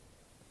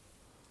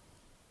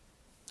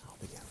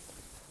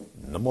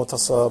Namo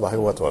tassa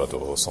bhagavato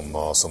arahato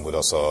samma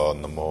sambuddhassa.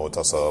 Namo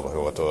tassa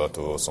bhagavato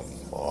arahato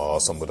samma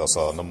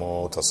sambuddhassa.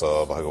 Namo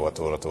tassa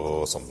bhagavato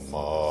arahato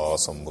samma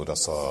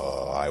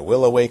sambuddhassa. I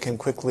will awaken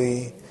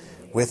quickly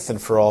with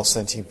and for all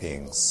sentient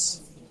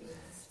beings,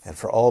 and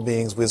for all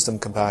beings wisdom,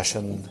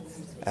 compassion,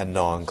 and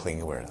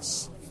non-clinging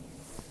awareness.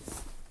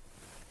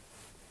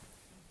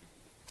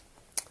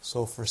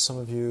 So for some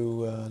of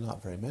you,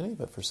 not very many,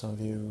 but for some of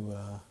you,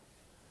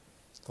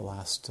 it's the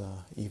last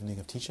evening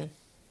of teaching.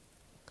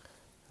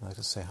 I'd like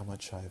to say how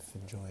much I've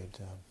enjoyed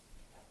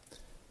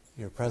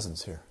your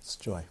presence here. It's a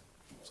joy.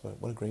 So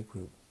what a great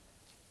group.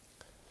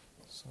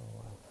 So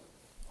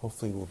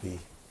hopefully we'll be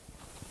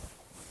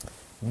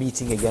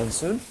meeting again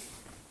soon.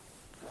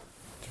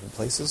 Different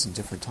places and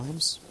different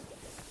times.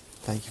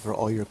 Thank you for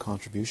all your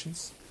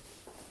contributions.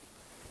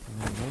 In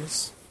many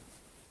ways.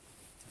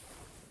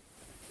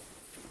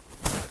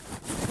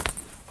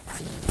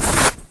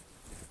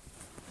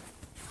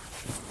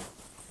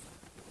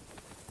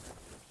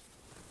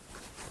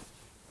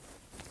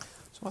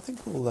 So I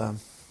think we'll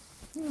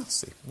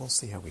see. We'll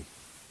see how we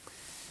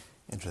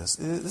enter this.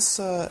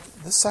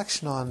 This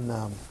section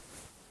on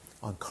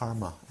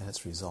karma and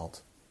its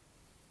result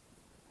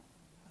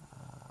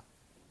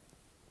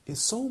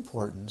is so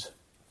important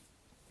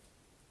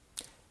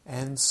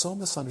and so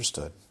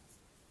misunderstood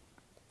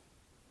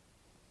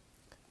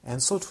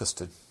and so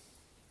twisted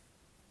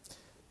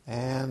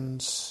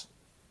and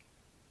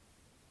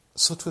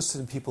so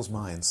twisted in people's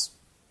minds.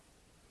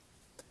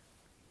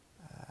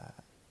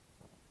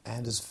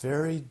 And is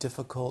very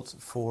difficult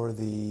for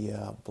the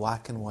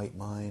black and white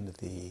mind,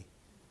 the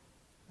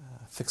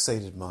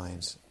fixated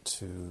mind,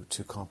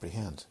 to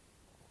comprehend.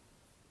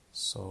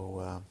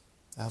 So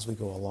as we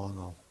go along,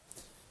 I'll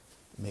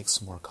make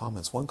some more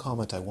comments. One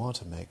comment I want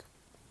to make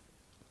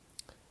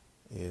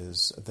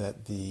is that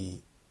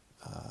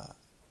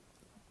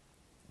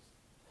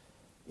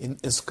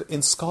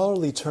in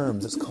scholarly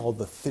terms, it's called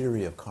the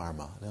theory of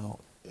karma. Now,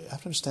 you have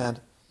to understand,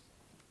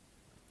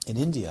 in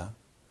India,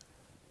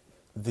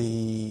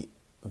 the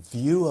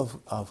view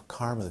of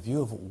karma, the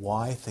view of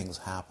why things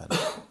happen.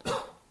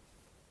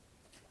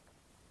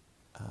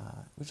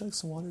 Would you like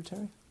some water,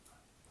 Terry?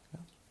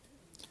 Yeah.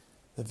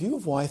 The view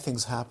of why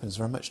things happen is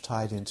very much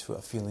tied into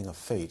a feeling of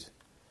fate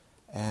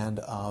and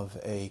of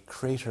a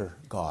creator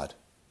God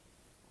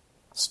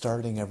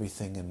starting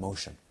everything in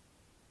motion.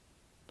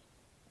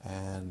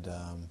 And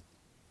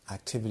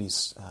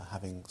activities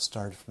having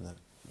started from the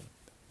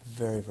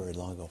very, very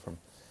long ago, from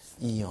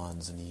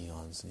eons and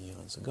eons and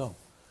eons ago.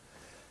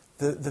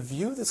 The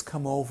view that's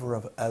come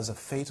over as a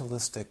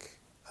fatalistic,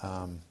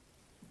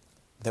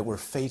 that we're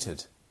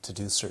fated to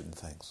do certain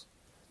things.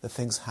 That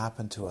things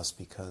happen to us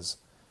because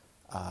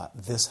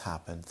this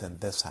happened, then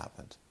this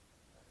happened.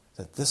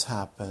 That this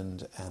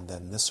happened and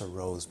then this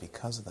arose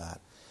because of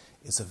that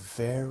is a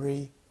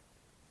very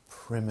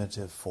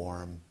primitive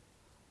form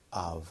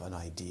of an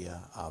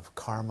idea of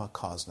karma,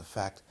 cause and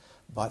effect.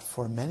 But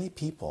for many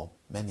people,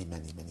 many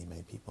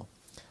people,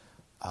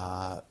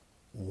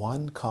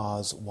 one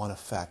cause, one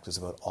effect is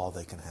about all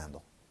they can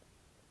handle.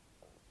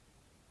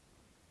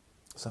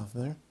 Sound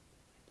familiar?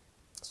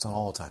 It's not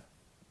all the time.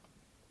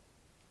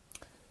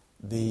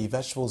 The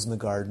vegetables in the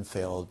garden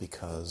failed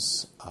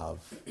because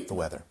of the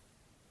weather.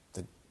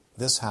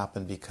 This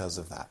happened because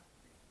of that.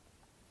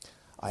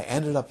 I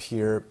ended up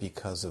here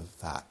because of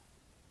that.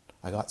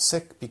 I got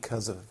sick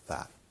because of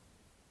that.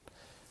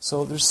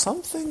 So there's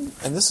something,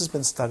 and this has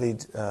been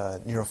studied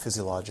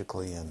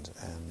neurophysiologically and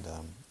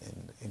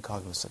in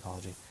cognitive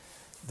psychology.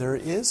 There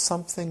is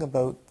something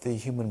about the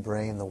human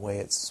brain, the way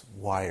it's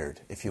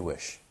wired, if you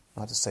wish.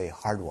 Not to say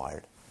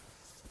hardwired,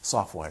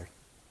 soft-wired,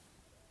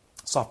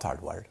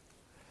 soft-hardwired,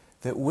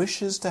 that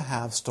wishes to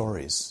have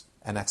stories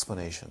and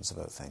explanations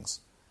about things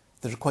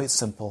that are quite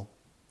simple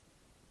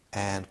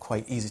and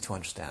quite easy to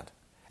understand.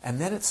 And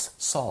then it's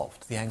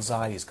solved. The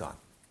anxiety is gone.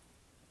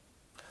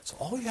 So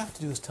all you have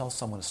to do is tell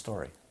someone a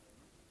story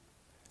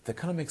that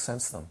kind of makes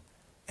sense to them,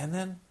 and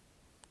then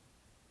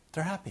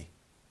they're happy.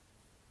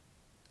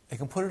 They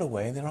can put it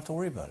away and they don't have to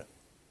worry about it.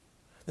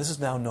 This is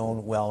now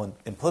known well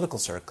in political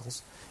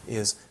circles,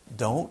 is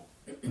don't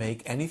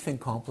make anything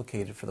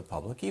complicated for the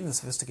public, even the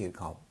sophisticated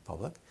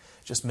public.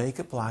 Just make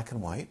it black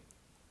and white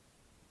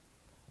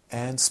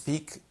and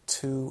speak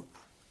to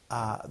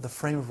the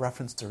frame of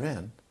reference they're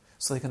in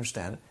so they can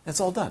understand it, and it's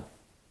all done.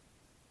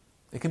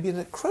 It can be an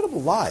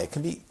incredible lie. It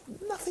can be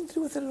nothing to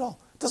do with it at all.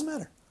 It doesn't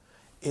matter.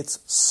 It's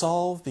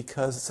solved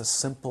because it's a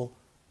simple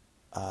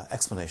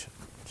explanation.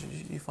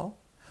 You follow?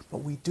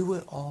 But we do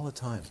it all the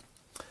time.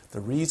 The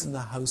reason the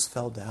house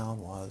fell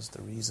down was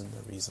the reason.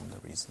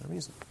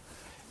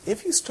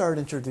 If you start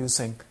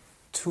introducing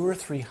 200 or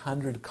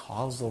 300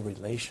 causal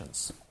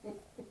relations,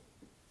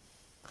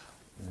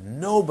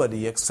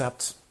 nobody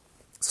except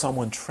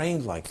someone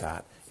trained like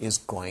that is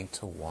going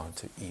to want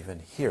to even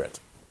hear it.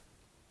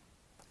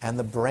 And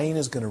the brain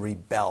is going to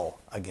rebel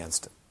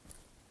against it.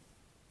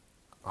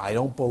 I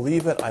don't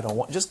believe it. I don't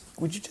want.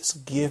 Would you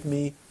just give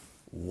me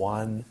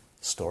one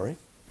story?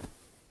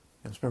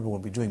 I just remember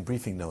when we were doing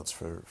briefing notes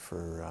for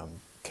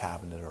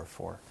cabinet or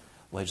for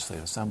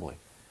legislative assembly.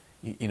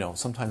 You know,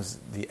 sometimes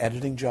the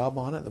editing job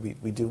on it,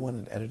 we do one,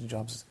 and editing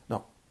jobs,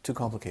 no, too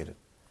complicated.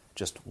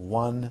 Just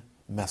one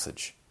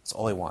message. That's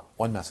all they want.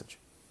 One message.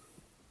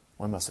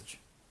 One message.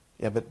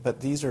 Yeah,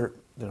 but these are,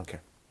 they don't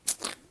care.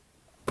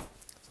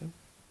 See?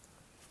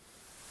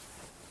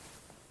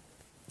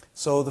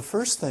 So the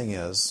first thing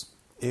is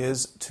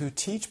to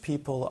teach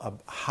people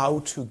how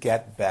to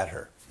get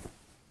better.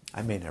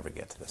 I may never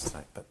get to this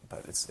tonight,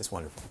 but it's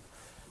wonderful.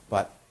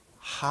 But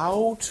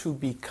how to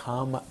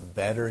become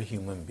better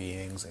human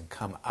beings and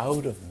come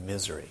out of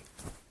misery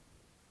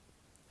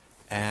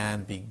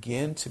and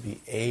begin to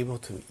be able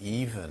to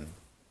even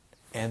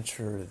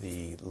enter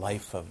the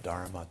life of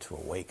Dharma to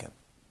awaken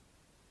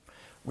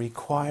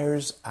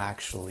requires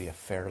actually a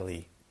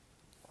fairly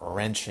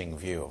wrenching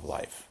view of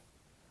life,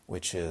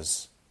 which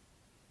is,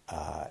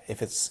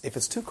 if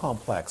it's too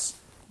complex,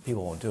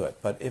 people won't do it.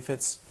 But if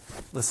it's,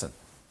 listen,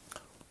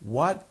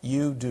 what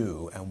you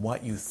do and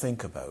what you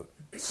think about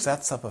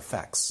sets up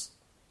effects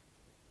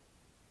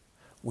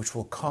which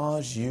will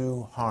cause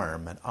you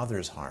harm and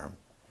others harm,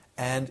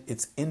 and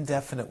it's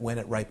indefinite when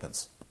it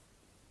ripens.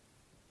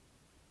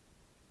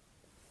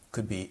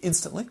 Could be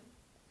instantly,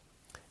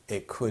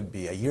 it could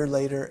be a year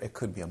later, it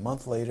could be a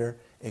month later,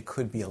 it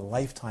could be a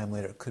lifetime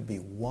later, it could be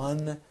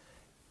 1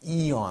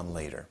 eon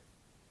later.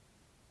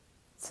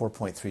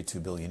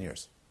 4.32 billion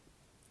years.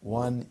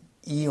 1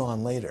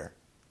 eon later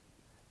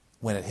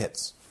when it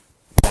hits.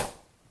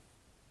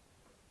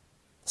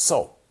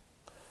 So,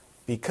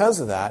 because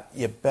of that,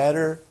 you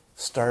better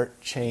start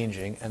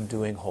changing and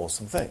doing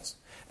wholesome things.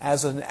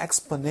 As an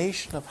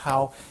explanation of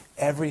how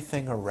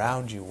everything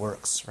around you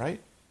works, right?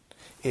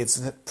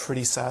 Isn't it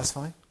pretty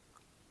satisfying?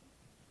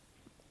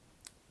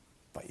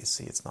 But you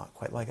see, it's not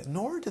quite like it.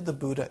 Nor did the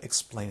Buddha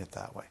explain it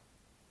that way.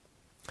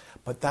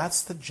 But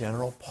that's the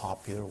general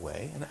popular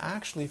way. And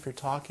actually, if you're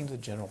talking to the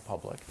general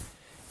public,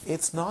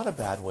 it's not a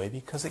bad way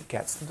because it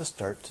gets them to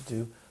start to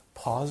do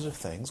positive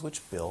things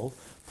which build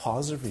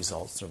positive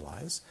results in their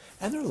lives.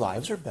 And their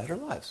lives are better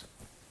lives.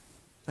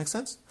 Make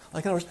sense?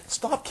 Like, in other words,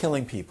 stop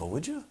killing people,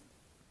 would you?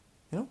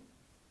 You know?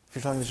 If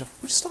you're talking to the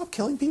would you stop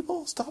killing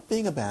people? Stop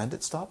being a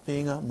bandit. Stop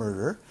being a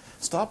murderer.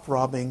 Stop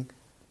robbing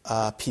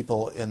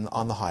people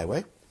on the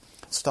highway.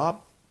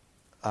 Stop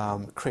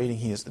creating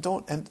heinous.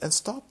 And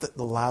stop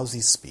the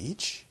lousy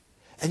speech,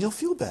 and you'll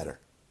feel better,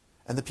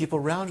 and the people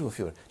around you will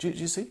feel better. Do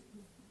you see?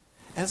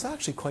 And it's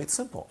actually quite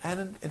simple.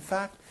 And in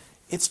fact,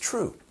 it's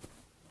true.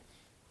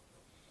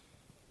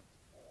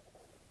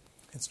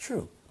 It's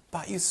true.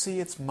 But you see,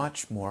 it's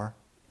much more.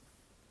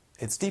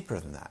 It's deeper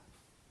than that.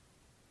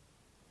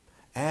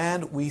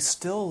 And we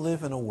still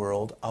live in a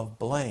world of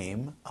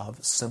blame,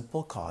 of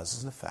simple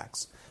causes and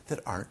effects that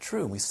aren't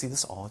true. And we see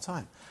this all the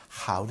time.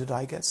 How did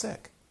I get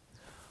sick?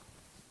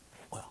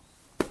 Well,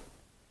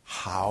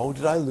 how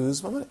did I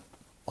lose my money?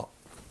 Well,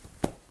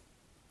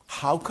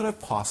 how could I have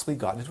possibly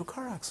gotten into a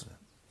car accident?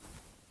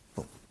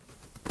 Boom.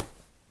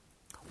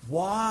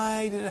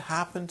 Why did it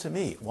happen to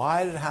me?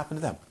 Why did it happen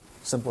to them?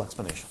 Simple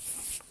explanation.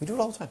 We do it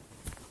all the time.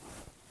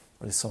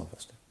 Or at least some of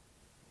us do.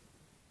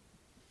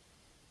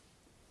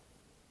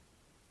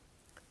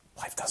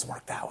 Life doesn't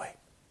work that way.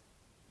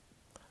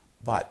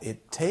 But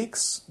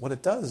what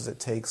it does is it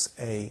takes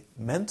a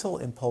mental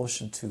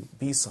impulsion to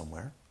be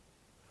somewhere,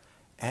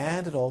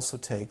 and it also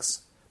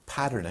takes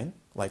patterning,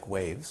 like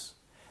waves,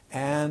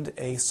 and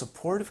a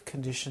supportive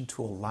condition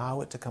to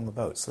allow it to come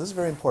about. So this is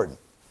very important.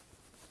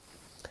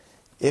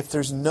 If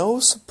there's no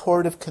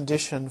supportive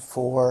condition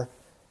for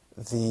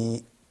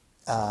the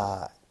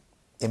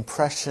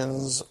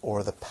impressions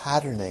or the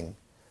patterning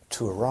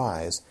to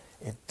arise,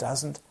 it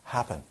doesn't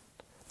happen.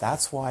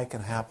 That's why it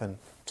can happen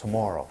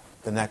tomorrow,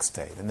 the next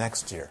day, the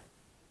next year.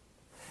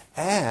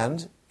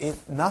 And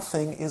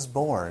nothing is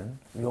born.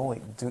 You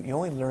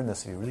only learn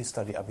this if you really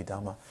study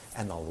Abhidhamma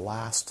and the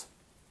last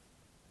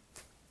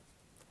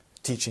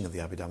teaching of the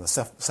Abhidhamma,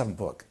 the seventh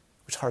book,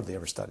 which hardly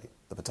ever studied,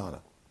 the Patana.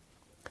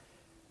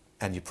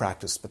 And you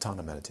practice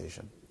Patana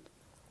meditation.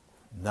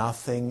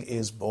 Nothing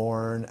is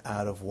born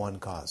out of one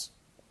cause.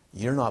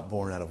 You're not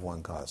born out of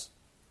one cause.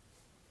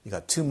 You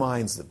got two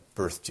minds that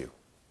birthed you.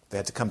 They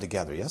had to come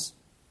together, yes?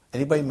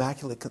 Anybody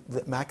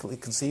immaculately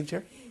conceived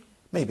here?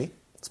 Maybe.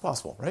 It's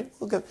possible, right?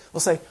 We'll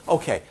say,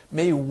 okay,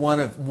 maybe one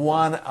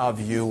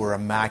of you were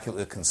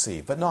immaculately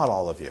conceived, but not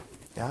all of you.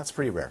 Yeah, that's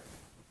pretty rare.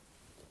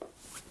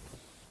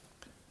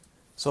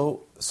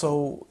 So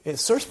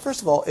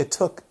first of all, it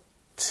took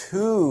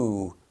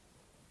two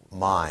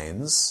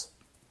minds,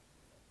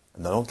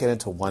 and don't get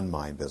into one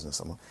mind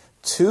business,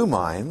 two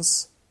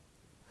minds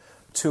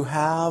to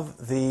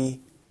have the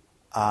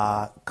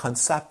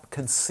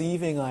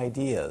conceiving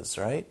ideas,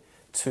 right?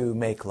 To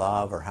make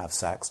love or have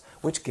sex,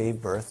 which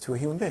gave birth to a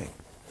human being.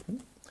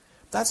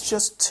 That's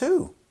just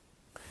two.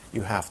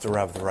 You have to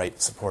have the right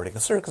supporting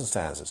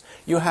circumstances.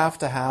 You have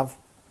to have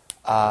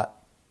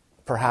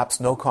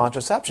perhaps no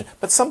contraception,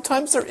 but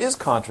sometimes there is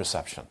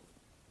contraception.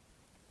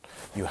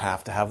 You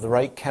have to have the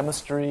right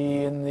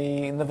chemistry in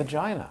the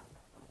vagina.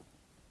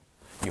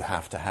 You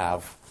have to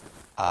have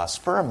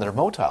sperm that are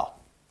motile.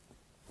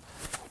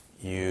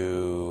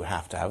 You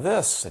have to have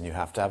this, and you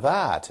have to have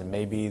that, and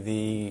maybe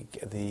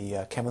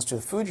the chemistry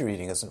of the food you're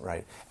eating isn't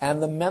right,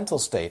 and the mental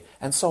state,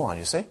 and so on,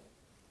 you see?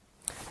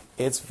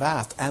 It's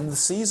vast, and the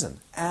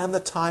season, and the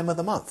time of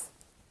the month.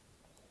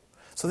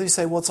 So then you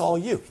say, well, it's all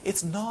you.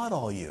 It's not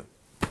all you.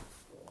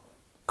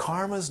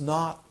 Karma's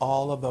not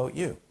all about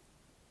you.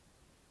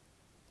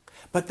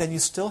 But then you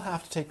still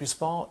have to take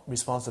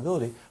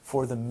responsibility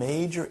for the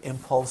major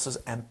impulses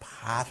and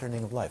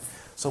patterning of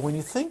life. So when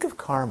you think of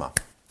karma,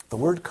 the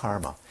word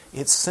karma,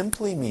 it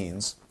simply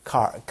means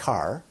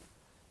kar.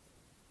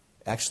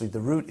 Actually, the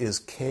root is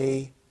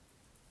K-R,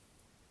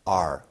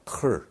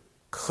 kr,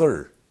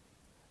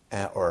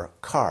 or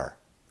kar,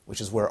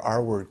 which is where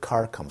our word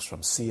kar comes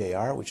from,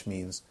 C-A-R, which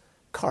means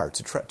kar,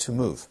 to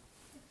move.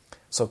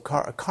 So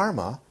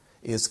karma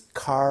is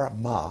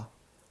karma,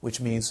 which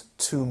means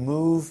to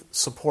move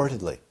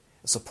supportedly,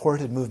 a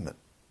supported movement.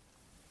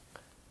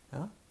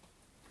 Yeah?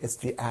 It's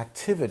the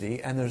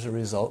activity, and there's a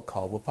result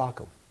called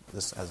wapaka,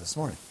 this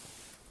morning.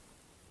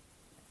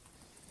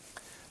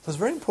 So it's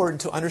very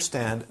important to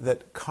understand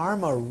that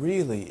karma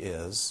really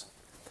is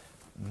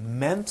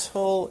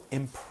mental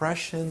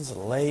impressions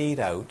laid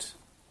out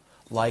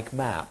like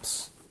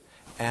maps,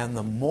 and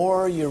the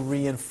more you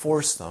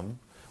reinforce them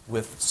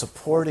with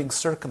supporting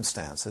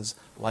circumstances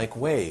like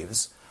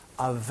waves,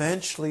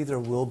 eventually there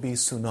will be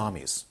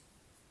tsunamis.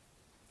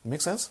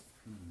 Make sense?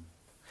 Mm-hmm.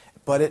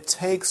 But it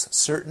takes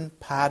certain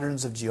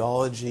patterns of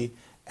geology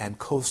and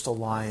coastal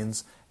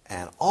lines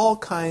and all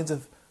kinds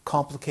of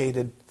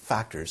complicated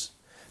factors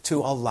to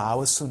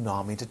allow a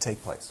tsunami to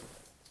take place.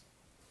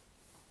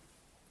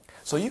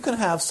 So you can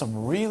have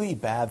some really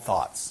bad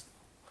thoughts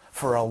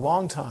for a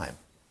long time,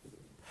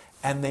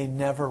 and they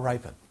never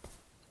ripen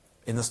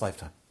in this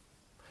lifetime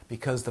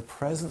because the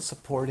present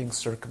supporting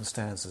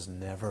circumstances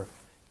never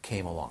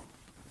came along.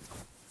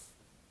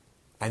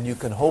 And you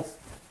can hope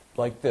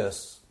like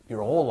this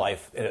your whole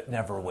life, it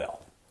never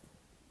will.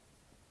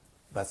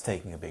 That's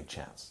taking a big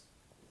chance.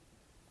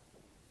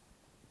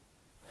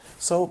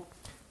 So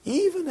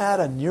even at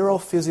a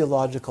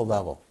neurophysiological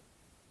level,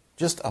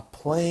 just a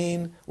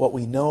plain, what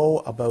we know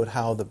about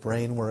how the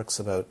brain works,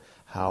 about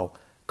how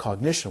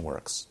cognition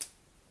works,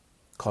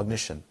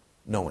 cognition,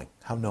 knowing,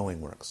 how knowing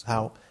works,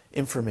 how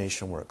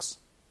information works,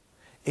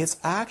 it's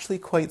actually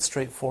quite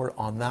straightforward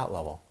on that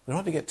level. We don't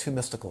have to get too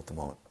mystical at the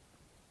moment.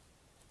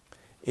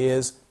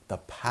 Is the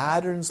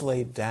patterns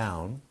laid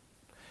down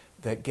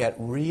that get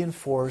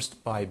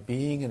reinforced by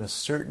being in a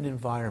certain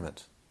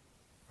environment,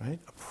 right?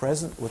 A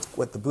present,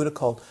 what the Buddha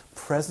called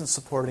present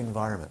supporting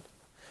environment,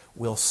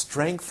 will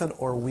strengthen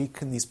or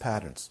weaken these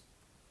patterns.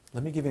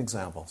 Let me give you an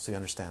example so you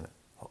understand it,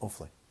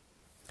 hopefully.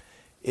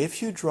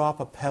 If you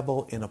drop a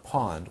pebble in a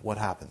pond, what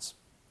happens?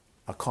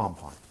 A calm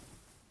pond.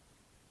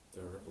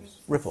 There are ripples.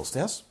 Ripples,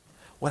 yes?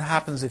 What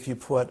happens if you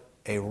put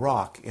a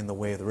rock in the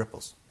way of the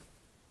ripples?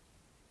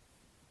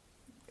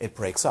 It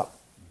breaks up.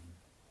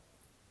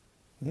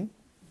 Mm-hmm.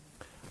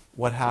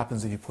 What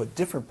happens if you put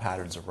different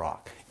patterns of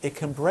rock? It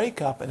can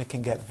break up and it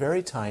can get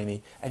very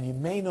tiny, and you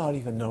may not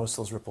even notice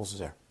those ripples are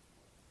there.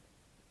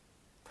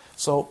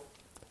 So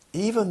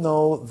even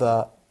though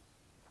the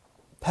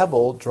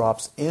pebble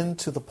drops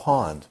into the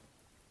pond,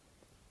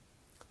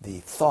 the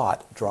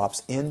thought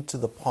drops into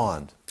the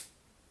pond,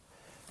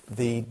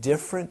 the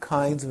different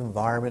kinds of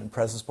environment and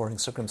present supporting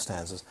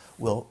circumstances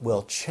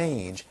will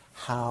change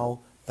how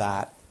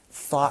that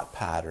thought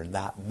pattern,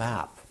 that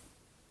map,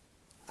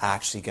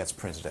 actually gets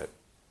printed out.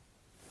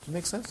 Does it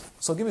make sense?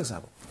 So give me an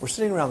example. We're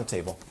sitting around the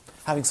table,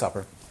 having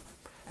supper,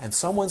 and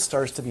someone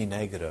starts to be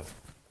negative,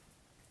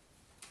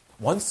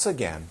 once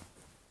again,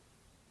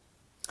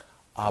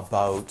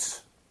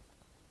 about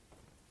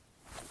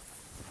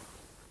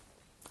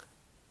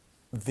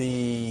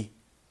the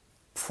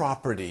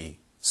property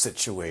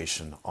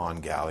situation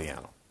on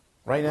Galiano.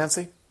 Right,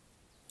 Nancy?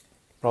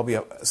 Probably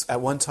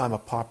at one time a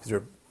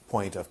popular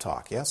point of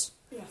talk, yes?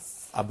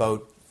 Yes.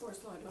 About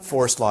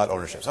Forced lot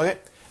ownerships. Okay.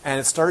 And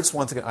it starts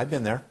once again. I've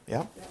been there,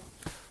 yeah?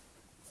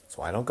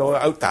 So I don't go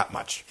out that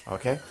much,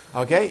 okay?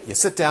 Okay, you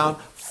sit down,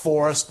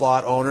 forest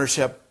lot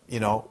ownership,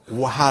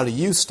 how do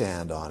you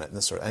stand on it? And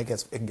this sort of, and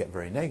it can get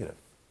very negative.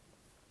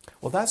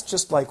 Well, that's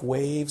just like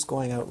waves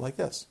going out like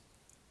this.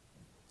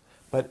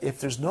 But if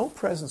there's no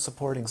present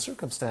supporting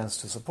circumstance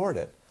to support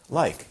it,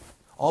 like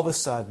all of a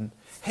sudden,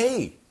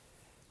 hey,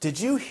 did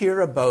you hear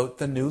about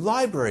the new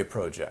library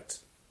project?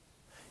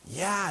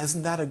 Yeah,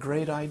 isn't that a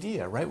great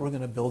idea, right? We're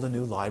going to build a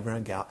new library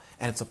in Gal,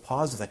 and it's a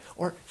positive thing.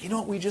 Or, you know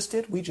what we just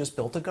did? We just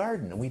built a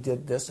garden, and we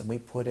did this, and we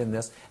put in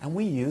this, and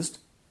we used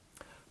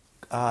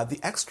the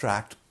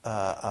extract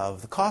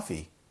of the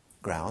coffee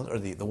ground, or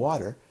the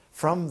water,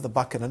 from the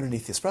bucket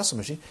underneath the espresso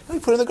machine, and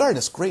we put it in the garden.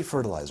 It's great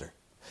fertilizer.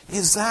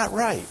 Is that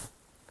right?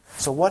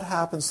 So what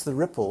happens to the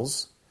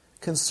ripples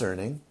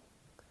concerning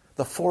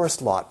the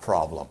forest lot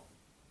problem?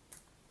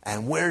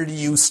 And where do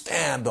you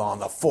stand on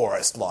the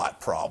forest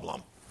lot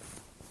problem?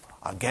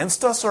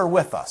 Against us or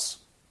with us?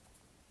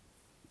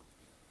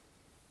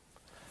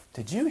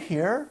 Did you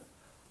hear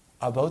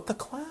about the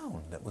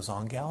clown that was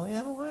on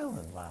Galiano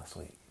Island last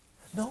week?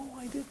 No,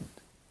 I didn't.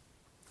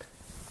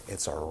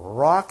 It's a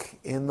rock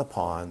in the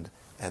pond,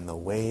 and the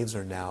waves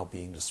are now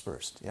being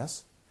dispersed.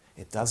 Yes?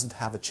 It doesn't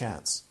have a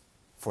chance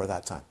for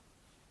that time.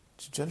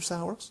 Did you understand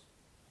how it works?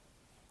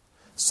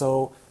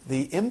 So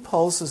the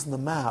impulses and the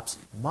maps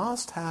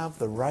must have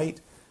the right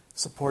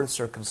supportive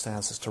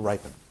circumstances to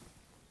ripen.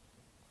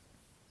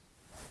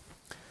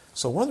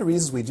 So one of the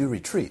reasons we do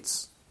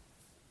retreats,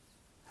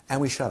 and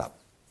we shut up,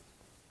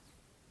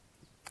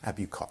 and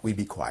we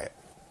be quiet,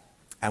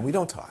 and we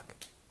don't talk,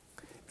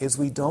 is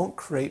we don't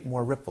create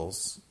more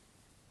ripples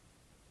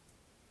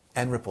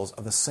and ripples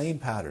of the same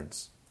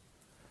patterns.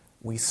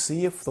 We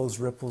see if those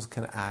ripples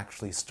can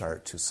actually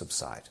start to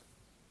subside. Do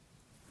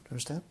you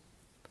understand?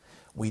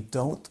 We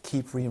don't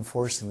keep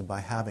reinforcing them by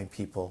having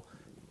people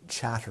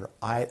chatter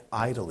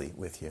idly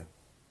with you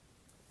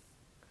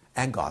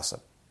and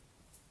gossip.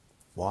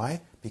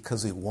 Why?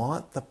 Because we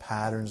want the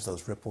patterns,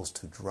 those ripples,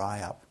 to dry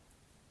up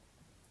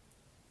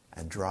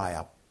and dry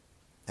up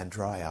and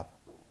dry up,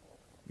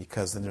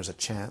 because then there's a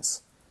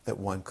chance that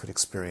one could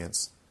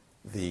experience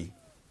the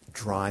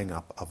drying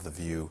up of the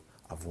view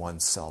of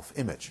one's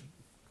self-image.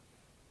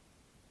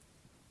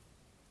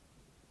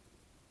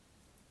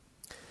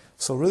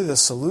 So really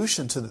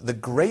the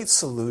great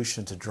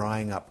solution to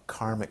drying up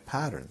karmic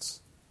patterns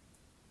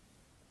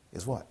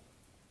is what?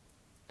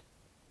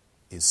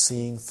 Is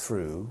seeing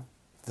through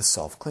the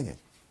self-clinging.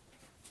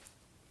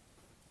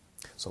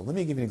 So let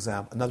me give you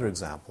another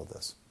example of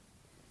this.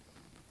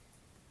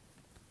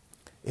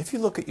 If you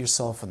look at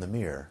yourself in the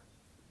mirror,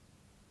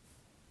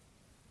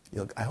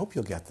 I hope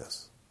you'll get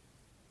this.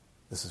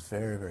 This is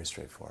very, very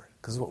straightforward.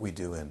 Because this is what we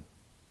do in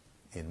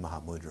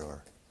Mahamudra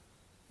or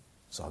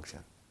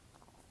Dzogchen.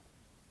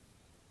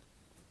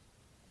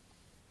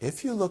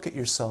 If you look at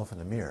yourself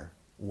in a mirror,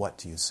 what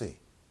do you see?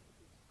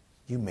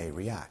 You may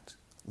react.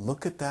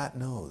 Look at that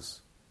nose.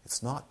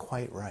 It's not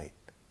quite right.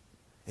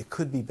 It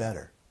could be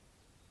better.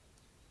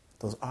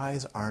 Those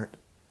eyes aren't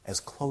as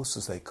close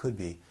as they could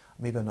be.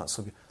 Maybe I'm not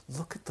so good.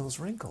 Look at those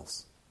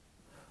wrinkles.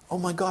 Oh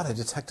my God, I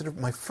detected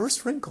my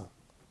first wrinkle.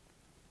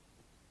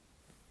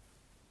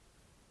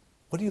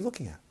 What are you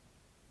looking at?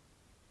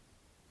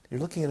 You're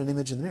looking at an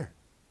image in the mirror.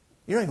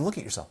 You're not even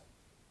looking at yourself.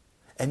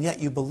 And yet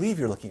you believe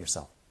you're looking at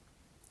yourself.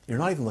 You're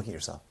not even looking at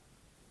yourself.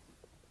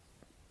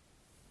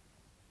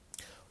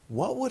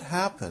 What would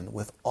happen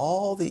with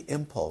all the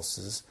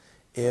impulses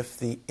if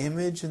the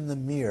image in the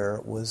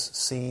mirror was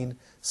seen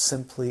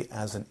simply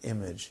as an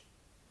image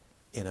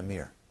in a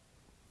mirror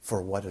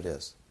for what it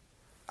is?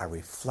 A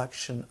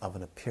reflection of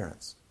an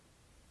appearance.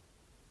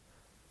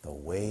 The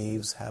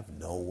waves have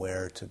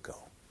nowhere to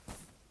go.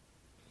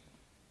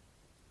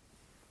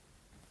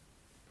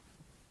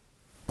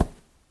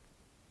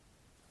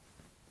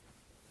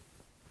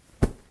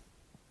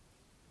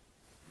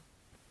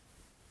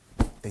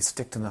 They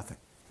stick to nothing.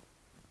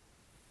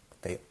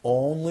 They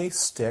only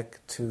stick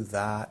to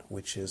that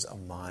which is a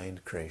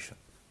mind creation.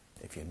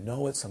 If you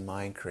know it's a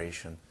mind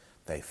creation,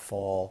 they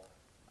fall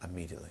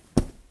immediately.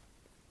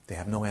 They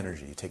have no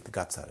energy. You take the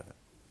guts out of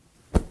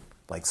it.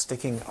 Like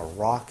sticking a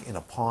rock in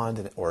a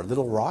pond or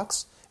little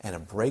rocks, and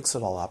it breaks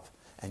it all up,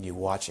 and you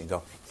watch it and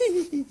go,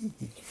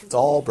 it's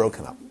all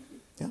broken up.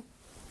 Yeah?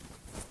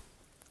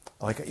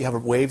 Like you have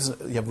waves,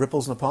 you have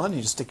ripples in a pond, and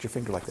you just stick your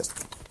finger like this.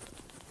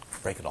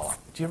 Break it all up.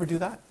 Do you ever do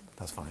that?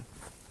 That's fine.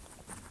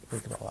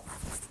 Break it all up.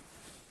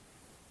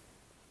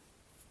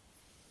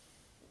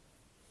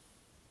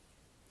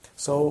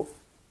 So,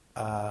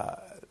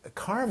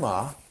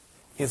 karma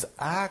is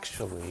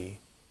actually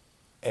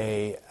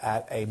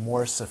at a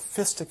more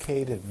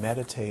sophisticated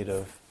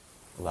meditative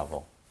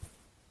level,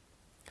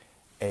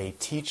 a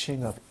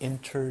teaching of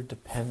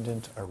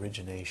interdependent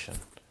origination,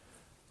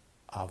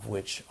 of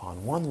which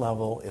on one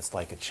level it's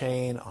like a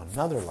chain, on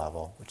another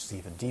level, which is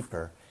even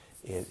deeper,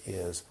 it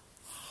is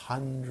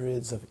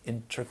hundreds of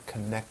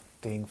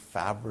interconnecting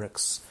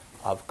fabrics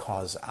of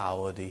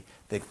causality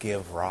that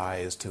give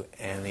rise to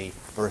any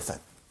birthing.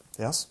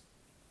 Yes?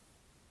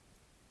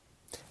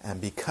 And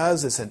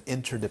because it's an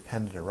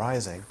interdependent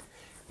arising,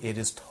 it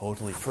is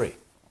totally free.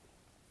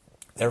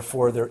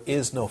 Therefore, there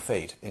is no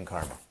fate in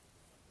karma.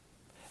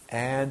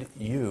 And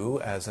you,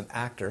 as an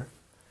actor,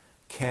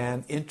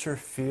 can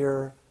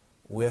interfere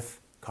with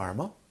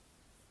karma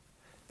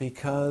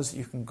because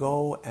you can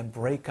go and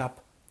break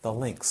up the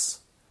links.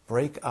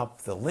 Break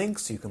up the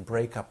links, you can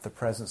break up the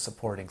present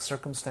supporting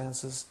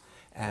circumstances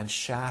and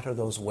shatter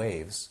those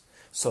waves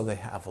so they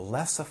have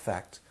less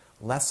effect,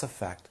 less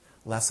effect,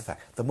 less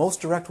effect. The most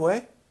direct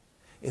way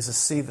is to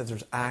see that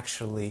there's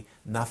actually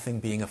nothing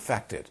being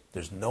affected.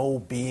 There's no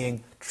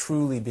being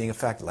truly being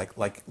affected,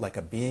 like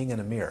a being in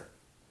a mirror.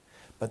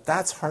 But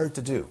that's hard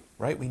to do,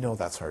 right? We know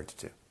that's hard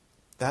to do.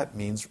 That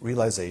means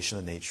realization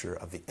of the nature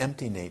of the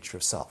empty nature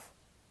of self.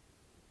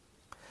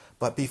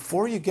 But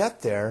before you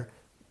get there,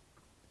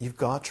 you've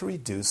got to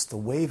reduce the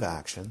wave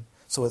action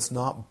so it's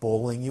not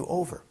bowling you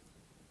over.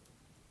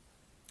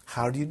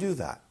 How do you do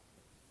that?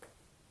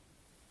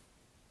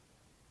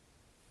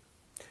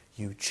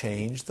 You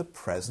change the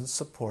present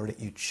support.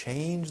 You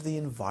change the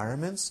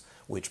environments,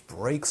 which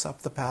breaks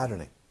up the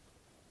patterning.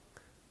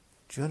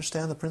 Do you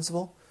understand the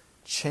principle?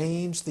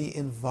 Change the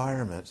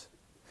environment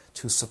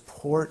to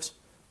support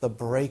the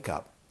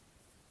breakup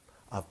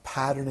of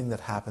patterning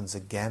that happens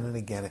again and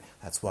again.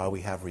 That's why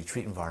we have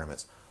retreat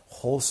environments.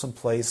 Wholesome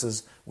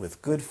places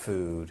with good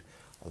food,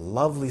 a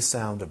lovely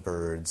sound of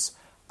birds,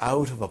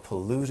 out of a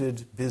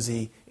polluted,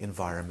 busy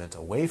environment,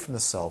 away from the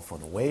cell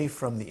phone, away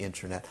from the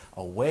internet,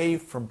 away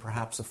from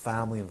perhaps a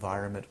family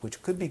environment,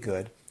 which could be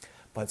good,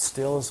 but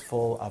still is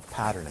full of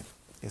patterning.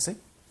 You see?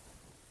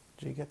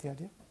 Do you get the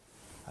idea?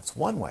 That's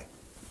one way.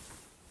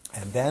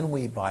 And then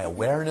we, by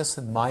awareness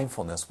and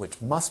mindfulness,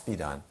 which must be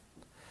done,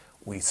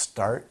 we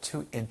start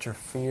to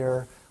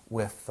interfere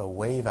with the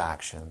wave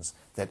actions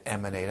that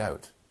emanate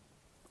out.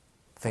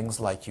 Things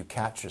like you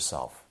catch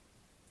yourself.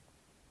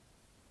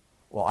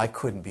 Well, I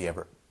couldn't be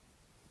ever...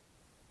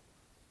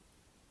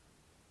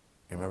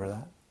 You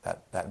remember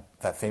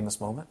that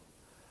famous moment?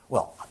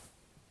 Well,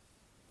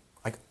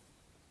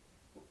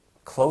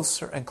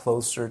 closer and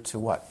closer to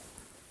what?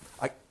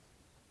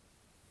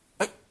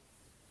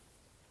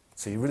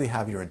 So you really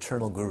have your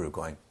internal guru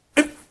going,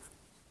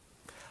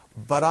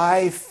 but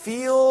I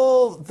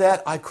feel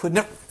that I could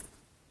never.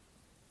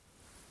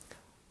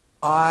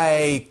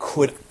 I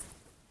could.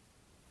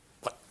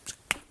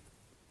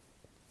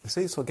 You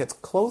see, so it gets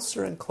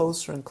closer and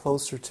closer and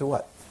closer to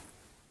what?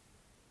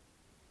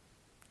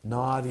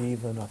 Not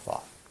even a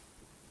thought.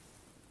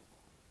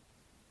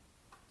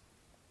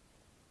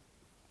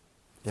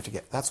 You have to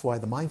get, that's why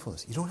the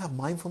mindfulness. You don't have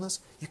mindfulness,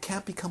 you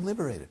can't become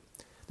liberated.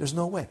 There's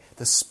no way.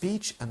 The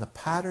speech and the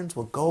patterns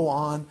will go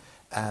on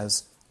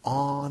as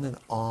on and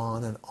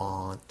on and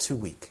on, too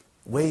weak.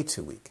 Way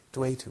too weak.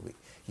 Way too weak.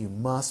 You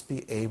must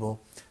be able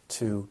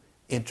to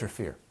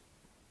interfere.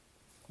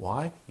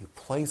 Why? You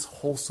place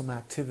wholesome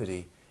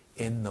activity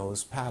in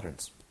those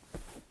patterns.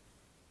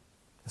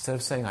 Instead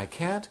of saying, I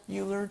can't,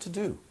 you learn to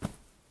do.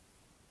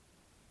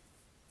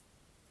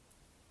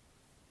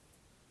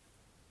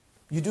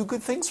 You do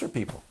good things for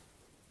people.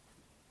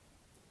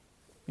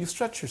 You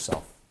stretch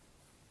yourself.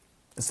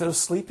 Instead of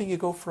sleeping, you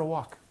go for a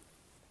walk.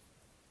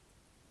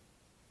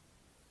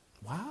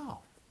 Wow.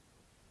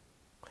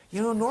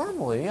 You know,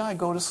 normally I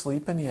go to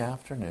sleep in the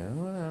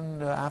afternoon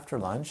and after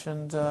lunch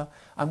and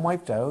I'm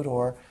wiped out,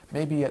 or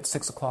maybe at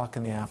 6 o'clock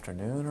in the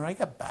afternoon, or I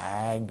get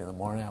bagged in the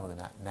morning, I have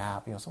a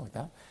nap, something like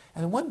that.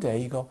 And then one day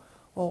you go,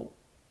 well,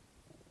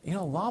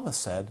 Lama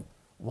said,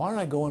 why don't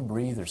I go and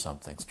breathe or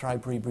something? Let's try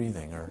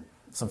breathing, or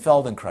some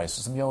Feldenkrais,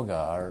 or some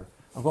yoga, or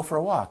I'll go for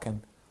a walk.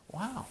 And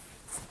wow.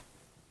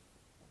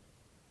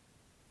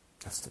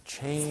 That's the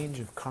change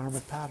of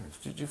karmic patterns.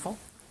 Did you follow?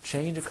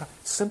 Change of karma.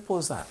 Simple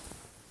as that.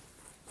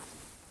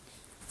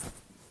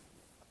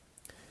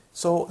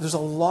 So there's a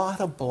lot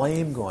of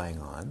blame going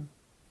on,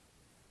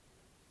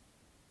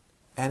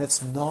 and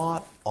it's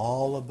not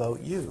all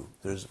about you.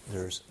 There's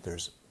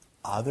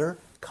other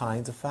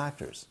kinds of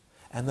factors,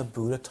 and the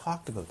Buddha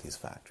talked about these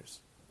factors.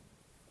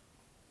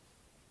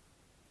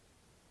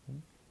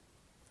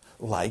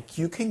 Like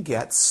you can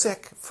get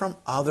sick from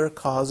other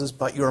causes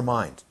but your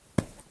mind.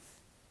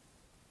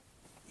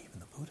 Even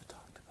the Buddha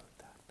talked about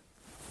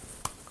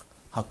that.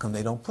 How come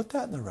they don't put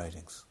that in the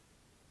writings?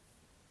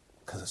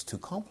 Because it's too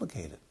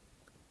complicated.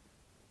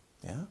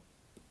 Yeah?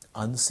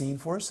 Unseen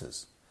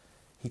forces.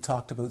 He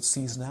talked about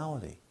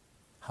seasonality.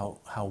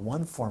 How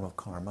one form of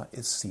karma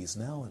is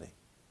seasonality.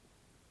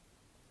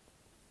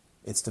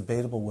 It's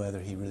debatable whether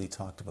he really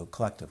talked about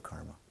collective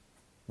karma.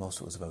 Most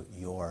of it was about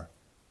your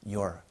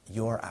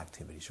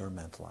activities, your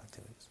mental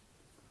activities.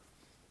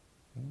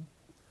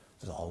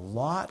 There's a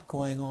lot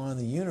going on in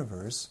the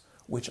universe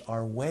which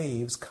are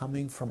waves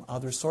coming from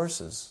other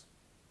sources,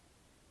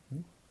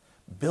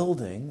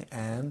 building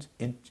and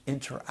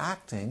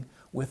interacting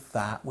with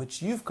that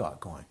which you've got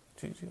going.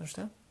 Do you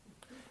understand?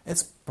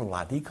 It's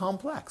bloody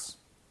complex.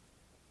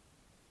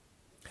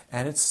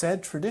 And it's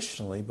said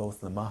traditionally,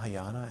 both in the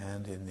Mahayana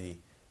and in the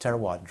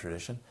Theravadan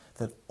tradition,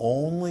 that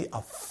only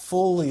a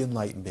fully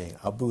enlightened being,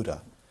 a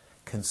Buddha,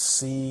 can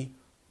see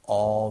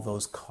all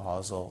those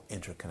causal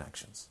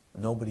interconnections.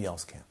 Nobody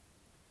else can.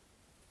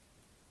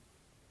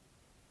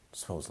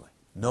 Supposedly.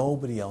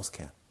 Nobody else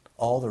can.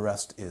 All the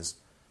rest is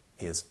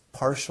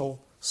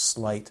partial,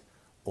 slight,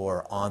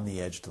 or on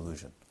the edge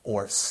delusion,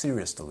 or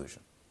serious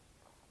delusion.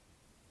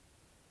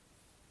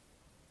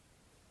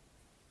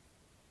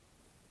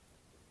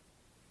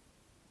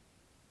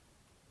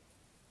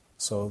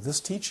 So this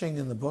teaching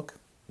in the book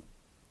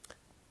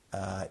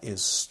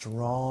is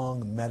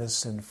strong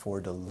medicine for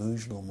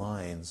delusional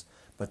minds,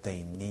 but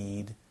they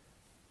need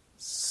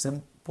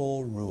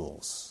simple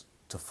rules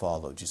to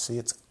follow. Do you see?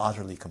 It's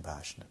utterly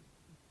compassionate.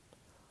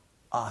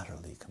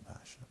 Utterly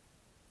compassionate.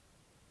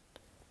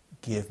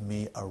 Give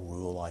me a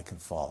rule I can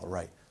follow.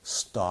 Right.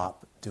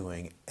 Stop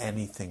doing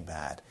anything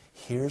bad.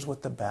 Here's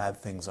what the bad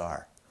things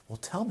are. Well,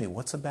 tell me,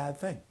 what's a bad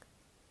thing?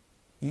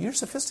 You're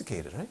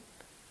sophisticated, right?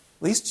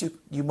 At least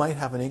you might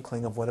have an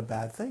inkling of what a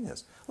bad thing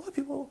is. A lot of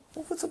people,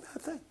 well, what's a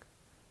bad thing?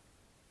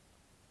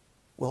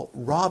 Well,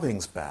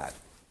 robbing's bad.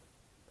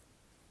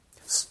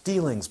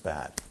 Stealing's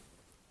bad.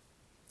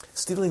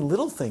 Stealing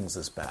little things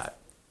is bad.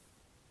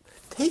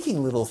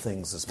 Taking little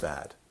things is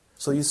bad.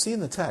 So you see in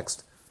the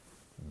text,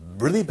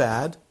 really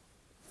bad,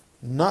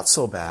 not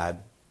so bad,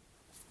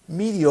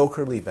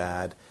 mediocrely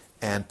bad,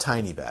 and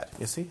tiny bad.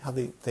 You see how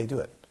they do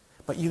it?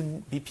 But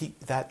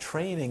that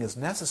training is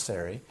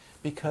necessary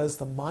because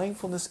the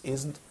mindfulness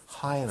isn't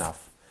high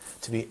enough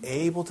to be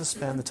able to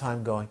spend the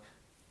time going,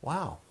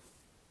 wow,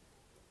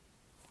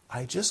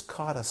 I just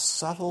caught a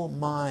subtle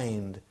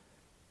mind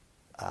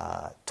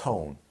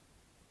tone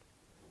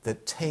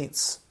that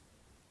taints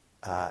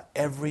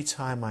every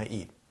time I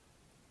eat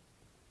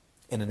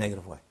in a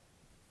negative way.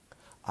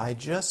 I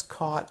just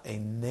caught a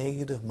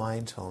negative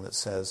mind tone that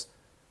says,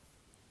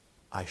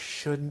 I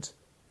shouldn't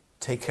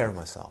take care of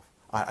myself.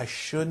 I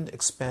shouldn't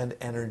expend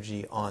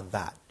energy on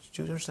that.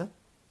 Do you understand?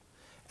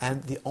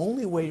 And the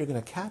only way you're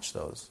going to catch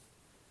those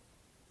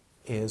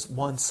is,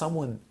 one,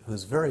 someone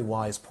who's very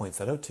wise points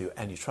that out to you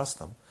and you trust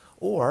them,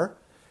 or,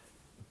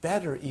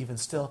 better even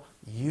still,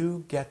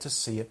 you get to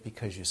see it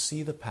because you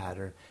see the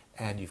pattern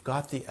and you've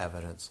got the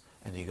evidence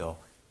and you go,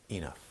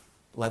 enough.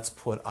 Let's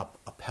put up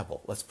a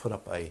pebble. Let's put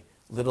up a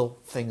little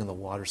thing in the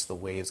water so the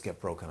waves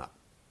get broken up.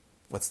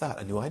 What's that?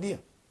 A new idea.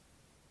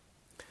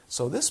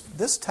 So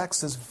this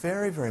text is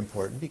very, very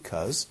important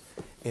because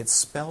it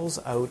spells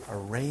out a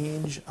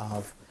range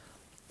of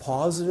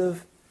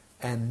positive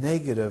and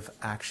negative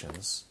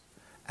actions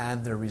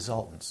and their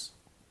resultants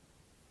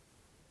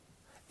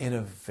in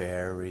a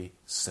very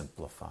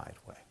simplified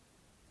way.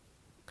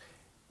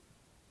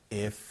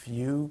 If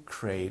you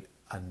create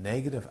a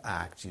negative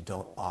act, you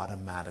don't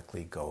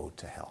automatically go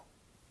to hell.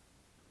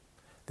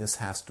 This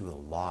has to do with a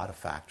lot of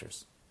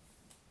factors,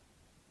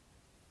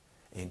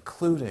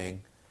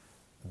 including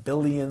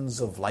billions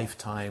of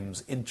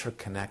lifetimes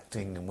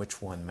interconnecting and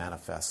which one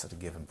manifests at a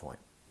given point.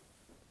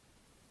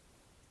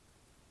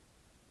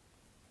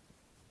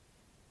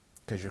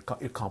 Because you're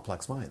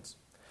complex minds.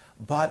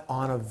 But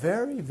on a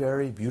very,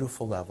 very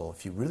beautiful level,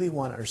 if you really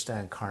want to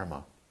understand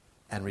karma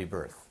and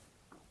rebirth,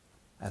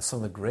 as some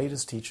of the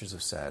greatest teachers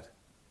have said,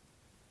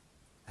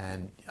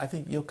 and I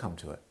think you'll come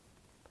to it,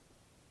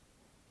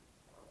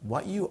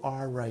 what you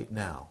are right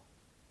now,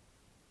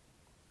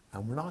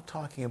 and we're not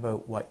talking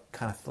about what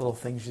kind of little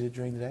things you did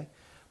during the day,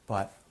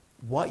 but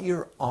what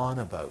you're on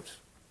about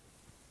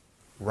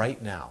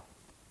right now,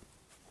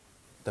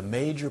 the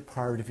major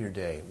part of your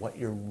day, what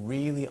you're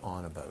really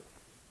on about,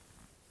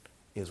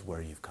 is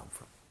where you've come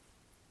from.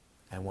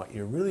 And what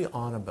you're really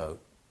on about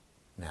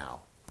now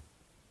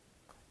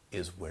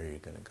is where you're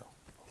going to go.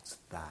 It's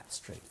that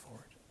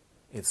straightforward.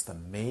 It's the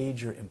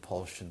major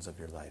impulsions of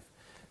your life.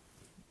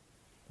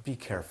 Be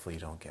careful you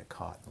don't get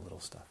caught in the little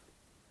stuff.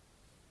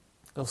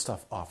 Little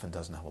stuff often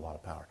doesn't have a lot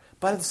of power.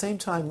 But at the same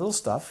time, little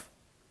stuff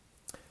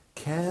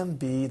can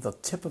be the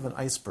tip of an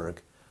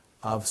iceberg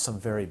of some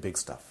very big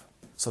stuff.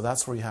 So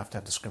that's where you have to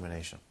have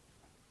discrimination.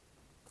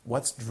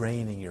 What's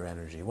draining your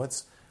energy?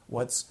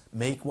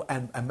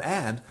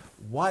 And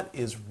what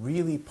is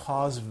really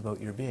positive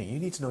about your being? You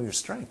need to know your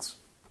strengths.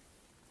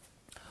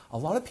 A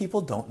lot of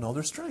people don't know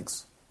their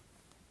strengths.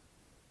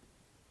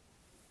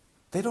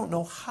 They don't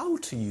know how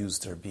to use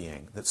their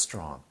being that's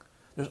strong.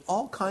 There's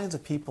all kinds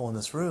of people in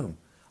this room.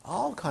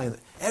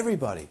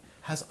 Everybody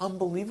has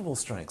unbelievable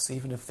strengths,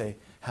 even if they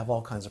have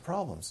all kinds of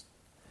problems.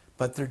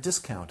 But they're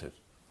discounted.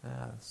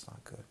 That's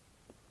not good.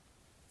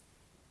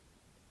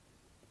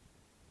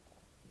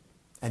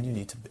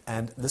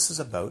 And this is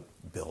about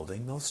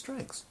building those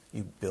strengths.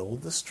 You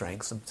build the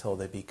strengths until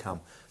they become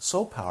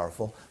so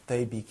powerful,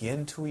 they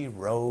begin to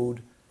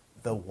erode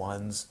the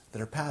ones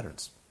that are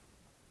patterns.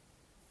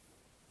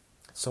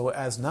 So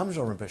as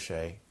Namgyal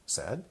Rinpoche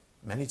said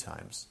many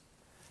times,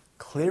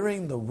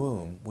 clearing the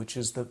womb, which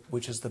is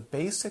the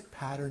basic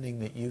patterning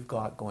that you've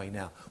got going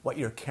now, what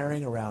you're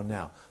carrying around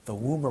now, the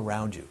womb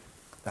around you,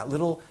 that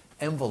little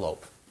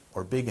envelope,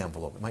 or big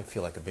envelope, it might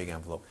feel like a big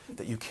envelope,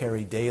 that you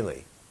carry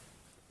daily.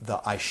 The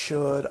I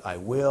should, I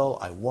will,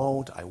 I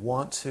won't, I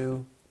want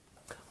to,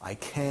 I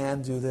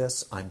can do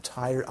this, I'm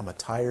tired, I'm a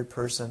tired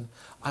person,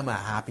 I'm a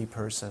happy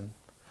person,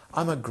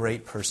 I'm a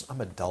great person, I'm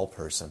a dull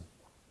person.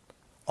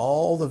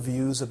 All the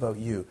views about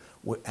you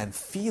and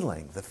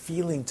feeling, the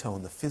feeling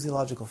tone, the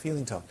physiological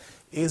feeling tone,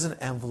 is an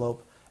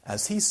envelope,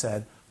 as he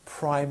said,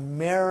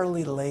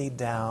 primarily laid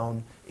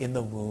down in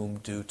the womb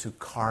due to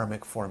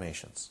karmic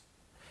formations.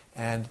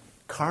 And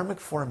karmic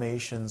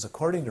formations,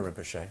 according to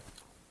Rinpoche,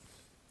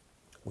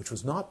 which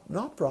was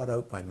not brought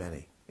out by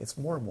many, it's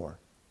more and more.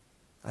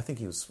 I think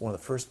he was one of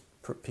the first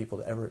people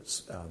to ever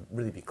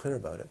really be clear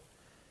about it,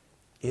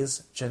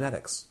 is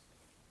genetics.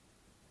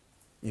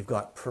 You've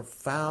got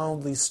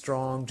profoundly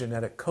strong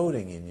genetic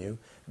coding in you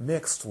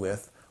mixed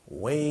with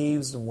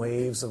waves and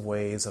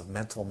waves of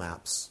mental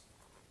maps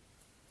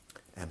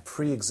and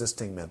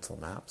pre-existing mental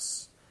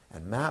maps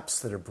and maps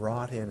that are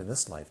brought in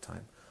this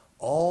lifetime,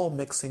 all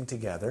mixing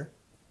together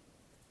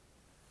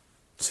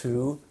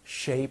to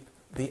shape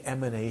the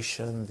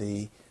emanation,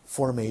 the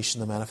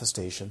formation, the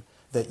manifestation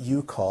that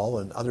you call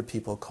and other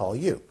people call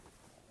you,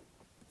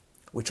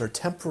 which are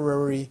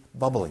temporary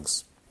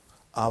bubblings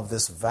of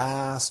this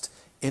vast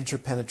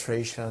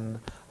interpenetration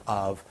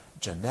of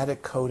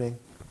genetic coding,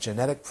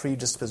 genetic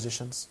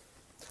predispositions.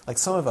 Like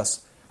some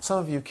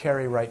of you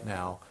carry right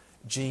now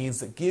genes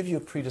that give you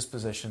a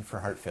predisposition for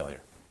heart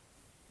failure.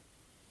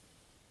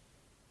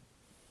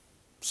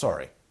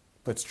 Sorry,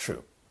 but it's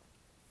true.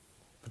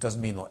 It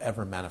doesn't mean they'll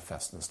ever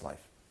manifest in this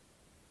life.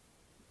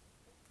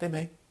 They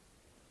may.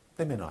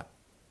 They may not.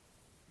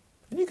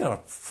 And you can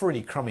have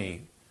pretty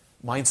crummy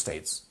mind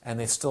states, and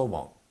they still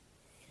won't.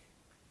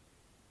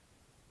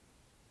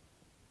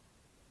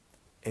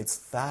 It's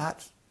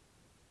that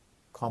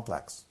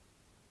complex.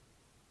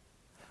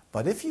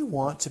 But if you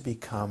want to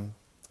become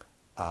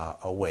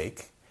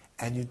awake,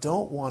 and you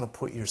don't want to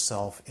put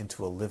yourself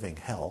into a living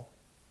hell,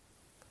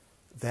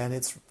 then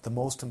it's the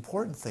most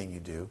important thing you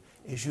do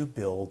is you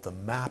build the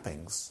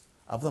mappings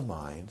of the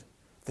mind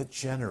that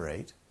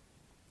generate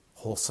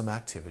wholesome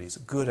activities,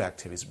 good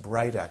activities,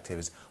 bright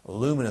activities,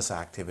 luminous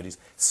activities,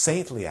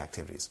 saintly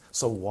activities.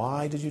 So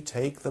why did you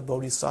take the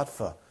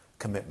bodhisattva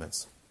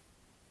commitments?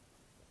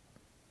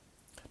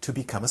 To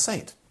become a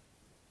saint.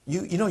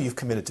 You know you've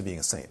committed to being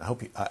a saint.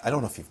 I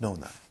don't know if you've known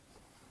that.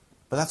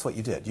 But that's what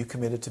you did. You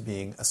committed to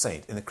being a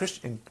saint. In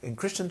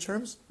Christian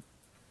terms,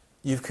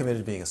 you've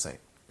committed to being a saint.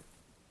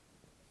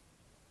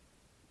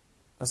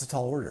 That's a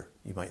tall order,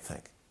 you might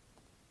think.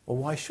 Well,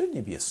 why shouldn't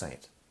you be a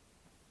saint?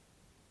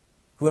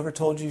 Whoever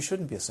told you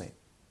shouldn't be a saint?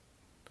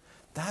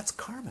 That's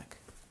karmic.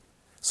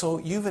 So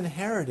you've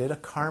inherited a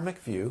karmic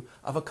view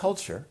of a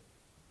culture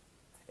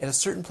in a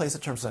certain place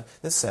in terms of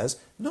that says,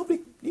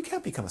 you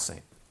can't become a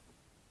saint.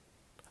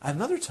 At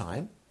another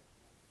time,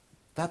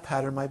 that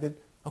pattern might have been,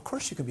 of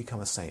course you can become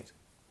a saint.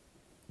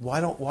 Why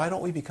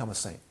don't we become a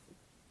saint?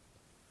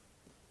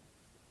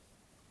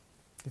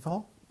 You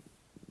follow?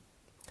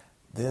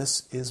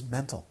 This is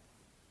mental,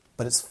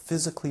 but it's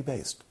physically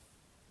based.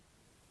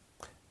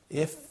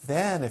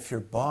 If your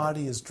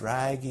body is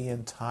draggy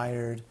and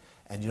tired,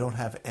 and you don't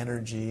have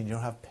energy, and you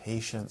don't have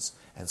patience,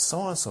 and so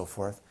on and so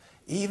forth,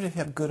 even if you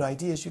have good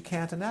ideas, you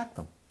can't enact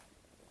them.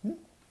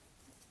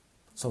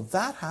 So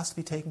that has to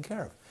be taken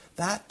care of.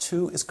 That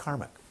too is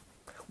karmic.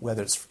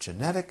 Whether it's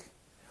genetic,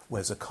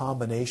 whether it's a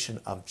combination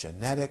of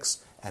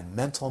genetics and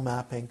mental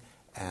mapping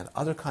and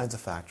other kinds of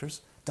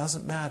factors,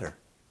 doesn't matter.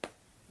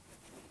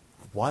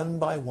 One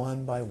by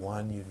one by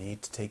one, you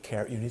need to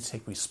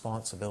take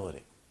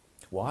responsibility.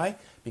 Why?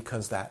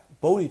 Because that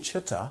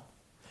bodhicitta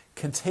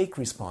can take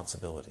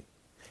responsibility.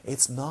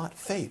 It's not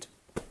fate.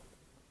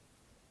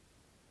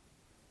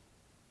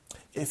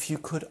 If you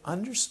could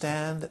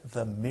understand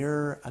the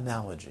mirror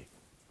analogy,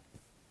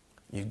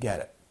 you'd get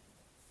it.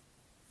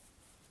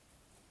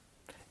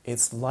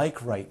 It's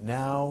like right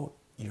now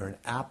you're an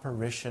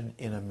apparition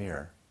in a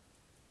mirror,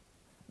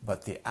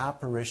 but the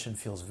apparition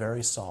feels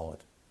very solid.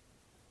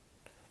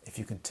 If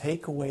you can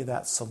take away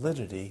that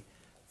solidity,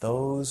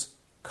 those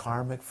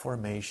karmic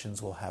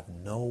formations will have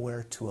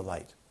nowhere to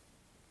alight.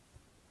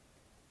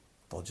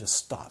 They'll just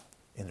stop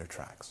in their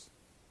tracks.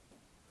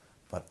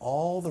 But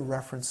all the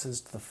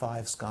references to the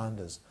 5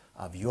 skandhas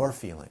of your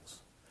feelings,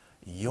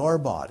 your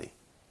body,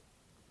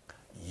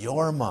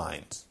 your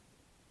mind,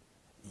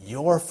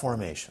 your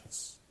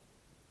formations,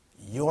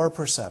 your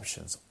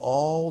perceptions,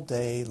 all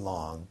day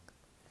long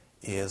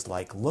is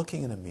like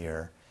looking in a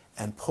mirror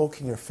and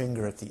poking your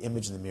finger at the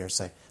image in the mirror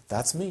saying,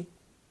 that's me.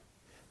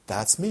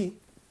 That's me.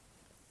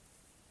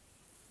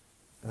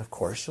 And of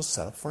course, you'll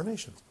set up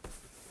formations.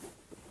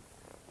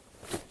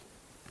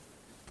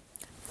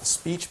 The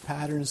speech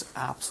pattern is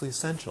absolutely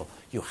essential.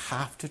 You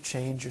have to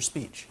change your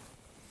speech.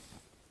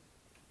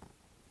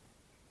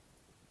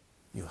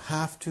 You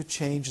have to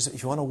change.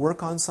 If you want to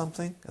work on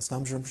something, as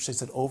Namja Rinpoche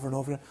said over and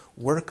over again,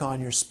 work on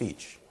your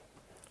speech.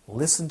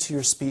 Listen to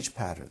your speech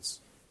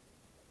patterns.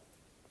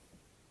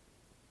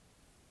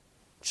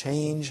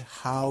 Change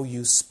how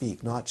you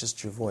speak, not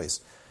just your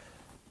voice.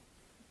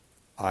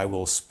 I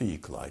will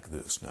speak like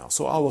this now.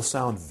 So I will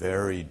sound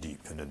very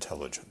deep and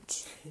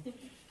intelligent.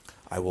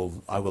 I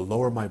will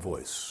lower my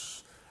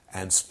voice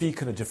and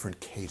speak in a different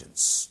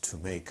cadence to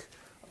make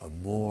a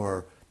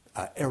more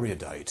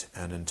erudite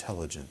and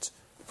intelligent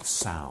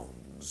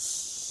sounds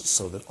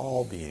so that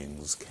all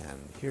beings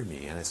can hear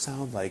me. And I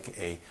sound like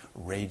a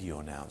radio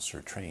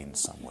announcer trained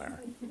somewhere.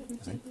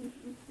 See?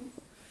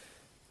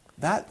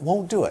 That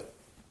won't do it.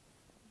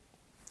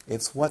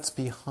 It's what's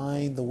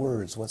behind the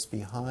words, what's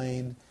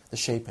behind the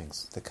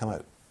shapings that come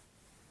out.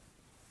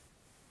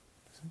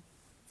 See?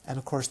 And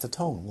of course the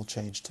tone will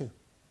change too.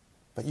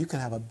 But you can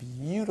have a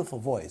beautiful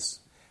voice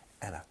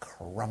and a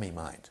crummy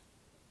mind.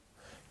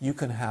 You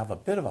can have a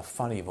bit of a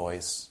funny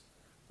voice,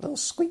 a little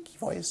squeaky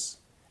voice,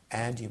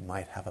 and you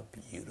might have a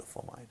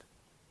beautiful mind.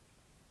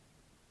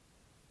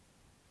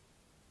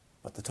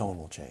 But the tone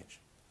will change.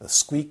 The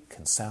squeak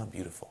can sound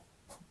beautiful.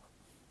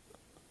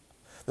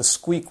 The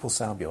squeak will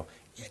sound beautiful.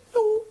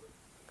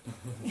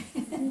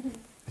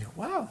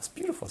 Wow, it's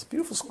beautiful. It's a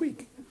beautiful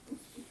squeak.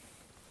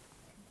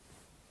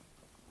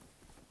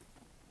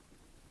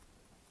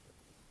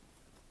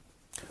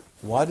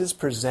 What is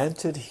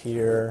presented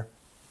here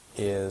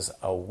is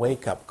a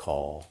wake-up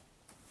call,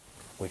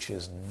 which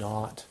is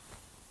not,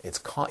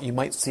 you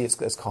might see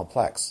it's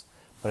complex,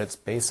 but it's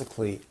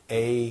basically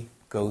A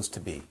goes to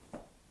B,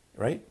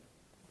 right?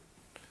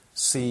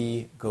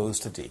 C goes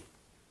to D.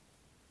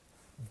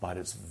 but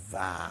it's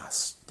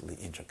vastly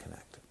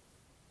interconnected.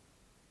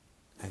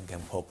 And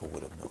Gampopa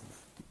would have known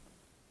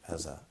that.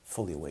 As a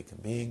fully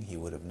awakened being, he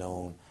would have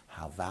known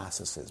how vast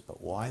this is.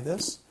 But why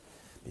this?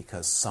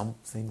 Because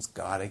something's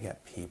got to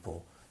get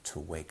people to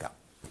wake up.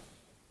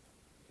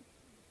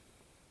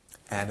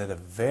 And at a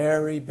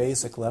very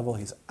basic level,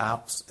 it's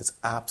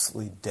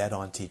absolutely dead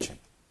on teaching.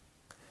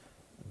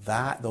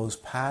 Those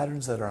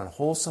patterns that are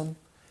unwholesome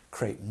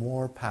create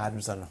more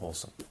patterns that are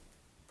unwholesome.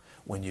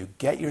 When you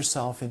get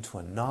yourself into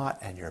a knot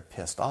and you're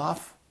pissed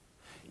off,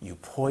 you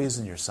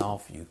poison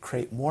yourself, you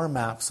create more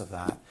maps of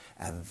that,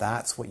 and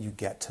that's what you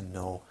get to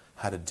know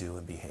how to do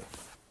and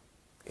behave.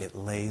 It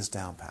lays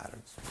down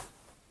patterns.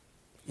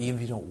 Even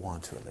if you don't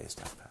want to, it lays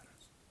down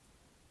patterns.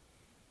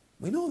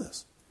 We know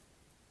this.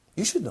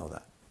 You should know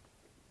that.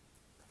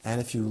 And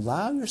if you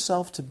allow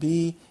yourself to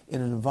be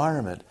in an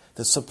environment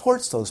that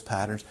supports those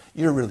patterns,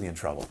 you're really in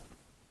trouble.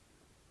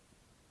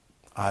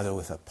 Either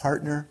with a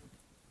partner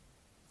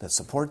that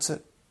supports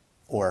it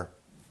or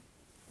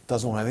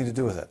doesn't want anything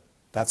to do with it.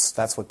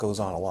 That's what goes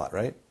on a lot,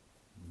 right?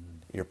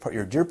 Mm-hmm.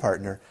 Your dear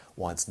partner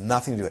wants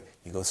nothing to do with it.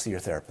 You go see your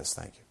therapist,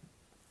 thank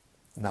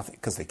you. Nothing,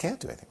 because they can't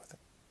do anything with it.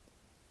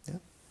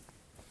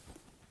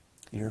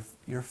 Yeah?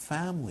 Your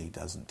family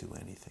doesn't do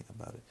anything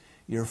about it.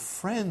 Your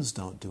friends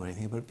don't do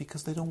anything about it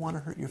because they don't want to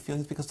hurt your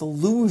feelings, because they'll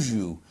lose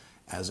you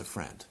as a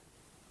friend.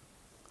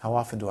 How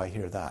often do I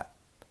hear that?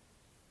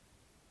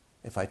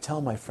 If I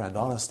tell my friend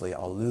honestly,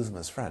 I'll lose him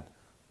as a friend.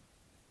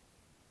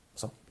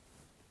 So?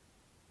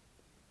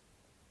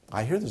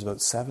 I hear there's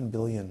about 7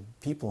 billion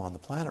people on the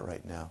planet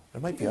right now.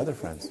 There might be other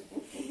friends.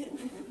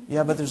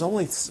 Yeah, but there's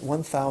only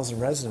 1,000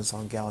 residents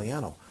on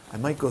Galiano. I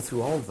might go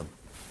through all of them.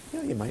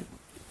 Yeah, you might.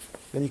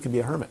 Then you can be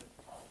a hermit.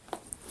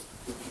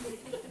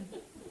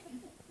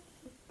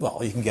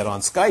 Well, you can get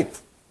on Skype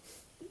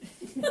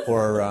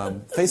or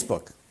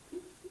Facebook,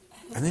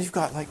 and then you've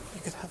got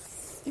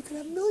you could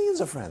have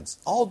millions of friends,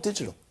 all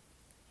digital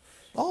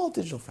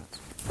friends.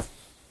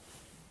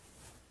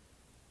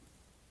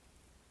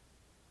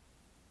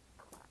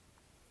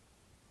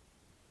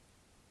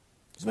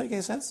 Does it make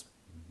any sense?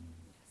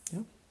 Yeah.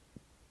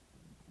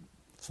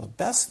 So the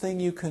best thing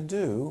you can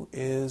do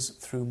is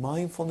through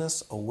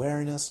mindfulness,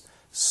 awareness,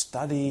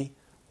 study,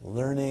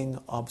 learning,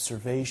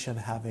 observation,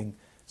 having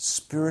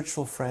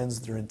spiritual friends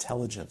that are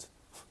intelligent,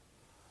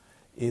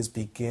 is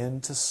begin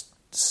to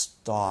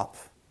stop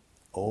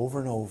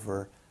over and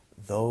over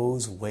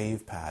those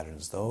wave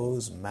patterns,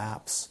 those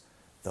maps,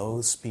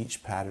 those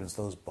speech patterns,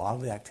 those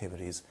bodily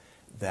activities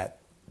that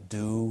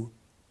do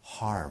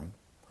harm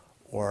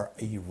or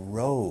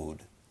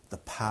erode the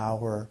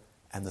power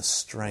and the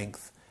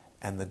strength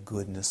and the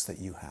goodness that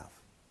you have.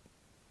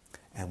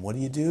 And what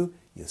do?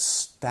 You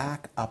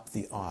stack up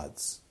the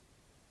odds.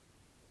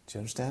 Do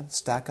you understand?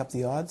 Stack up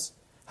the odds.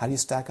 How do you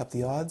stack up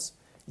the odds?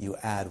 You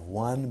add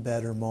one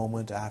better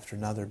moment after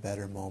another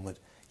better moment.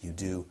 You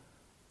do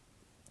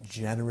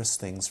generous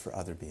things for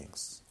other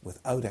beings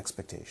without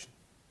expectation.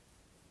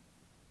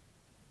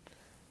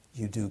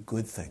 You do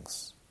good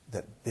things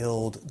that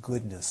build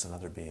goodness in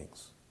other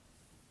beings.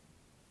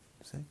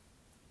 See?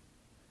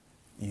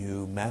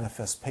 You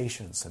manifest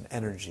patience and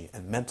energy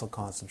and mental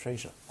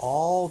concentration.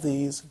 All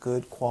these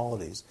good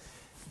qualities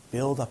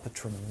build up a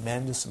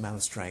tremendous amount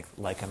of strength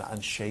like an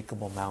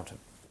unshakable mountain.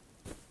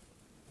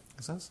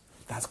 Make sense?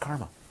 That's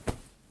karma.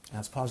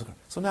 That's positive karma.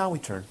 So now we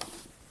turn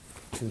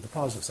to the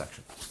positive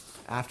section.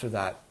 After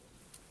that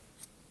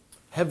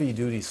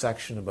heavy-duty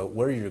section about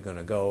where you're going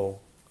to go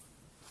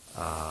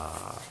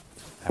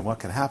and what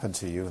can happen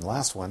to you, and the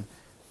last one,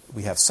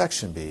 we have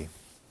section B.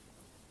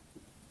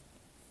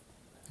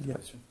 Yeah.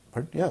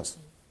 Pardon? Yes.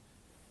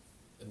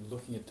 In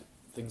looking at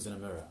things in a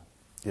mirror,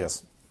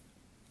 yes,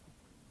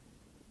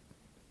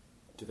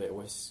 do they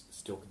always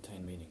still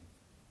contain meaning?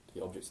 Do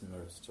the objects in the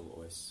mirror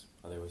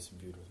are they always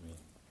imbued with meaning?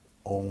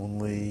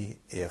 Only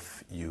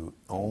if you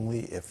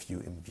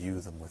imbue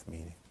them with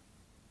meaning.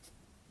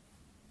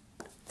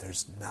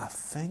 There's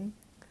nothing.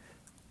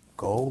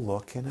 Go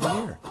look in a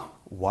mirror.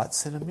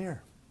 What's in a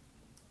mirror?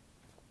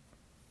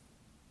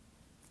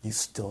 You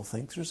still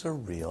think there's a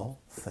real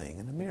thing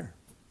in a mirror.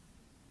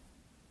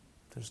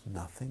 There's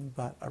nothing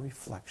but a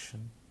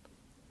reflection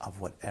of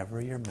whatever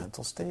your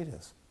mental state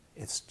is.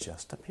 It's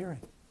just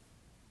appearing.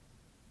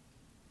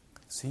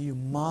 See, you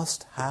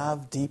must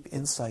have deep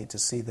insight to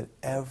see that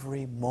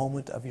every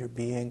moment of your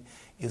being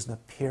is an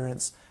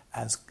appearance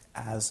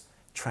as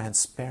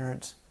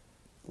transparent,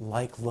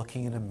 like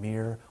looking in a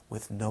mirror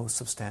with no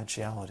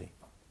substantiality.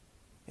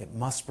 It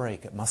must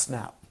break, it must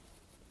snap.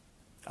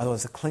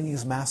 Otherwise the clinging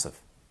is massive.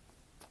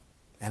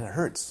 And it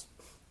hurts.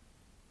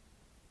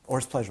 Or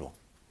it's pleasurable.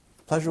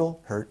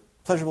 Pleasurable, hurt,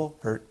 pleasurable,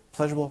 hurt,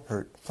 pleasurable,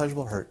 hurt,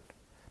 pleasurable, hurt.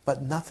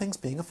 But nothing's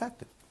being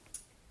affected.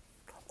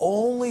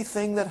 Only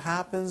thing that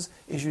happens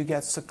is you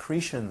get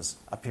secretions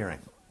appearing.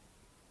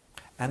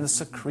 And the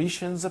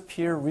secretions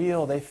appear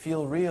real, they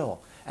feel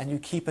real. And you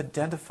keep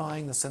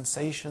identifying the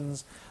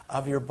sensations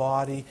of your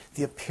body,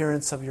 the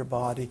appearance of your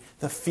body,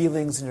 the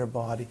feelings in your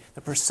body,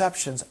 the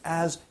perceptions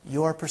as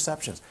your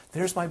perceptions.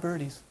 There's my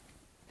birdies.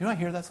 You know, I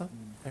hear that song?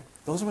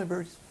 Those are my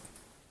birdies.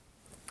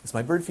 It's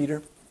my bird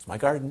feeder. It's my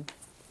garden.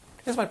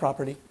 It's my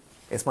property.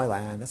 It's my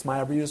land. It's my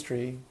arborvitae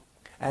tree.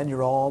 And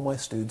you're all my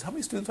students. How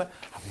many students?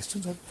 How many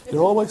students? They're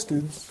all my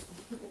students.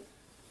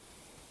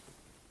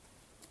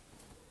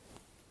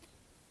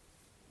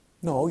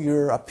 No,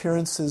 your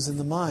appearances in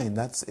the mind.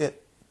 That's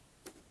it.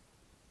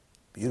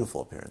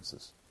 Beautiful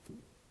appearances.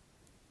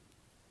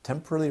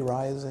 Temporarily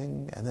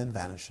rising and then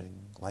vanishing,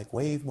 like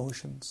wave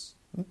motions.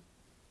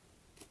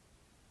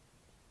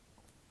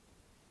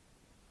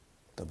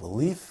 The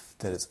belief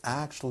that it's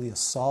actually a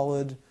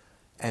solid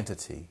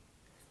entity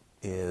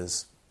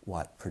is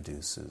what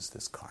produces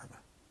this karma.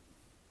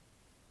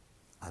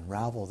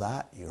 Unravel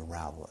that, you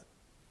unravel it.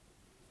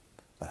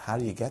 But how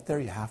do you get there?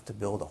 You have to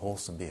build a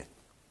wholesome being.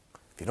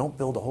 If you don't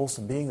build a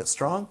wholesome being that's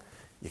strong,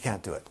 you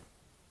can't do it.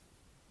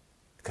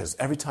 Because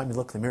every time you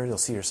look in the mirror, you'll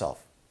see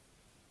yourself.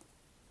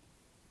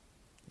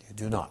 You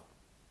do not.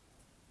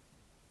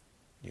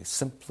 You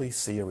simply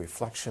see a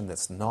reflection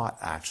that's not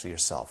actually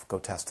yourself. Go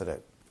test it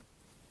out.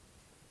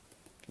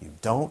 You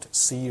don't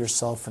see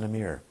yourself in a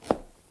mirror.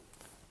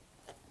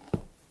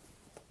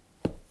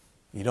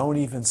 You don't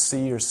even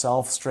see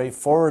yourself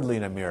straightforwardly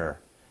in a mirror.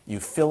 You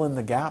fill in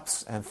the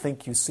gaps and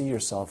think you see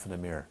yourself in a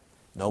mirror.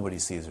 Nobody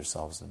sees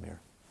themselves in a mirror.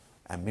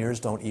 And mirrors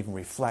don't even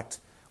reflect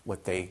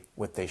what they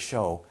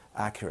show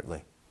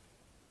accurately.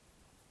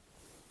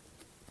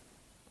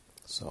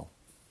 So,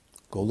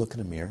 go look in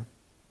a mirror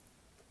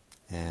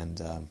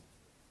and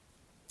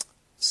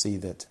see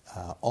that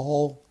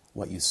all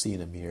what you see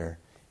in a mirror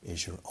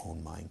is your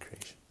own mind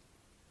creation.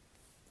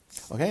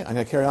 Okay, I'm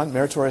going to carry on.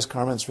 Meritorious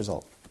karma and its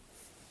result.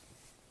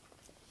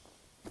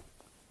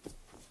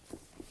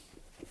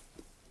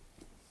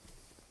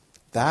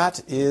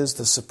 That is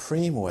the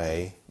supreme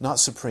way, not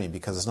supreme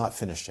because it's not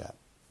finished yet.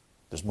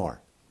 There's more.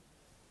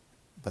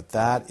 But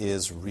that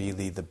is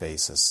really the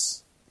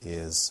basis,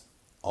 is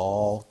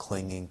all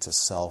clinging to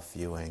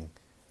self-viewing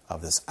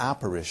of this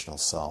apparitional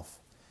self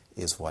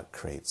is what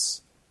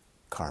creates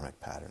karmic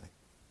patterning.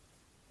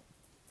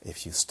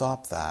 If you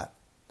stop that,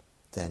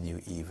 then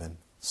you even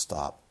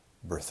stop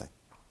birthing.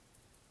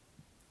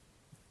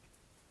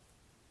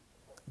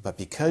 But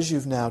because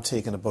you've now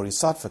taken a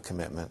bodhisattva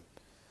commitment,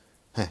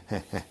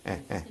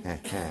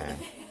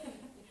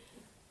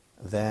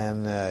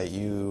 then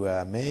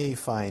you may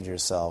find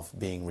yourself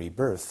being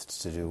rebirthed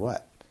to do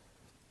what?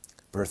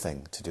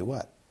 Birthing to do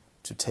what?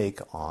 To take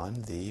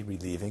on the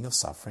relieving of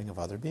suffering of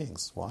other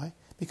beings. Why?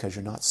 Because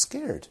you're not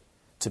scared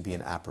to be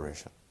an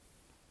apparition.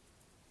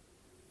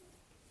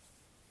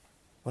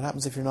 What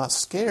happens if you're not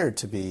scared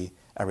to be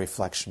a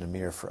reflection, a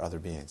mirror for other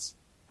beings?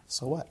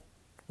 So what?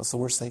 What's the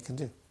worst they can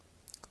do?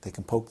 They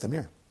can poke the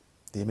mirror,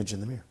 the image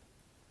in the mirror.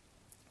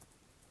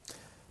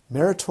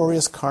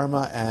 Meritorious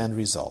karma and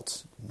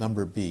result.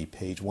 Number B,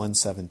 page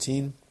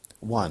 117.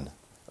 1.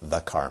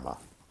 The karma.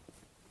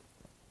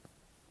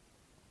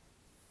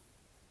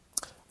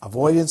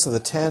 Avoidance of the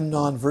 10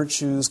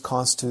 non-virtues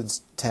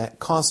constitutes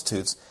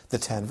the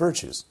 10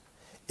 virtues.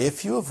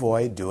 If you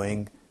avoid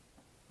doing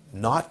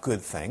not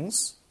good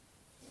things,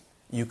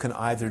 you can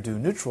either do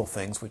neutral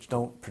things which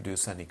don't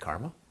produce any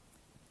karma,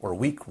 or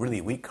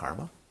really weak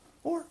karma,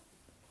 or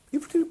you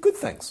produce good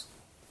things.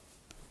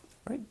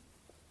 Right?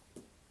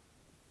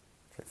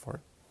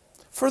 Straightforward.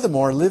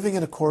 Furthermore, living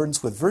in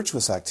accordance with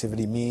virtuous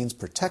activity means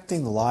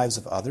protecting the lives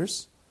of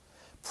others,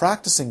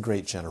 practicing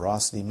great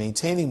generosity,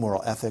 maintaining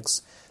moral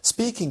ethics,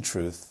 speaking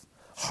truth,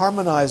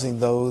 harmonizing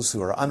those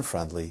who are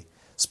unfriendly,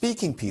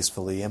 speaking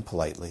peacefully and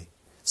politely,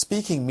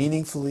 speaking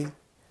meaningfully,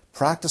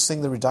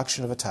 practicing the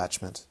reduction of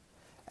attachment,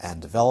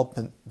 and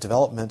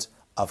development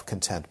of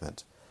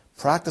contentment,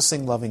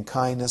 practicing loving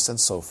kindness and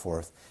so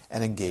forth,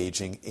 and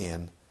engaging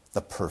in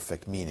the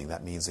perfect meaning.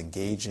 That means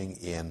engaging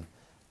in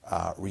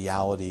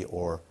reality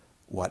or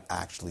what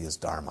actually is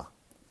Dharma.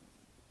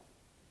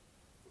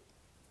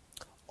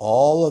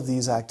 All of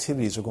these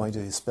activities are going to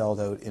be spelled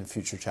out in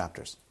future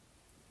chapters,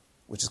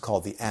 which is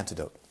called the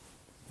antidote.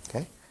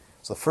 Okay?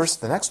 So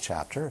the next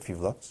chapter, if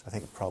you've looked, I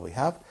think you probably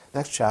have, the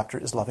next chapter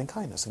is loving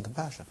kindness and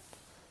compassion.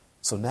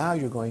 So now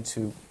you're going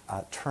to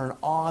turn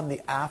on the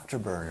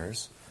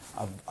afterburners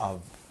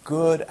of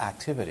good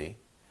activity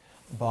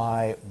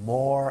by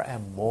more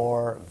and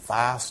more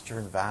vaster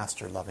and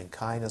vaster loving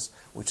kindness,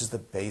 which is the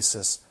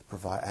basis,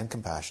 and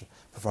compassion,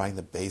 providing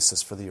the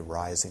basis for the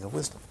arising of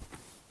wisdom,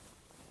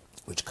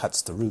 which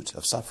cuts the root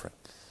of suffering.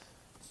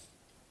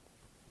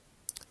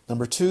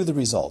 Number 2, the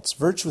results.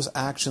 Virtuous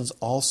actions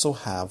also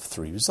have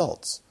 3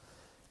 results.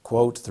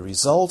 Quote, the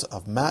result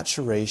of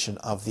maturation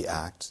of the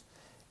act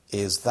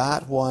is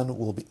that one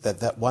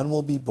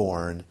will be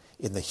born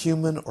in the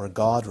human or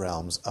God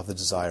realms of the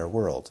desire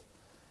world.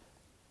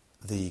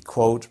 The,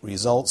 quote,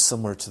 result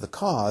similar to the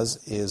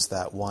cause is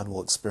that one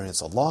will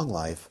experience a long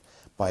life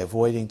by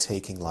avoiding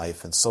taking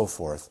life and so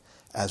forth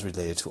as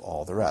related to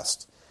all the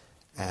rest.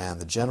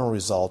 And the general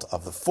result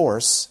of the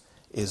force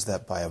is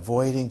that by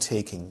avoiding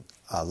taking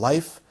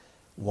life,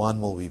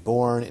 one will be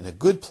born in a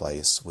good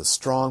place with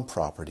strong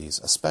properties,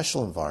 a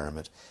special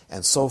environment,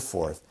 and so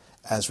forth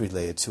as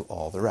related to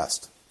all the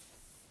rest.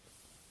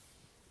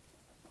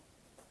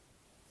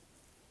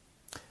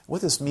 what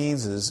this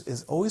means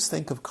is always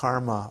think of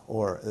karma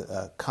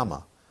or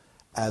kamma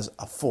as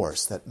a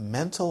force, that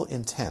mental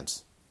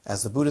intent.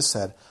 As the Buddha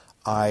said,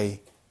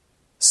 I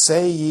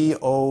say ye,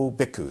 O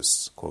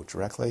bhikkhus, quote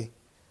directly,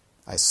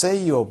 I say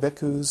ye, O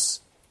bhikkhus,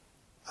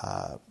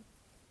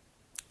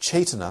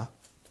 chaitana,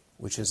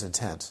 which is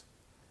intent,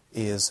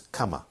 is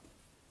kamma,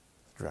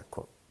 direct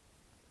quote.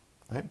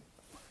 Right?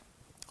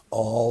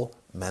 All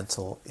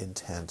mental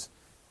intent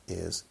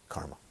is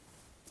karma.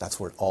 That's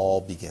where it all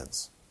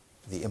begins,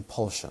 the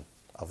impulsion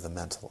of the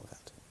mental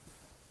event.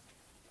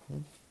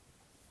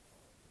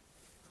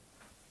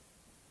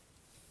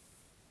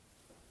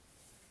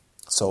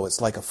 So it's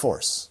like a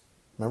force.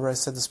 Remember I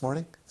said this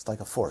morning? It's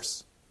like a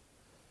force.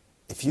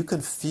 If you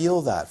can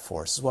feel that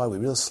force, this is why we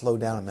really slow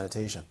down in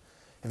meditation.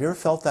 Have you ever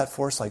felt that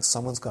force like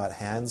someone's got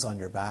hands on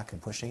your back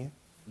and pushing you?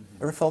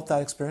 Mm-hmm. Ever felt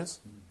that experience?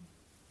 Mm-hmm.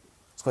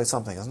 It's quite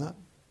something, isn't it?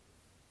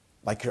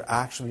 Like you're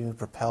actually being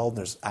propelled,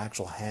 there's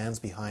actual hands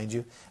behind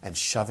you and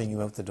shoving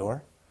you out the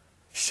door,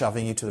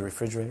 shoving you to the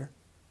refrigerator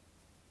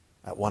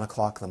at 1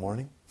 o'clock in the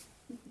morning,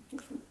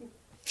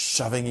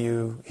 shoving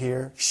you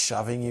here,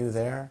 shoving you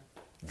there,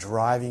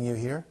 driving you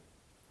here.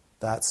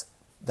 That's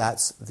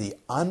the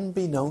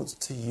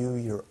unbeknownst to you,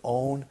 your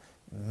own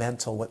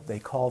mental, what they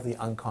call the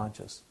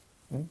unconscious.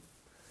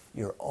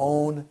 Your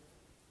own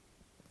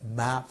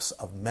maps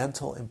of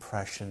mental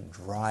impression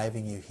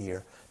driving you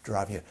here,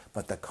 driving you.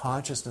 But the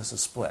consciousness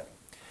is split.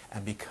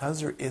 And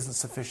because there isn't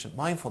sufficient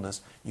mindfulness,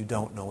 you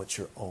don't know it's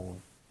your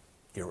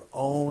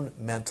own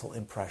mental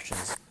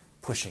impressions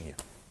pushing you.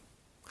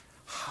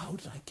 How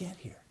did I get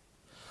here?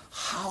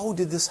 How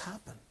did this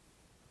happen?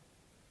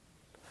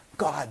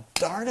 God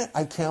darn it,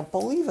 I can't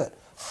believe it.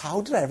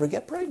 How did I ever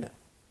get pregnant?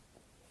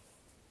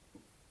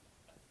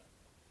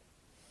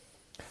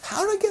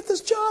 How did I get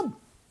this job?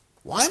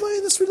 Why am I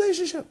in this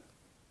relationship?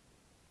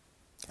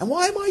 And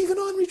why am I even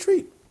on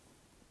retreat?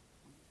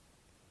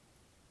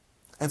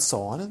 And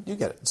so on, and you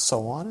get it. And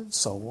so on, and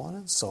so on,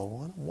 and so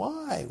on.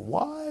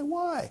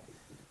 Why?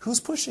 Who's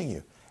pushing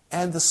you?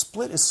 And the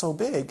split is so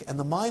big, and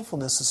the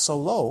mindfulness is so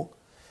low,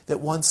 that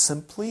one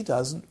simply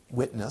doesn't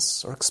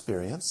witness or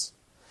experience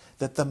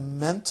that the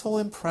mental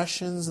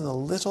impressions and the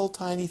little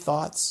tiny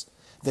thoughts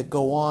that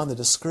go on, the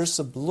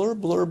discursive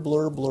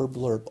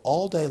blurb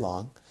all day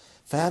long,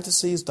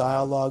 fantasies,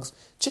 dialogues,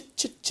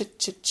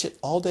 chit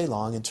all day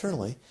long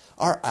internally,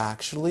 are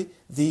actually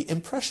the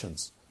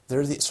impressions.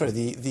 They're the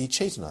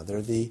chaitana,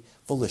 they're the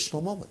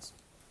volitional moments.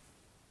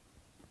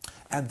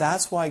 And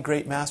that's why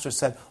great masters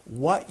said,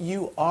 what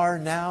you are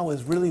now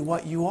is really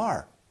what you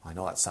are. I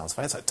know that sounds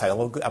funny. It's a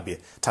title of, that'd be a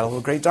title of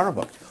a great Dharma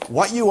book.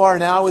 What you are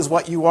now is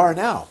what you are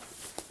now.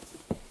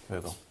 There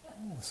we go.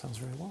 Oh, that sounds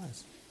very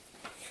wise.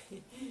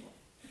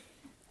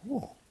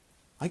 Oh,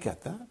 I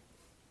get that.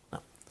 No.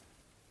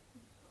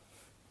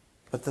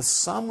 But the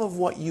sum of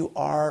what you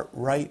are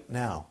right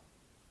now,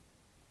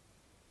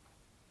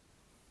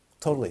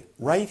 totally,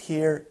 right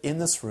here in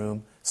this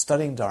room,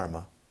 studying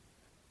Dharma,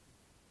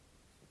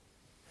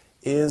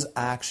 is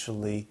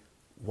actually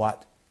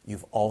what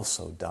you've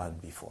also done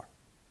before.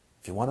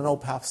 If you want to know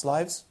past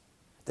lives,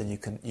 then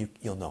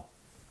you'll know.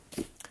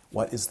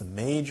 What is the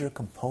major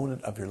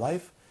component of your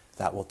life?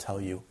 That will tell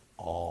you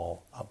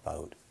all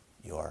about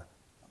your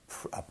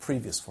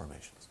previous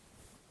formations.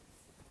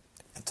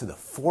 And to the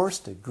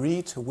forced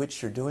degree to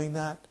which you're doing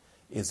that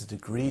is the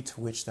degree to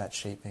which that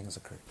shaping has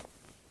occurred.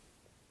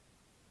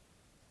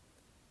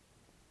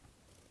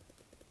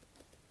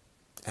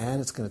 And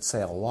it's going to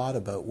say a lot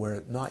about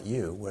where, not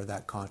you, where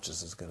that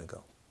consciousness is going to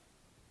go.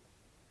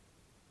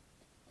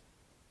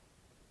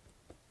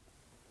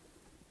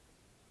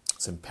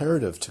 It's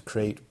imperative to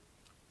create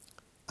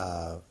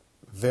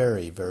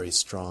very, very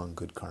strong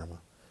good karma.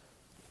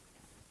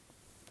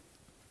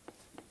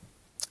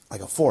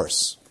 Like a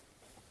force.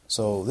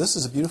 So this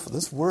is a beautiful,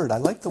 this word, I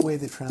like the way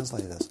they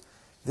translate this.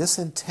 This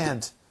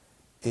intent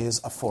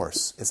is a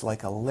force. It's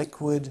like a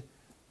liquid,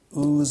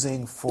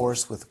 oozing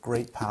force with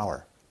great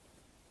power.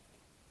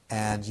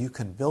 And you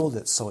can build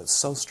it so it's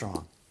so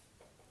strong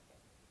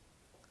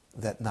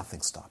that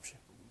nothing stops you.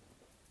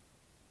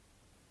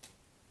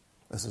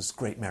 This is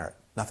great merit.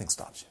 Nothing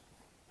stops you.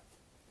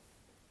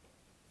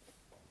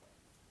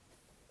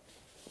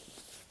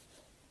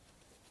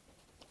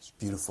 It's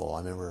beautiful.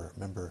 I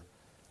remember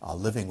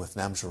living with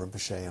Namsha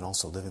Rinpoche and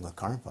also living with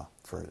Karmapa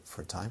for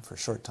a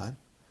short time.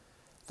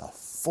 The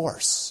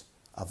force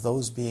of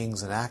those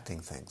beings enacting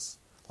things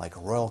like a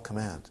royal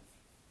command.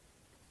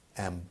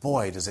 And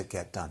boy, does it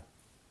get done.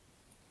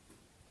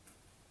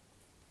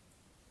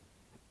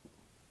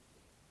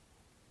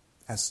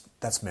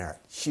 That's merit.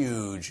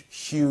 Huge,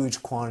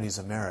 huge quantities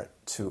of merit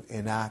to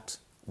enact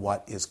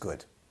what is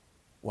good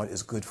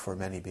for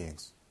many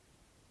beings.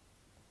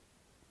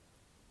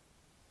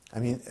 I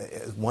mean,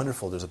 it's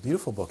wonderful. There's a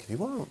beautiful book. If you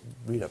want to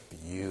read a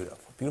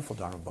beautiful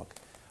Dharma book,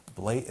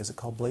 is it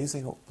called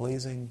Blazing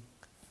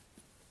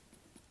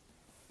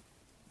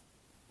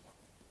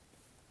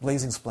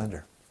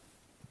Splendor?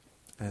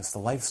 And it's the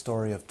life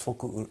story of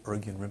Tulku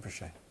Urgyen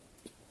Rinpoche.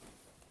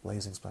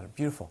 Blazing Splendor.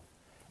 Beautiful.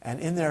 And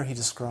in there he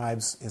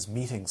describes his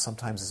meetings,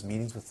 sometimes his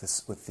meetings with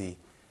the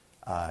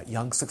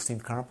young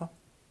 16th Karmapa,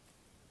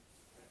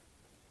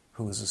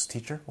 who was his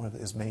teacher, one of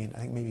his main, I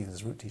think maybe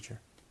his root teacher.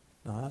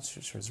 No, I'm not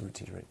sure his root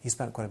teacher. He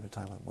spent quite a bit of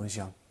time with him when he was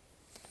young.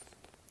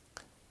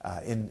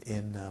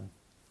 In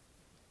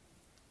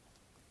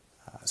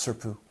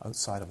Serpu,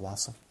 outside of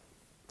Lhasa.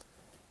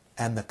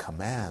 And the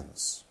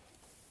commands,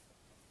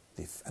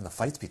 and the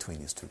fights between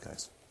these two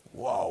guys.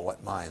 Whoa,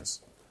 what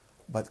minds.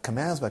 But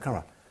commands by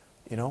Karma.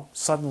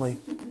 Suddenly,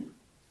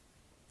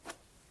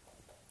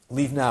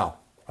 leave now.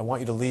 I want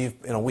you to leave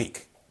in a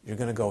week. You're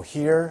going to go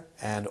here,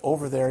 and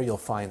over there you'll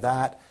find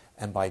that,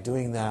 and by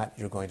doing that,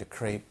 you're going to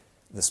create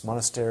this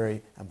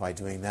monastery, and by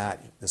doing that,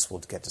 this will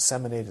get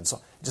disseminated, and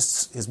so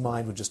just his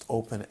mind would just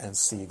open and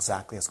see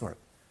exactly how it's going to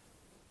work.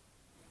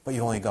 But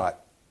you only got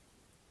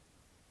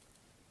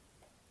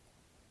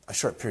a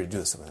short period to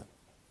do this.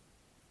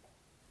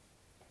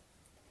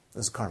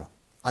 This is karma.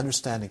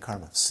 Understanding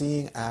karma.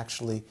 Seeing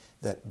actually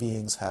that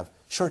beings have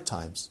short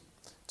times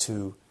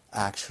to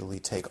actually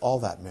take all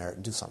that merit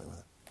and do something with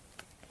it.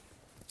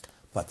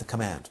 But the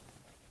command,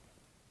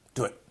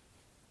 do it.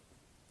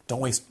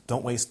 Don't waste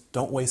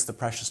the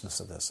preciousness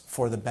of this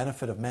for the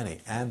benefit of many.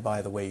 And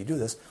by the way you do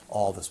this,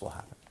 all this will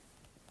happen.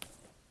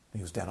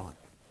 He was dead on.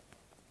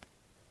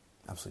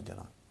 Absolutely dead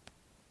on.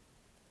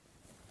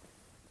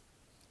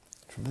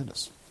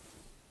 Tremendous.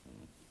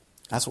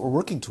 That's what we're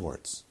working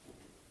towards.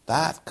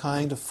 That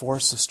kind of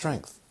force of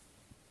strength.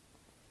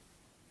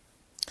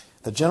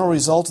 The general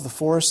result of the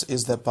force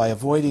is that by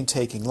avoiding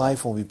taking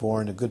life, we'll be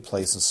born in a good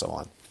place and so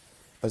on.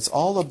 But it's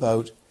all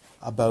about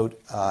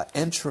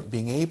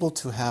being able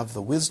to have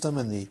the wisdom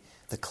and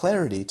the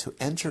clarity to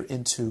enter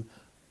into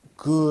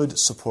good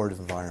supportive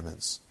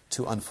environments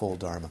to unfold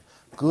Dharma.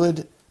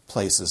 Good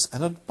places.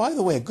 And by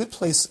the way, a good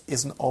place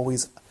isn't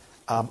always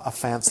a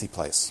fancy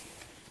place.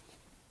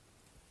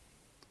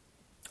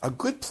 A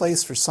good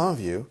place for some of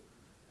you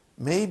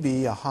may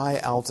be a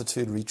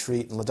high-altitude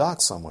retreat in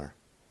Ladakh somewhere.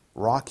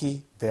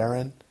 Rocky,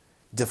 barren,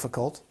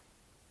 difficult.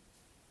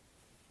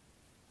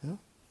 Yeah.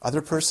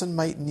 Other person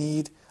might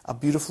need a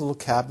beautiful little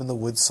cabin in the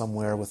woods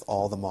somewhere with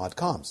all the mod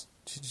coms.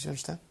 Did you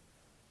understand?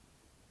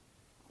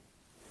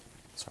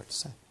 It's hard to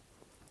say.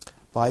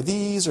 By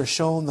these are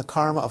shown the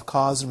karma of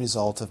cause and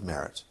result of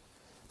merit.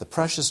 The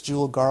precious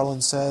Jewel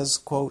Garland says,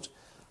 quote,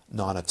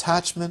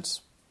 non-attachment,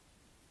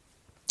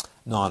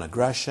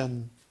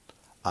 non-aggression,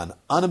 an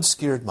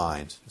unobscured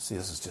mind. See,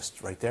 this is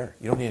just right there.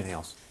 You don't need anything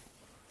else.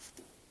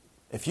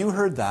 If you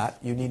heard that,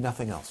 you need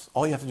nothing else.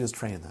 All you have to do is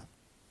train in that.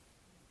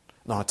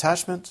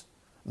 Non-attachment,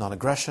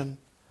 non-aggression,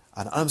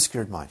 an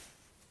unobscured mind.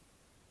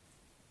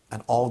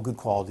 And all good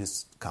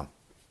qualities come.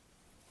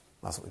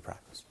 That's what we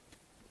practice.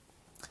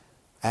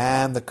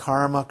 And the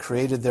karma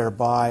created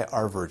thereby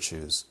are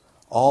virtues.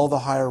 All the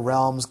higher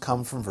realms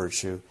come from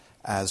virtue,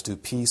 as do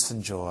peace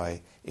and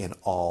joy in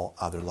all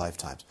other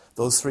lifetimes.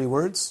 Those three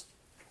words,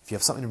 if you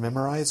have something to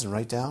memorize and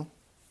write down,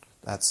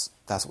 that's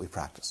what we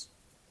practice.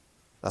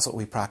 That's what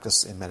we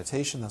practice in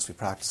meditation, that's what we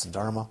practice in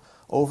Dharma,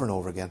 over and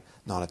over again.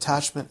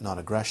 Non-attachment,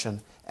 non-aggression,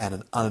 and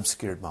an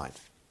unobscured mind.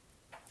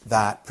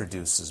 That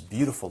produces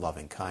beautiful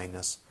loving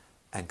kindness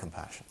and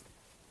compassion.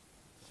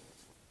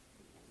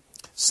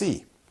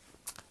 C.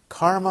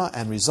 Karma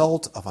and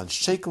result of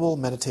unshakable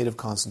meditative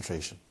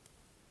concentration.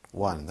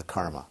 1. The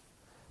karma.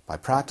 By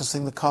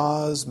practicing the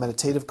cause,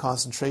 meditative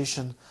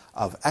concentration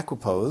of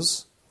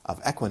equipoise,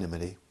 of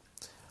equanimity,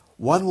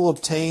 one will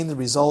obtain the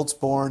results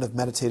born of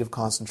meditative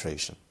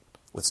concentration,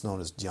 what's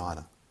known as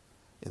dhyana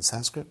in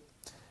Sanskrit.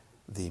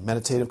 The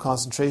meditative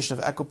concentration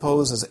of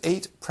equipoise has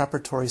 8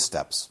 preparatory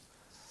steps,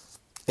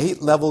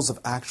 8 levels of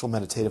actual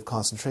meditative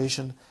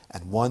concentration,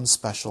 and 1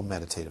 special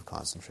meditative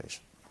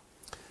concentration.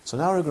 So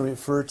now we're going to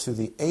refer to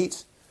the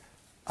 8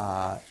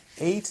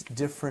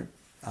 different,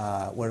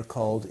 what are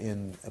called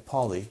in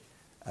Pali,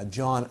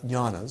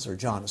 jhanas,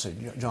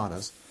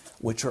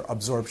 which are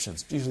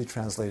absorptions, usually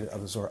translated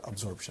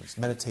absorptions,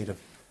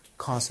 meditative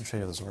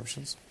concentrated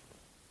absorptions.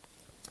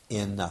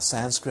 In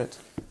Sanskrit,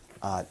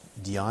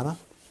 dhyana,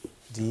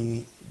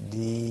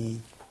 D-H-Y-N-A.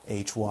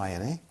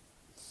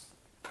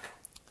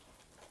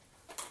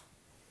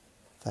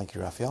 Thank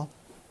you, Raphael.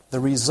 The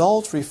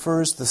result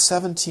refers to the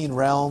 17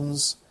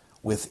 realms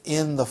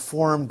within the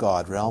form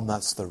God realm.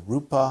 That's the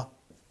Rupa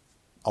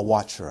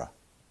Awachara.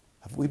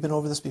 Have we been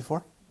over this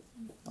before?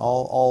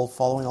 All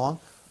following along?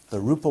 The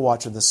Rupa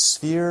Awachara, the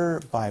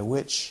sphere by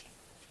which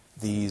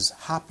these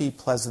happy,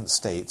 pleasant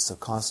states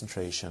of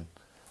concentration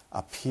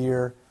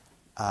appear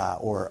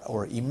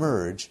or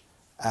emerge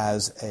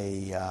as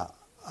a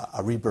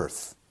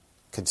rebirth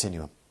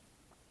continuum.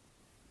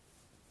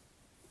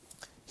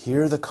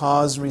 Here the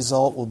cause and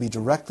result will be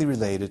directly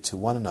related to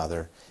one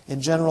another. In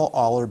general,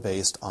 all are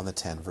based on the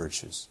 10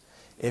 virtues.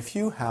 If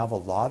you have a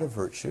lot of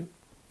virtue,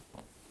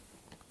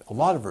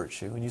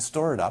 and you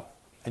store it up,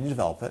 and you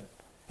develop it,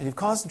 and you've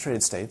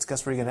concentrated states,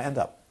 guess where you're going to end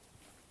up?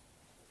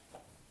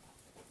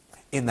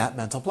 In that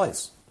mental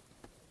place.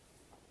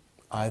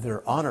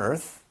 Either on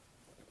earth,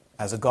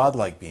 as a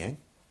godlike being,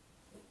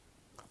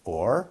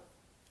 or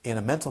in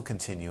a mental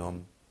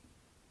continuum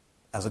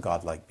as a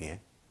godlike being.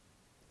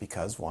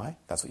 Because, why?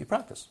 That's what you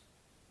practice.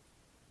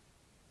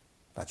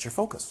 That's your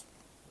focus.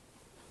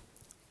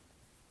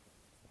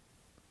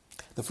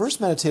 The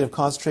first meditative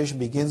concentration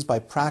begins by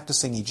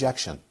practicing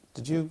ejection.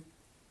 Did you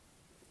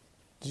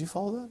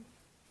follow that?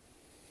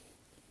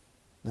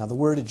 Now the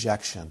word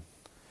ejection.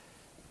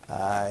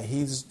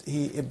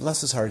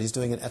 Bless his heart, he's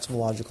doing an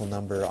etymological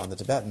number on the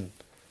Tibetan,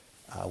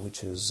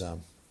 which is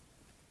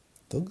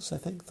thugs, I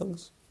think,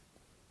 thugs.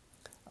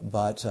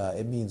 But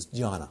it means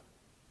jhana,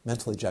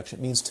 mental ejection.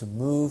 It means to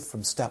move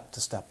from step to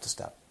step to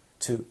step.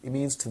 It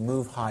means to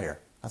move higher.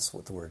 That's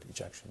what the word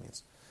ejection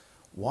means.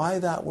 Why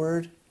that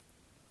word?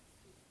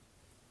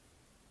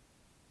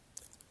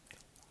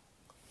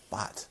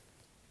 But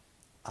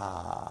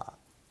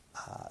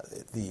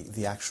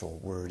the actual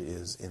word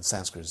is in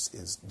Sanskrit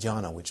is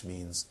jhana, which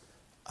means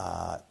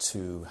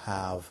to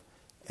have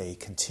a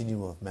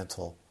continuum of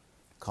mental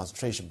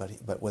concentration.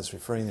 But what's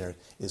referring there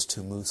is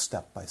to move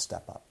step by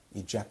step up,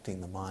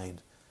 ejecting the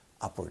mind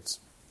upwards.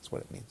 That's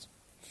what it means.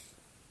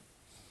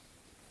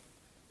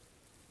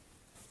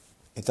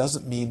 It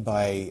doesn't mean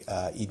by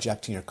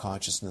ejecting your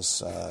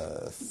consciousness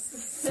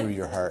through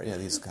your heart,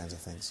 these kinds of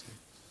things.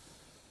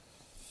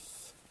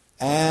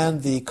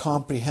 And the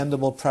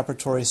comprehensible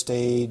preparatory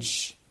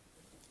stage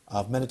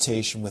of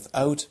meditation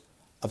without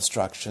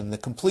obstruction, the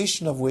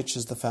completion of which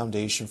is the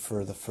foundation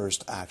for the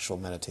first actual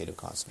meditative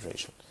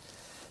concentration.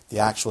 The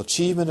actual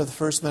achievement of the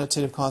first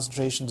meditative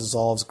concentration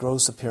dissolves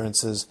gross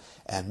appearances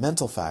and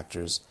mental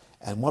factors,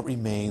 and what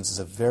remains is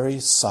a very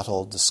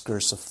subtle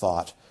discursive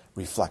thought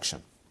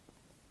reflection.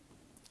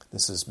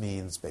 This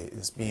means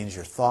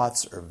your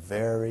thoughts are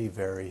very,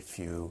 very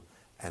few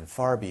and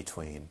far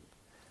between.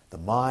 The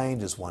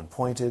mind is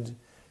one-pointed.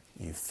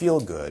 You feel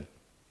good.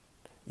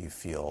 You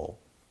feel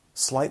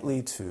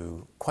slightly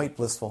to quite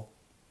blissful.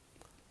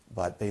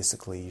 But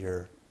basically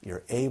you're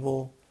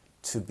able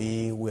to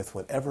be with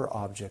whatever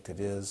object it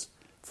is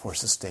for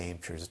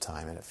sustained periods of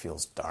time, and it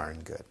feels darn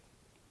good.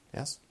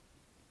 Yes?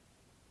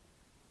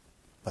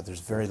 But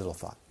there's very little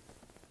thought.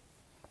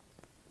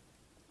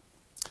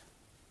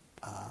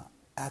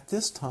 At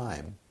this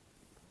time,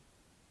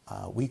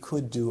 we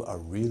could do a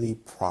really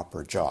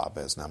proper job,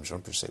 as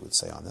Namjon Rinpoche would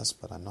say on this,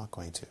 but I'm not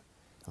going to.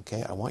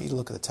 Okay, I want you to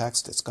look at the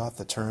text. It's got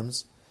the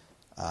terms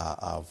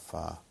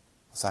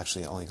it's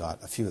actually only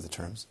got a few of the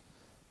terms,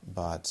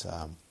 but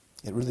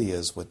it really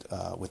is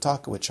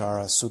Vitaka,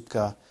 Vichara,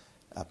 Sukha,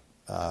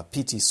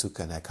 Piti,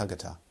 Sukha, and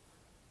Ekagata.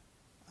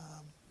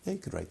 You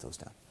could write those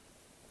down.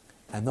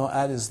 And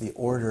that is the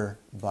order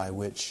by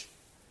which...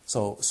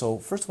 So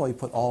first of all, you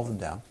put all of them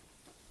down.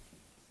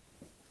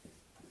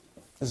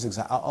 This is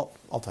I'll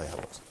tell you how it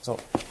works. So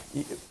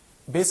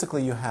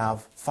basically you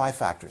have 5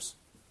 factors.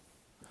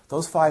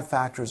 Those 5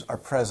 factors are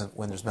present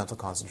when there's mental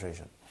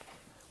concentration.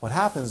 What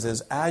happens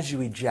is as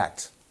you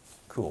eject,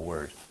 cool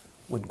word,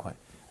 wouldn't quite,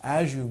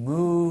 as you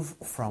move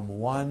from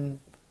one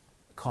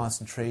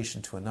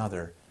concentration to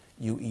another,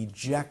 you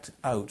eject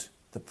out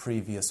the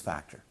previous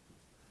factor.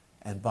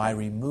 And by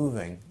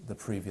removing the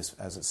previous,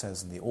 as it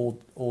says in the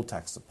old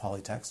text, the Pali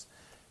text,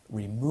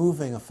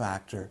 removing a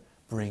factor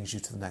brings you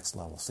to the next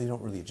level. So you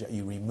don't really eject,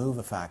 you remove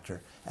a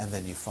factor, and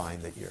then you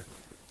find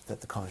that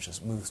the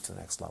consciousness moves to the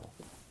next level.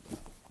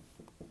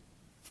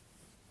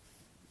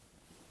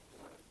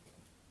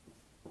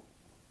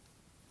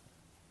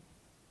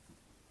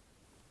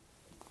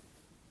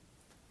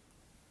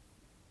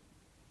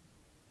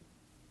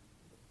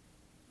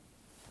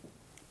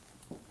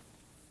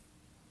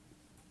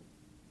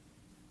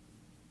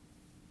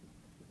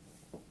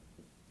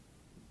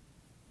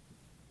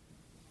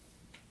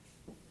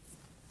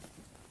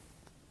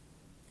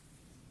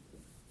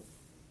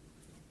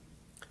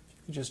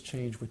 Just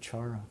change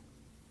Vichara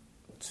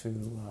to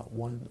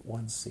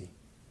 1C.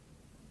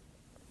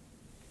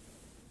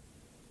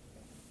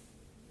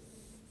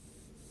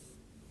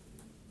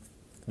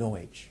 No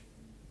H.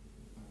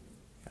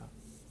 Yeah.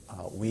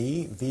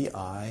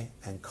 V-I,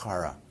 and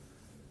Kara.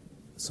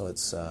 So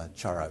it's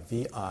Chara,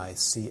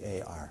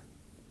 V-I-C-A-R.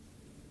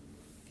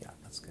 Yeah,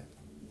 that's good.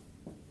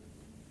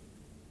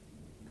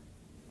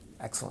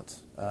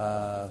 Excellent.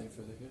 Anything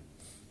further here?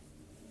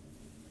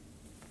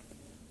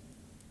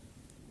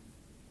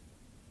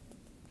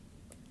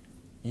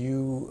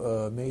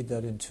 You made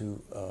that into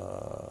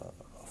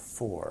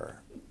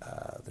 4.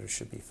 There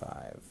should be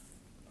 5.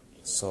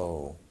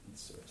 So,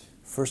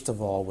 first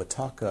of all,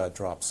 Vitaka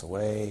drops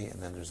away,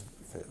 and then there's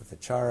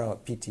Vichara,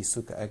 Piti,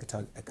 Sukha,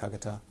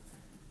 Ekagata,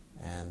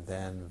 and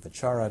then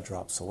Vichara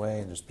drops away,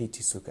 and there's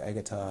Piti, Sukha,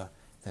 Ekagata,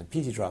 then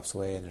Piti drops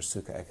away, and there's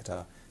Sukha,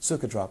 Ekagata,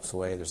 Sukha drops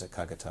away, there's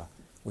Ekagata,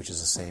 which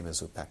is the same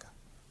as Upekkha.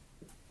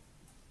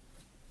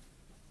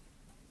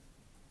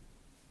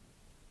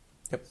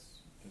 Yep.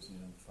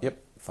 Yep,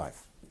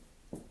 5.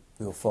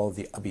 We will follow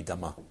the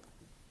Abhidhamma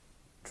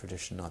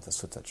tradition, not the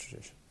Sutta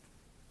tradition.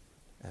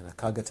 And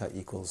Ekagata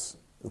equals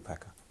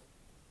Upekkha.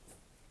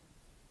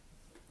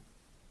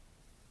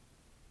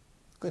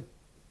 Good.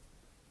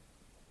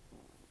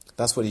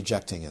 That's what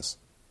ejecting is.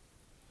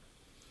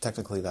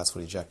 Technically, that's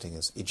what ejecting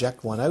is.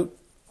 Eject one out,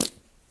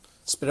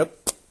 spit up,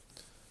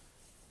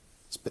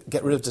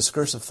 get rid of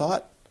discursive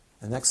thought,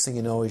 and next thing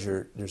you know is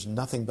there's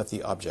nothing but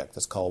the object.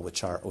 That's called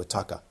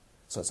Vitaka.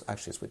 So it's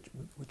actually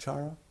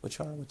vichara,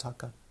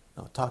 vitaka.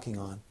 No, talking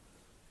on.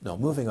 No,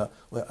 moving on.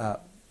 Wait a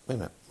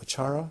minute.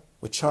 Vichara,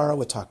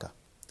 vitaka.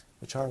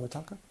 Vichara,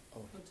 vitaka?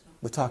 Oh.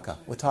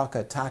 Vitaka,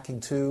 attacking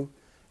to,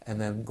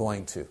 and then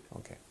going to.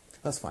 Okay,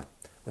 that's fine.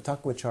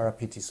 Vitaka, vichara,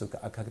 piti, sukha,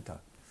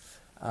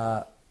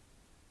 akagata.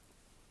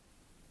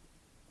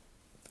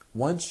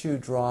 Once you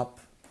drop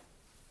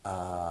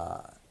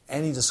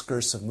any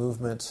discursive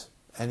movement,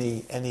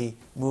 any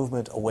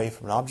movement away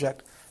from an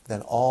object,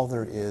 then all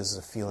there is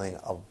a feeling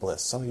of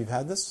bliss. Some of you have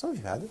had this? Some of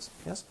you have had this,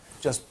 yes?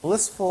 Just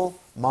blissful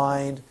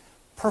mind,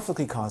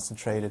 perfectly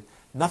concentrated,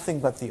 nothing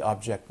but the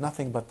object,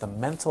 nothing but the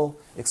mental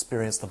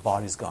experience, the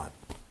body's gone.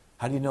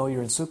 How do you know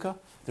you're in sukha?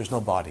 There's no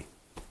body.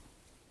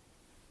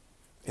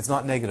 It's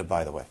not negative,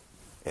 by the way.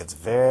 It's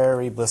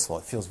very blissful.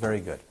 It feels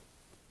very good.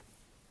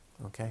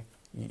 Okay?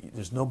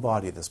 There's no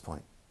body at this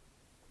point.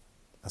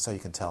 That's how you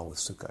can tell with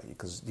sukha,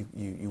 because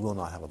you will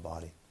not have a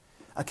body.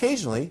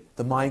 Occasionally,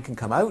 the mind can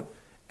come out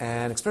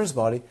and experience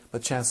body,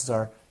 but chances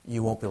are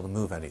you won't be able to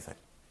move anything.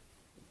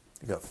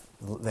 You got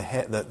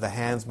the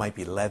hands might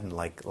be leaden,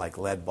 like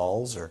lead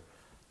balls,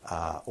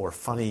 or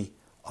funny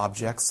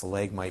objects. The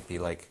legs might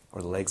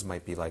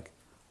be like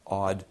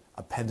odd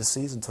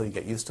appendices until you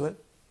get used to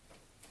it.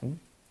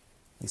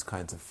 These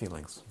kinds of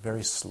feelings,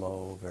 very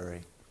slow,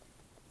 very.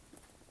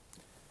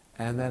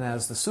 And then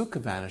as the sukha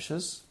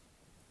vanishes,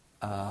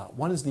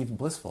 one isn't even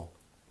blissful.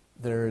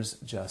 There's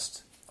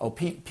just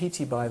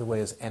PT, by the way,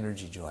 is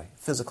energy joy,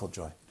 physical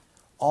joy.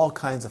 All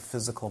kinds of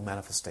physical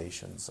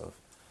manifestations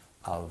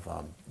of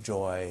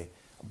joy,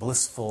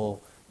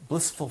 blissful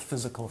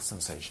physical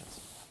sensations.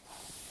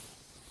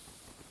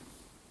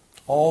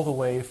 All the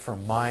way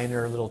from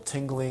minor little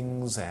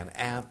tinglings and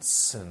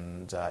ants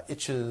and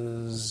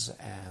itches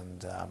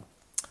and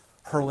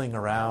hurling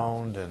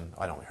around, and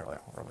I don't mean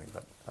hurling,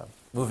 but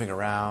moving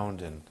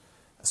around and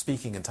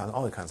speaking in tongues,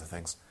 all the kinds of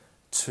things,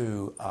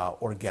 to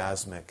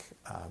orgasmic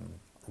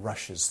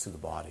rushes through the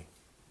body.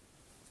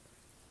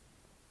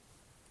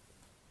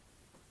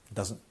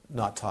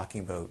 Not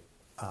talking about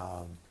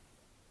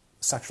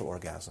sexual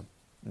orgasm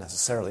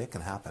necessarily. It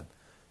can happen.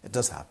 It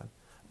does happen,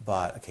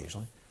 but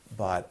occasionally.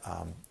 But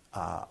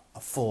a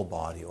full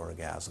body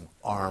orgasm,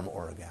 arm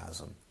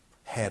orgasm,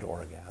 head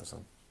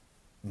orgasm,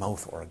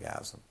 mouth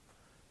orgasm,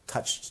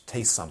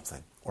 taste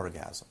something,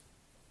 orgasm,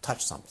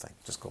 touch something,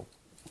 just go.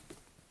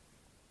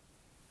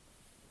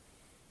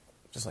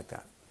 Just like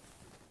that.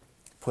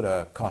 Put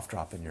a cough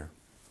drop in your,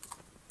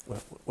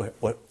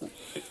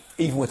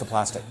 even with the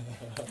plastic,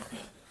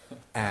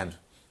 and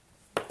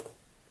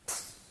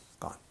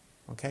gone.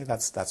 Okay,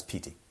 that's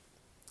PT.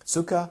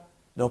 Sukha,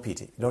 no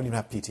PT. You don't even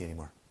have PT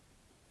anymore.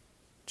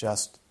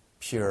 Just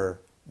pure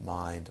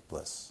mind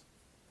bliss.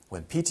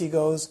 When PT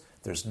goes,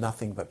 there's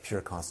nothing but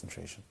pure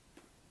concentration.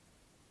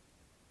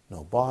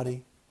 No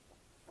body,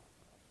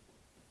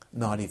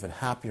 not even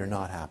happy or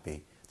not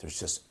happy. There's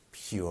just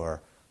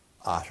pure,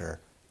 utter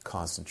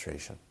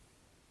concentration.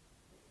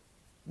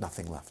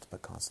 Nothing left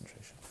but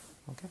concentration.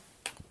 Okay?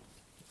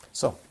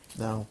 So,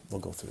 now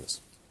we'll go through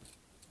this.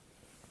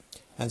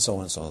 And so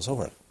on and so on and so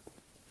forth.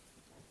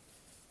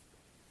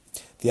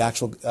 The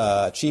actual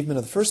achievement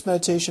of the first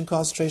meditation,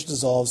 concentration,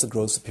 dissolves the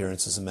gross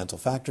appearances and mental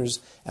factors,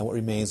 and what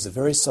remains is a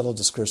very subtle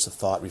discursive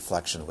thought,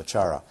 reflection,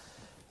 vichara,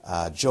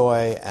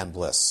 joy and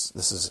bliss.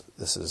 This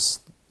is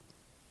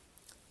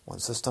one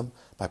system.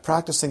 By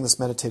practicing this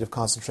meditative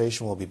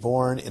concentration, we'll be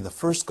born in the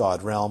first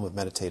God realm of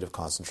meditative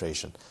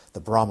concentration, the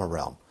Brahma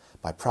realm.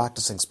 By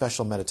practicing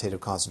special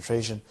meditative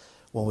concentration,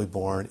 we'll be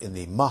born in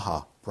the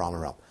Maha Brahma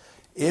realm.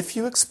 If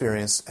you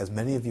experience, as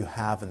many of you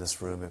have in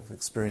this room, if you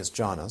experience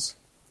jhanas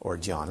or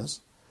dhyanas,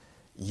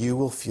 you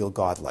will feel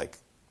godlike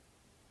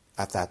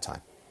at that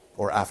time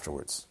or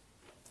afterwards.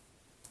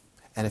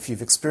 And if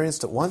you've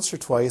experienced it once or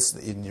twice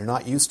and you're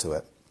not used to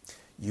it,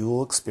 you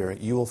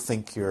will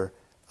think you're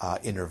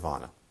in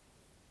nirvana,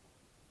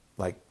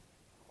 like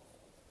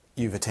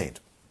you've attained.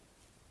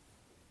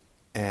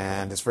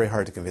 And it's very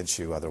hard to convince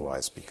you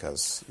otherwise,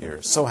 because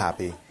you're so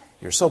happy,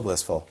 you're so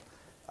blissful,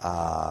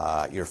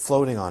 you're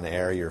floating on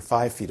air, you're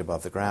 5 feet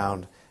above the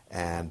ground,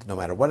 and no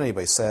matter what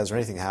anybody says or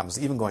anything happens,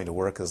 even going to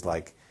work is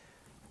like,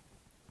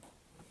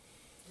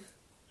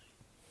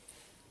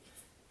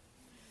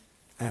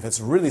 and if it's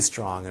really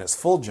strong and it's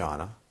full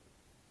jhana,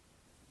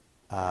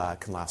 it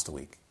can last a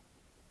week.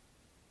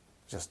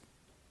 Just,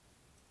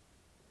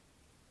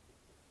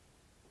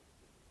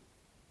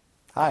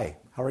 hi,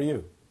 how are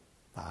you?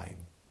 Fine.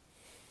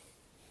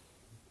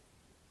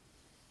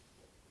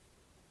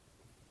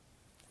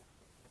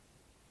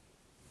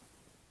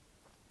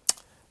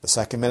 The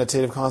second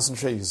meditative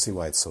concentration, you can see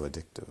why it's so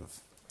addictive.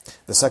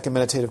 The second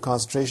meditative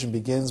concentration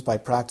begins by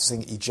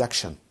practicing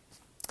ejection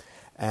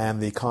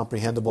and the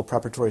comprehensible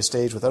preparatory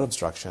stage without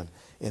obstruction.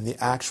 In the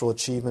actual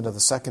achievement of the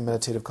second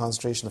meditative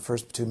concentration, the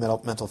first two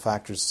mental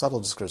factors,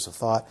 subtle discursive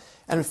thought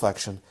and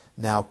reflection,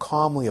 now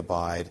calmly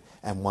abide,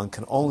 and one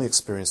can only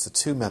experience the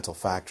two mental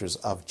factors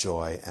of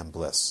joy and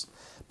bliss.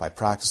 By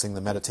practicing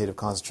the meditative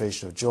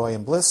concentration of joy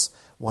and bliss,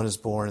 one is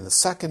born in the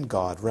second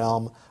God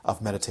realm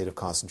of meditative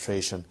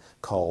concentration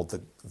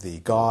called the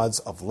gods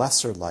of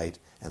lesser light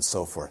and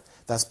so forth.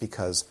 That's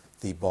because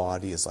the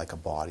body is like a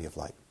body of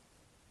light.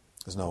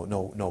 There's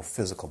no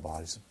physical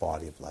body, it's a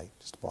body of light,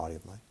 just a body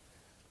of light.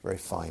 Very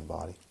fine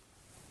body.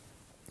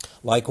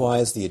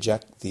 Likewise, the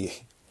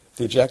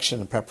ejection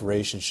and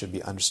preparation should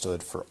be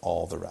understood for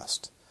all the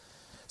rest.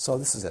 So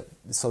this is it.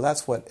 So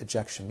that's what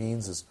ejection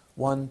means, is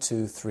 1,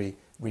 2, 3,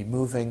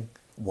 removing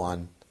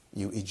one,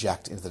 you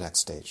eject into the next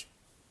stage.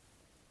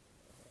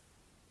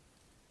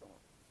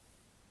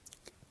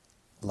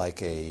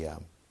 Like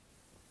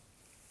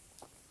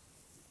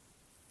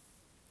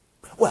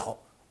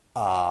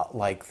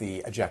like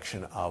the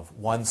ejection of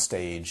one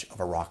stage of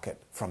a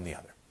rocket from the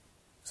other.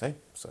 See?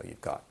 So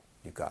you've got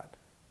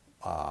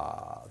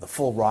the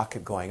full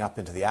rocket going up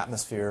into the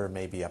atmosphere,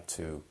 maybe up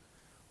to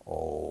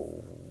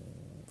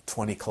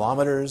 20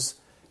 kilometers,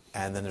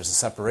 and then there's a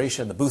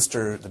separation.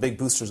 The big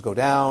boosters go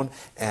down,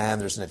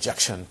 and there's an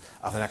ejection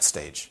of the next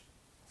stage.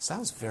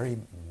 Sounds very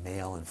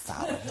male and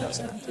phallic,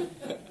 doesn't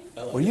it?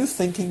 Were you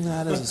thinking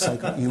that as a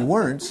psycho? You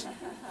weren't.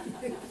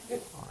 I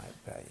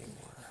bet you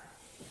were.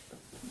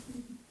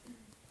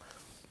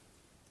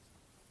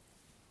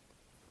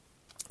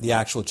 The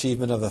actual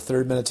achievement of the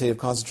third meditative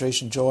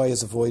concentration, joy,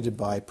 is avoided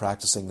by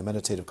practicing the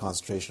meditative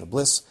concentration of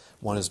bliss.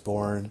 One is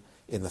born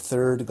in the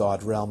third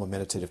God realm of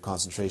meditative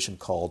concentration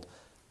called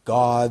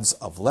gods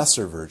of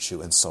lesser virtue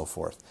and so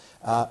forth.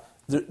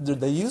 He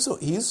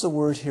uses a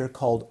word here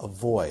called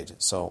avoid.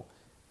 So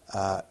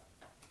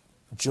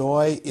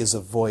joy is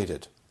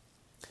avoided.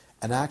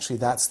 And actually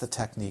that's the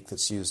technique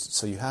that's used.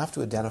 So you have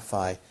to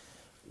identify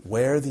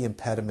where the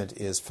impediment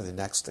is for the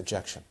next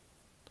ejection.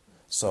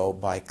 So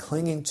by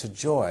clinging to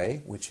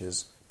joy, which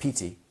is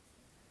piti,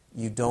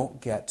 you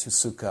don't get to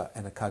sukha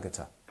and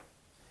ekagata.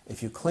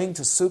 If you cling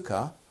to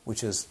sukha,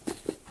 which is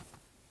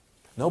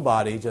no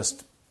body,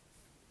 just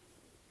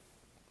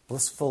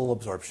blissful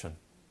absorption,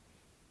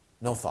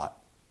 no thought,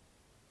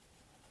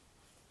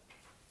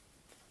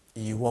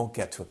 you won't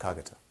get to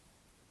ekagata.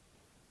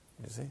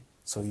 You see?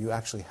 So you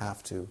actually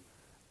have to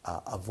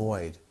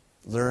avoid,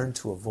 learn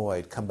to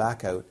avoid, come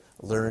back out,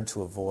 learn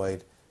to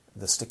avoid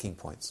the sticking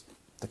points,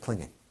 the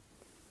clinging.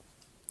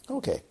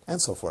 Okay, and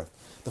so forth.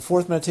 The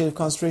fourth meditative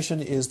concentration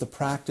is the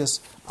practice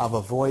of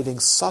avoiding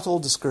subtle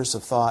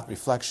discursive thought,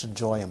 reflection,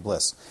 joy, and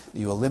bliss.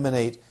 You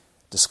eliminate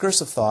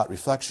discursive thought,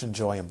 reflection,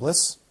 joy, and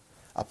bliss.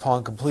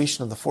 Upon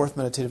completion of the fourth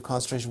meditative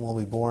concentration, one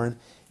will be born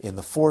in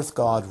the fourth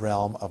God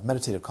realm of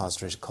meditative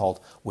concentration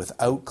called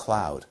without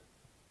cloud.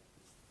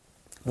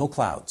 No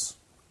clouds.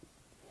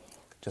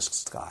 Just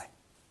sky.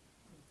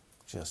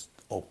 Just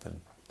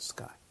open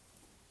sky.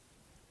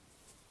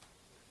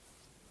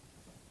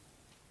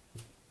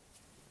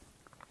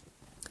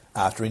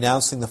 After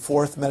renouncing the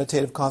fourth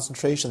meditative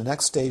concentration, the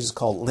next stage is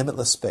called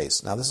limitless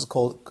space. Now this is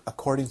called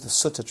according to the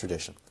Sutta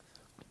tradition,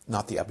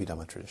 not the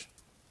Abhidhamma tradition.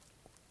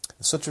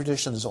 The Sutta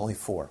tradition is only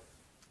 4.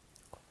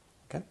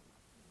 Okay?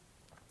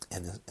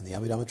 And in the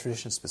Abhidhamma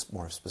tradition, it's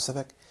more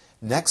specific.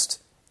 Next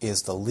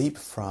is the leap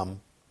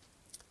from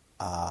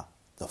the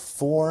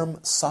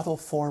subtle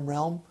form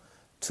realm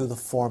to the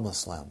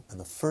formless realm. And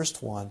the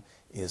first one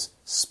is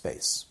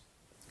space.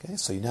 Okay?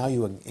 So now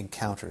you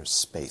encounter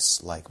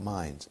space like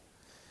mind.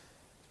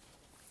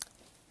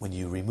 When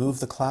you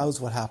remove the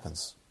clouds, what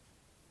happens?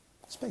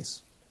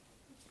 Space.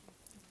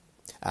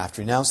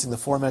 After renouncing the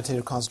 4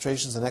 meditative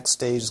concentrations, the next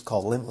stage is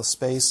called limitless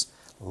space.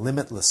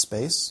 Limitless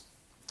space,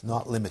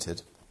 not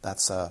limited.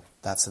 That's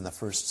in the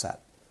first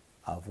set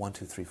of 1,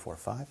 2, 3, 4,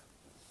 5.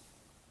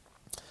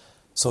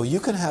 So you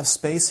can have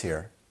space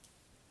here,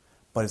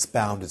 but it's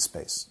bounded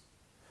space.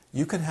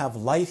 You can have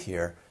light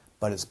here,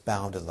 but it's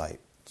bounded light.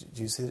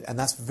 Do you see it? And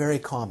that's very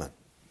common.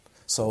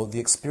 So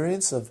the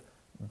experience of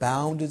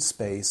bounded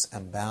space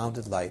and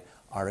bounded light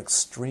are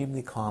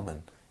extremely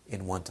common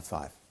in 1 to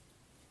 5.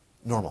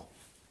 Normal.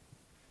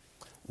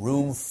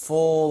 Room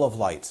full of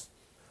light.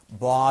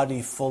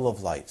 Body full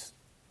of light.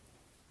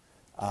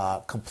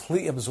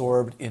 Completely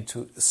absorbed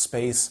into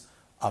space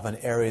of an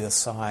area the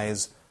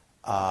size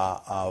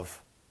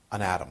of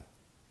an atom.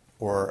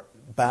 Or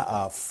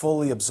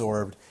fully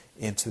absorbed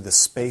into the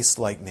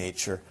space-like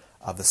nature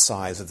of the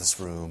size of this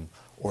room,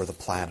 or the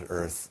planet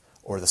Earth,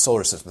 or the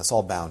solar system. That's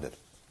all bounded.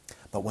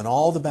 But when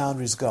all the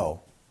boundaries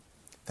go,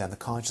 then the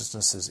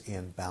consciousness is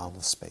in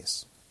boundless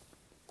space.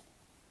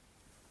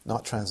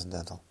 Not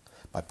transcendental.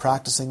 By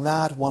practicing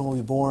that, one will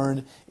be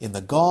born in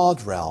the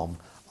God realm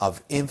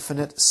of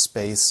infinite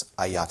space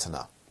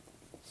ayatana.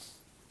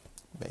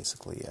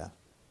 Basically, yeah.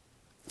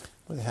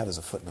 What do they have as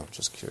a footnote?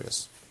 Just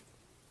curious.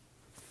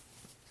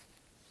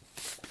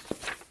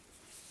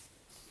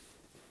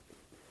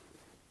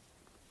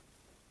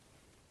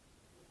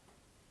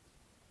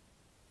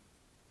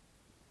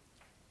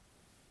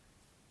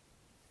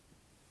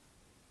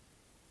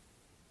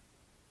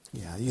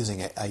 Yeah, using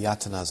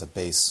ayatana as a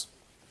base.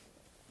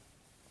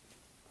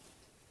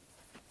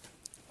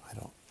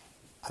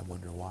 I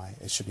wonder why.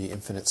 It should be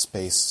infinite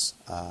space,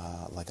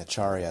 like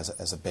acharya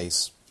as a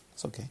base.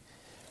 It's okay.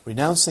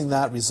 Renouncing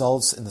that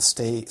results in the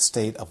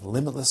state of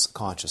limitless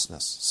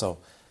consciousness. So,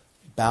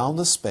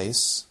 boundless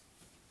space,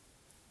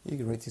 you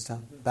can write these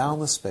down,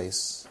 boundless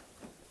space,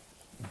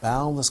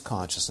 boundless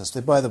consciousness.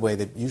 By the way,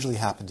 they usually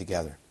happen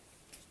together.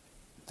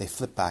 They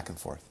flip back and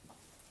forth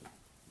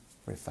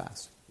very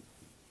fast.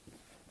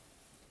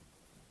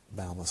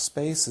 Boundless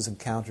space is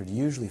encountered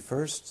usually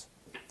first,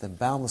 then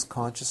boundless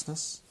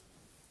consciousness.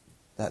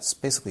 That's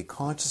basically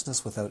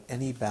consciousness without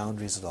any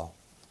boundaries at all.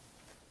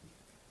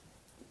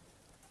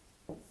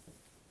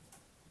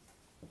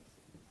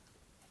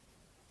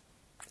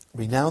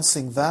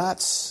 Renouncing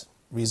that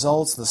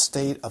results in the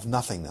state of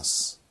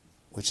nothingness,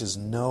 which is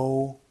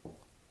no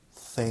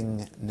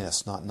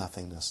thingness, not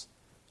nothingness.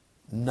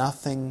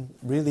 Nothing,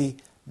 really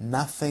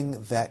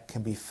nothing that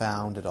can be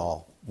found at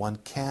all. One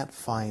can't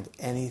find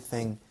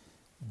anything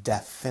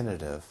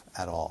definitive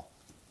at all.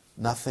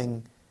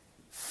 Nothing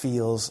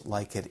feels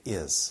like it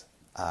is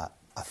a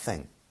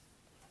thing.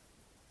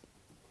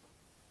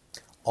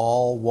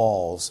 All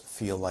walls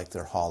feel like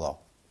they're hollow.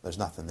 There's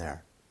nothing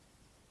there.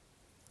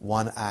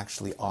 One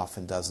actually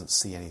often doesn't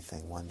see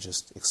anything. One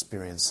just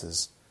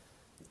experiences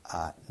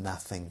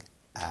nothing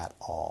at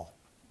all.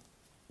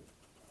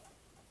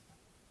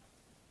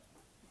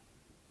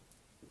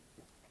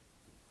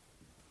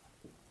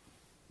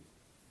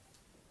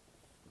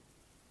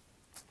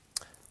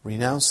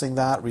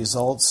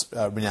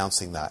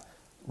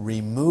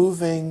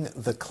 Removing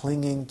the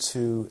clinging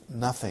to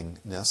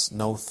nothingness,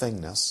 no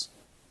thingness,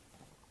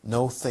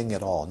 no thing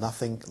at all,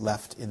 nothing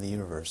left in the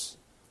universe,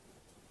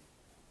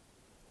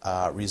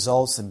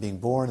 results in being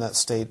born in that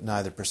state,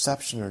 neither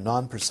perception or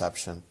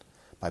non-perception.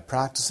 By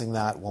practicing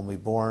that, one will be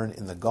born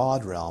in the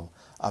God realm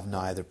of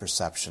neither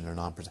perception or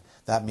non-perception.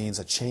 That means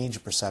a change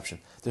of perception.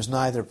 There's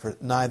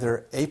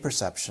neither a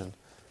perception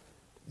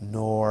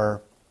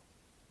nor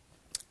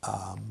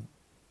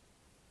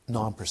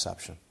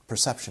non-perception.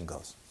 Perception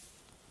goes.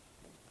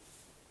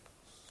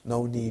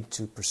 No need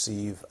to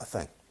perceive a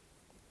thing.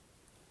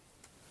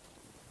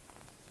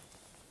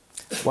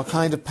 What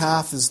kind of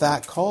path is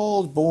that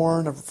called?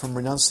 Born from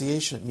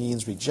renunciation, it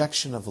means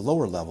rejection of the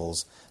lower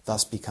levels,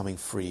 thus becoming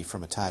free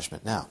from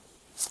attachment. Now,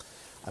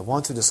 I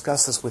want to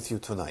discuss this with you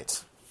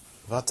tonight.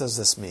 What does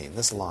this mean?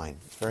 This line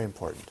is very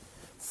important.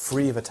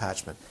 Free of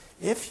attachment.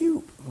 If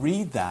you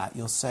read that,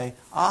 you'll say,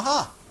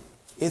 aha,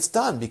 it's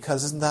done,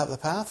 because isn't that the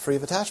path? Free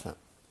of attachment.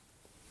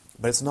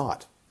 But it's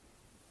not.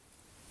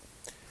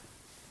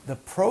 The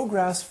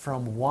progress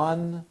from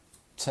 1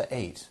 to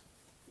 8,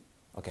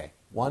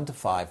 1 to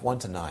 5, 1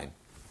 to 9,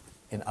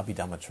 in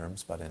Abhidhamma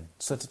terms, but in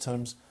Sutta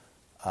terms,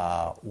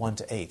 1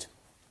 to 8.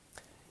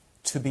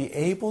 To be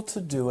able to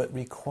do it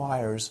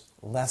requires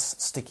less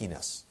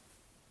stickiness.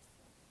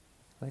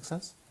 Make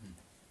sense?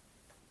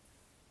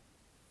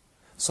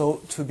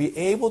 So to be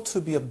able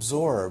to be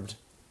absorbed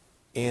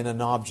in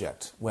an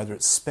object, whether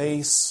it's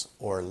space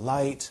or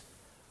light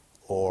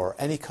or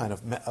any kind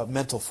of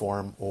mental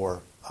form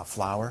or a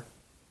flower,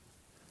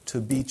 to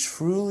be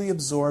truly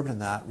absorbed in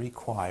that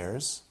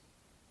requires,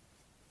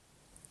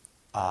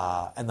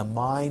 and the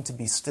mind to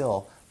be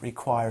still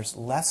requires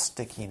less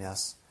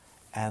stickiness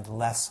and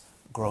less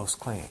gross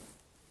clinging.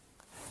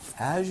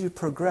 As you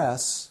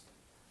progress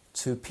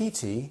to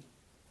PT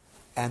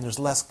and there's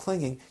less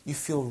clinging, you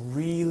feel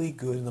really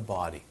good in the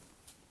body.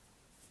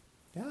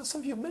 Yeah,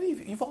 some of you, many of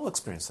you, you've all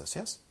experienced this,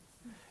 yes?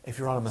 If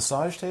you're on a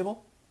massage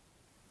table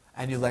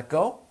and you let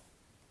go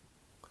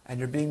and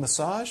you're being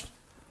massaged,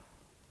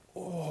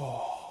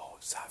 oh,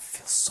 that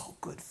feels so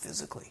good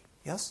physically,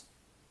 yes?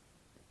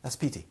 That's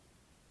PT.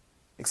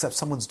 Except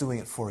someone's doing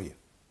it for you.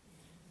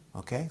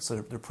 Okay? So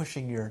they're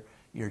pushing your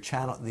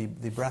channel, the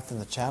breath in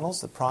the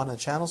channels, the prana in the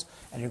channels,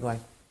 and you're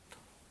going,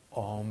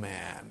 oh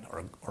man,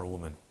 or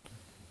woman,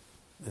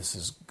 this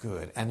is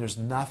good. And there's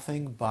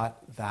nothing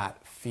but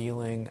that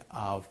feeling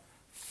of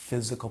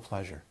physical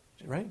pleasure,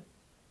 right?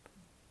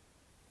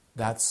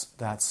 That's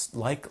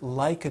like a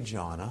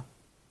jhana.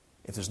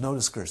 If there's no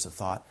discursive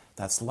thought,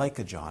 that's like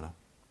a jhana.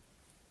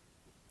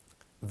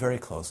 Very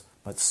close,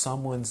 but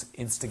someone's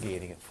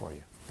instigating it for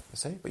you. You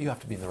see? But you have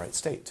to be in the right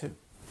state too.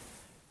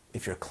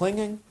 If you're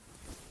clinging,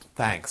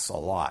 thanks a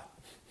lot.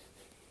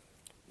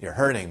 You're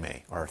hurting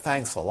me, or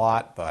thanks a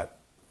lot, but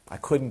I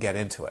couldn't get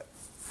into it.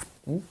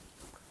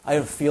 I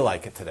didn't feel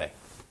like it today.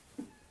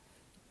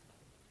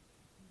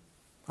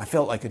 I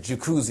felt like a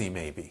jacuzzi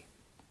maybe.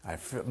 I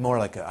felt more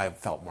like I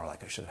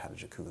should have had a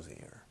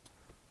jacuzzi,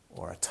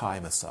 or a Thai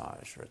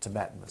massage, or a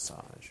Tibetan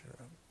massage, or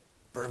a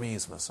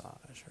Burmese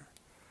massage,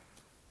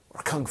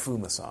 or Kung Fu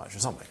massage, or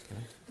something. You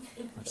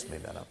know? I just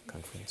made that up.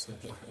 Kung Fu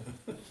massage.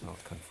 No,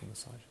 Kung Fu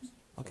massages.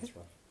 Okay,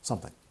 right.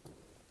 Something.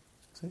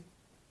 See?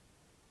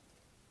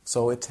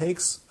 So it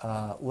takes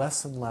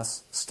less and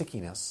less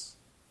stickiness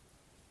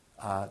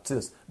to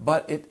this,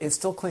 but it's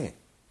still clinging.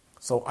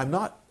 So I'm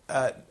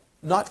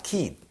not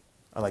keen.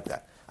 I like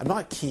that. I'm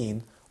not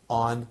keen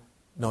on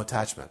no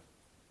attachment,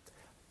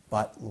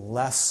 but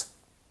less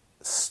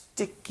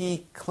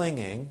sticky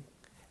clinging,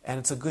 and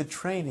it's a good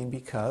training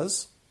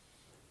because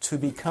to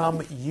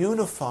become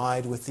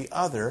unified with the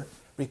other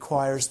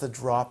requires the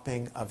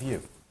dropping of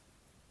you.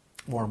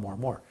 more and more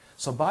and more.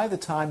 So by the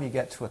time you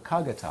get to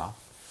Ekaggata,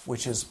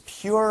 which is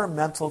pure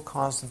mental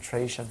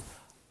concentration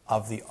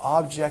of the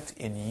object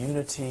in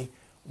unity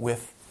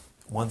with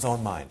one's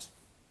own mind.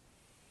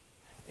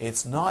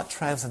 It's not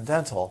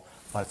transcendental,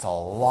 but it's a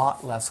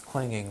lot less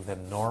clinging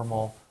than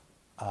normal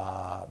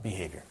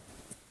behavior,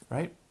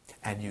 right?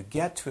 And you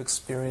get to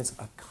experience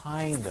a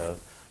kind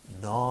of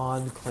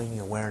non-clinging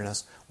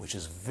awareness, which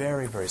is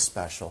very, very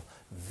special,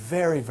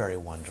 very, very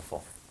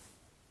wonderful,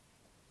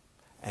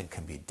 and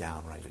can be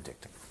downright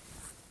addicting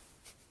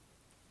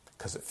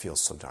because it feels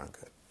so darn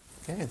good.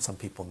 Okay? And some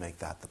people make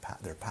that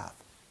their path,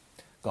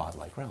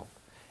 godlike realm.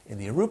 In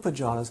the Arupa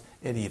jhanas,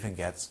 it even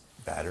gets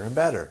better and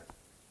better,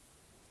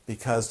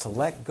 because to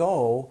let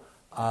go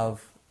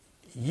of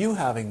you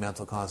having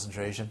mental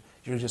concentration,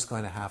 you're just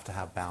going to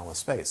have boundless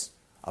space,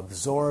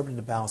 absorbed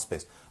into boundless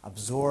space,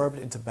 absorbed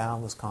into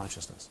boundless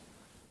consciousness,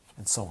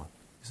 and so on.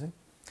 You see?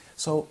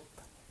 So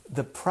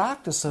the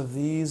practice of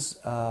these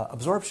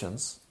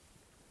absorptions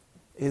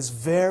is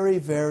very,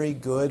 very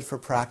good for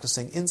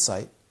practicing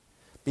insight,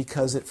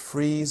 because it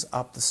frees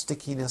up the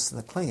stickiness and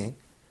the clinging,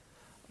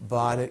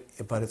 but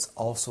it's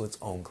also its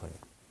own clinging.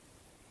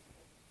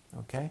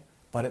 Okay?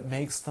 But it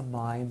makes the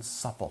mind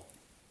supple.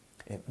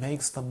 It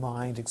makes the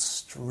mind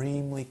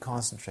extremely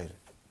concentrated.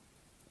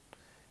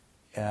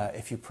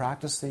 If you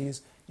practice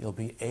these, you'll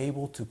be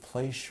able to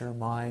place your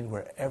mind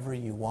wherever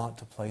you want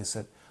to place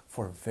it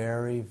for a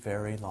very,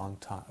 very long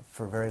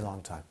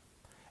time,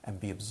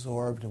 and be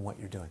absorbed in what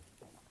you're doing.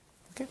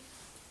 Okay?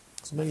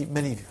 So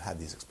many of you had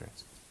these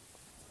experiences.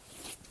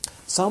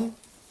 Some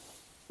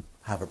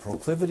have a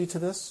proclivity to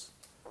this,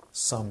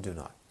 some do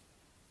not.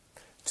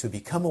 To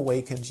become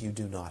awakened, you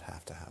do not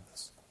have to have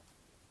this.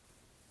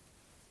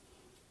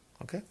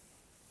 Okay?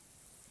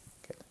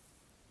 Okay.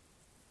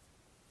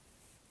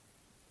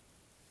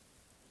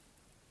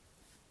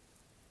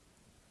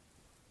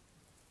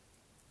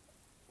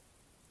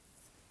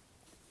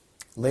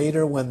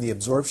 Later, when the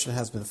absorption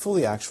has been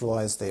fully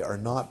actualized, they are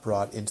not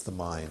brought into the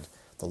mind.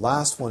 The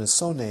last one is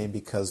so named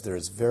because there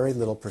is very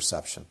little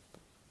perception.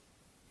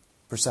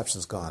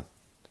 Perception's gone.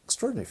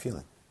 Extraordinary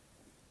feeling.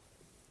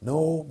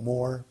 No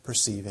more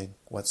perceiving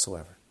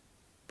whatsoever.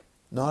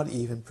 Not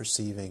even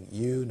perceiving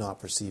you, not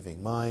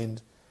perceiving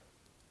mind,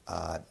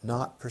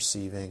 not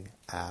perceiving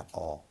at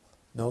all.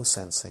 No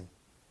sensing.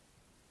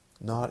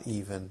 Not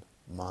even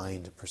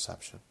mind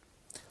perception.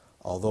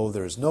 Although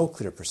there is no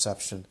clear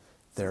perception,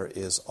 there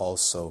is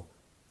also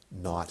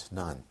not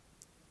none.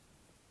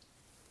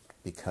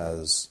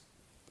 Because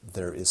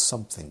there is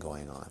something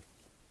going on.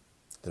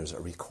 There's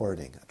a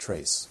recording, a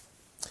trace.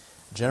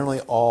 Generally,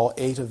 all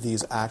 8 of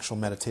these actual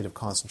meditative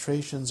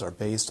concentrations are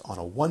based on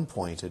a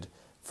one-pointed,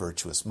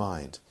 virtuous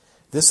mind.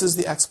 This is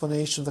the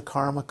explanation of the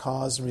karma,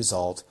 cause, and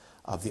result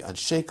of the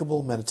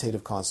unshakable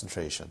meditative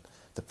concentration.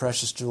 The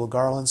precious Jewel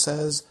Garland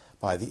says,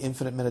 by the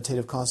infinite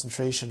meditative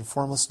concentration and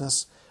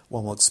formlessness,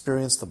 one will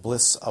experience the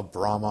bliss of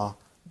Brahma,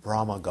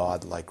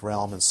 God-like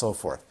realm, and so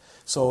forth.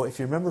 So if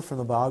you remember from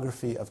the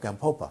biography of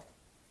Gampopa,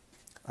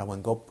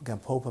 when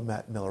Gampopa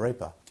met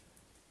Milarepa,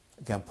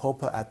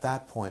 Gampopa at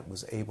that point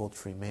was able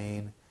to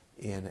remain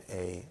in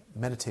a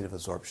meditative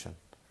absorption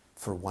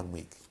for 1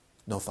 week.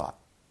 No thought.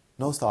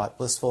 No thought,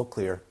 blissful,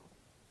 clear,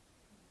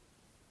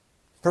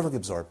 perfectly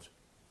absorbed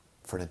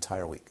for an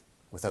entire week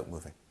without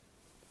moving.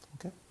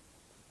 Okay?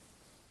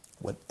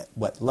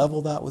 What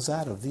level that was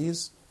at of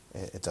these,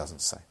 it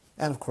doesn't say.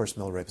 And of course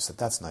Milarepa said,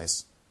 that's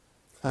nice.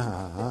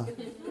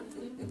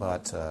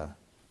 But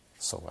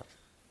so what,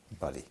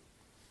 buddy?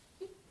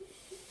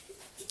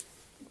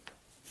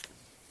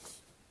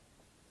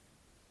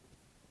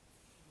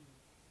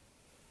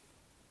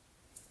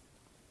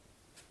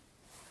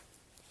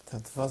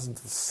 That wasn't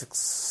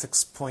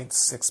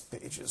 6.6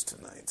 pages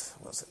tonight,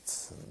 was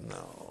it?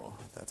 No,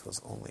 that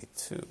was only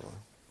 2.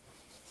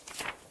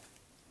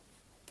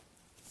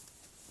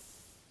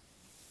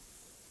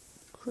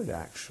 Could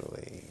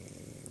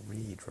actually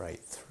read right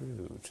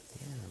through to the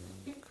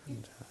end,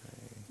 couldn't I?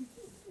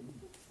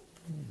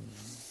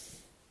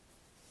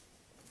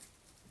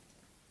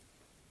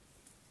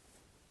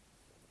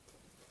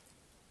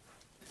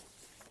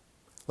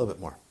 A little bit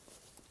more.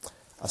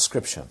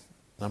 Ascription,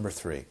 number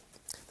 3.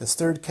 This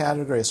third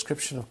category,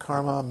 ascription of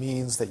karma,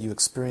 means that you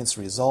experience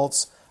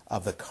results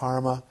of the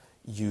karma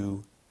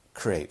you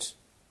create.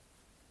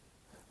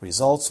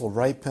 Results will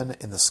ripen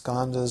in the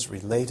skandhas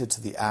related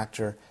to the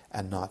actor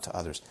and not to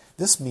others.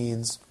 This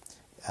means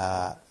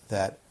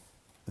that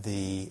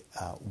the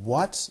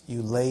what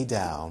you lay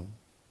down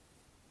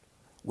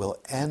will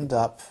end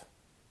up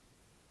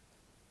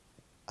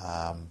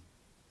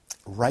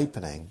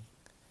ripening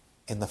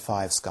in the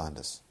 5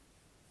 skandhas.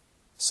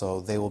 So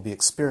they will be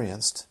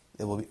experienced.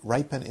 It will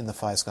ripen in the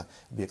 5 skandhas.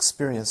 It will be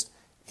experienced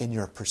in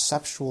your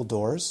perceptual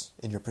doors,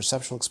 in your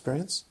perceptual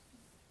experience.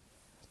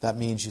 That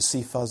means you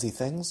see fuzzy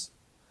things,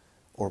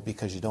 or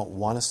because you don't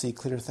want to see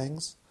clear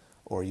things,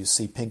 or you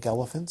see pink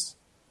elephants,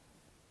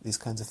 these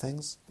kinds of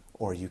things,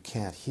 or you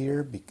can't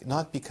hear,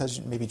 not because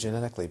maybe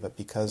genetically, but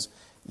because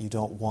you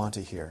don't want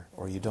to hear,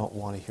 or you don't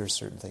want to hear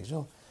certain things. You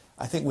know,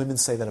 I think women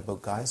say that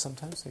about guys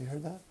sometimes. Have you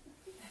heard that?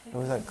 It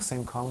was that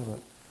same comment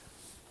about,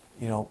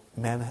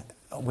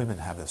 women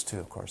have this too,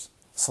 of course.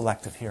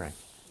 Selective hearing,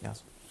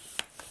 yes.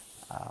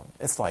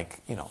 It's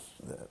like, the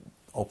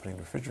opening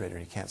the refrigerator,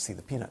 you can't see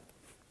the peanut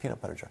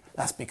butter jar.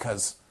 That's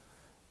because,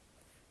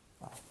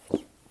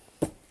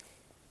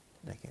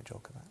 making a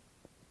joke of that.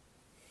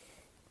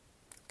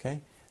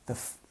 Okay?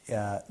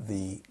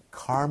 The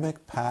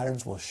karmic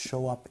patterns will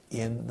show up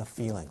in the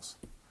feelings.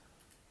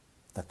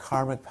 The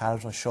karmic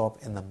patterns will show up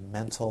in the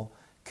mental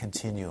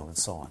continuum and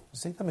so on. You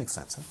see, that makes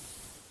sense, huh?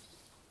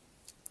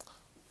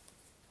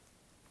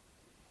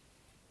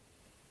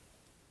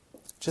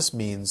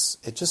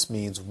 It just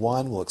means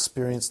one will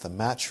experience the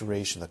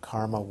maturation of the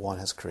karma one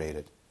has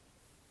created.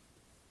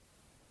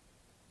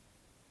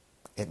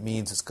 It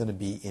means it's going to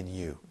be in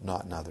you,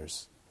 not in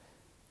others.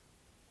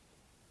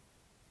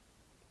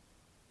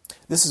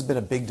 This has been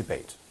a big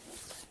debate.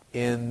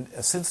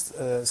 Since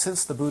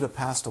the Buddha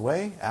passed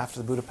away, after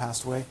the Buddha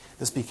passed away,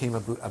 this became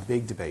a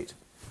big debate.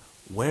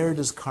 Where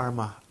does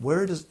karma, I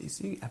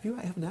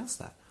haven't asked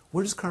that.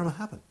 Where does karma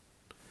happen?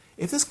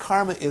 If this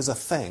karma is a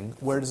thing,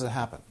 where does it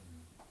happen?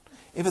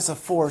 If it's a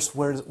force,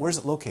 where is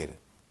it located?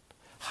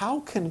 How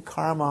can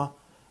karma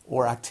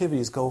or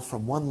activities go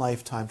from one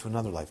lifetime to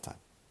another lifetime?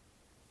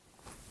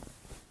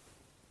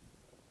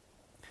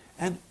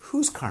 And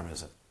whose karma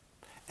is it?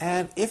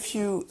 And if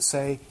you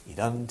say,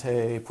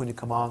 Idante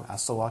punyakamang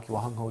asawaki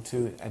wahangho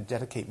tu, and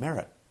dedicate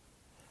merit,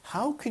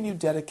 how can you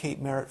dedicate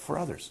merit for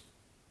others?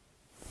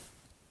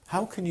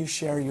 How can you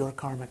share your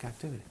karmic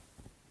activity?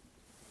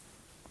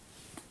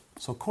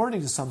 So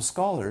according to some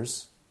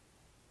scholars,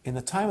 in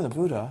the time of the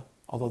Buddha,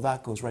 although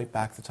that goes right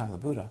back to the time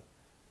of the Buddha,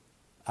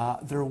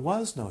 there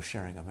was no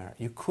sharing of merit.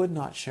 You could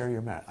not share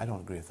your merit. I don't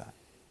agree with that,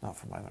 not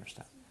from what I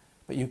understand.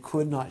 But you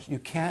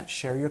can't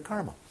share your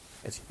karma.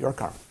 It's your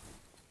karma.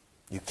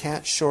 You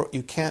can't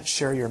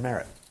share your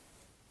merit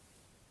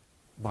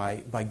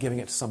by giving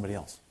it to somebody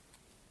else.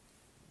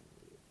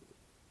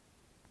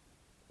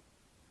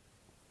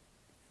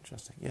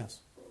 Interesting. Yes.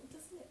 Well,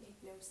 doesn't it make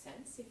no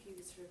sense if you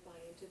sort of buy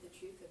into the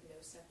truth of no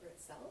separate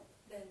self?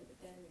 Then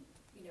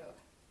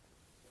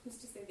who's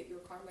to say that your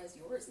karma is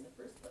yours in the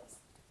first place,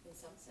 in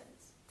some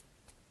sense?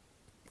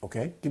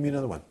 Okay, give me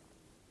another one.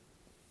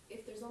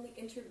 If there's only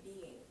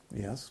interbeing,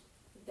 yes,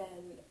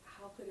 then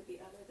how could it be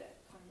other that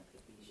karma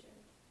could be shared?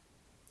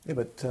 Yeah,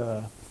 but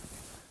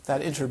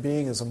that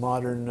interbeing is a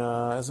modern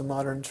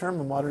term,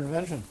 a modern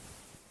invention.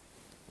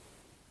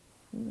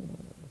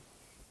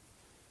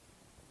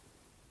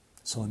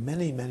 So in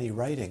many, many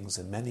writings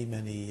and many,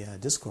 many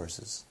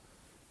discourses,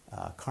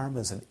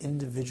 karma is an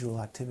individual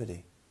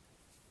activity.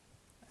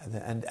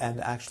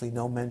 And actually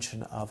no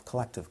mention of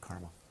collective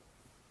karma.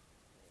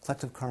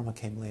 Collective karma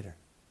came later.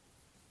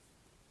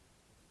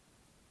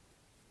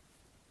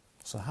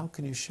 So how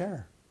can you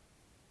share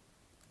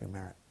your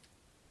merit?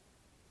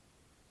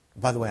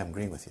 By the way, I'm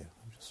agreeing with you.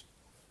 I'm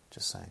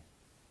just saying.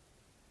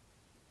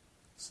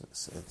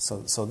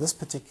 So this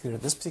particular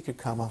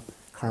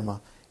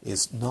karma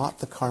is not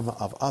the karma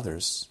of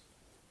others,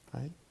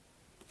 right?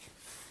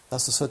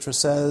 Thus the sutra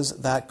says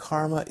that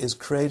karma is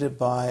created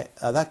by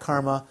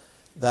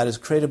that is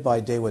created by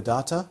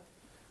Devadatta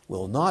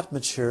will not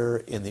mature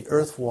in the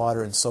earth,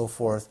 water, and so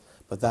forth,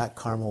 but that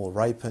karma will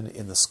ripen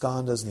in the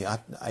skandhas and the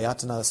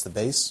ayatana, that's the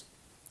base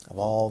of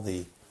all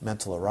the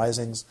mental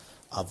arisings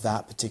of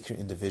that particular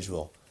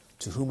individual.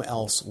 To whom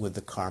else would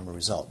the karma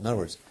result? In other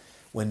words,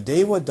 when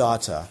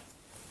Devadatta,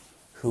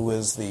 who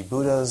is the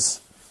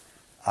Buddha's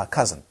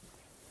cousin,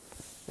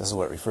 this is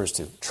what it refers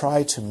to,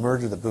 tried to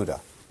murder the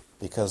Buddha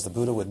because the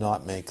Buddha would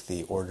not make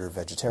the order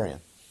vegetarian.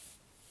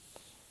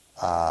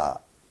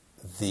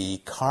 The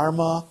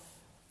karma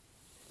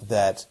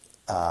that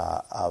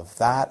of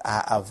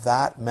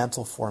that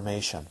mental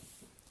formation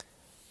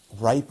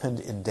ripened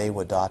in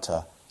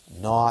Devadatta,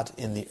 not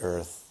in the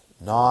earth,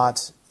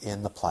 not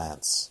in the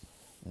plants,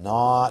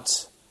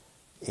 not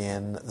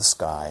in the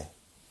sky,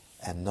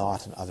 and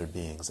not in other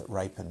beings. It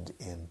ripened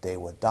in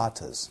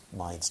Devadatta's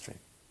mind stream.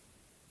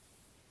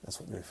 That's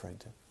what they're referring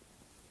to.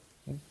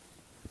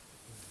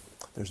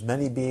 There's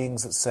many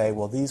beings that say,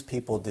 well, these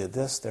people did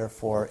this,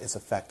 therefore it's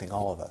affecting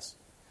all of us.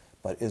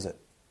 But is it?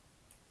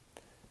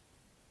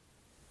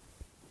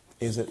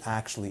 Is it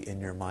actually in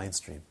your mind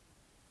stream?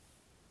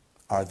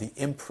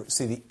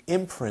 The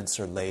imprints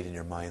are laid in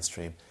your mind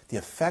stream. The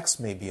effects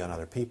may be on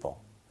other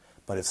people,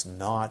 but it's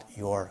not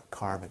your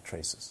karmic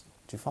traces.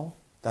 Do you follow?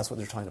 That's what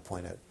they're trying to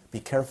point out. Be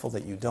careful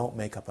that you don't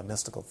make up a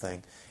mystical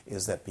thing,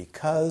 is that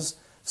because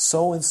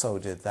so-and-so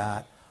did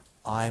that,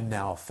 I'm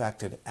now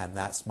affected, and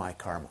that's my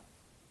karma.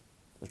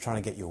 They're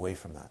trying to get you away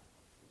from that.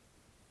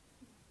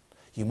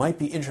 You might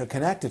be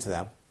interconnected to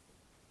them,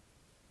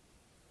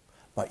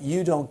 but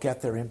you don't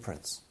get their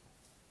imprints.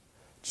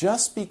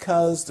 Just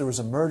because there was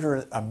a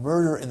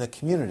murder in the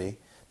community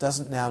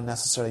doesn't now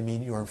necessarily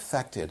mean you're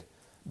infected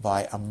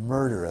by a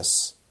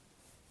murderous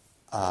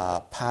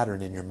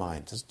pattern in your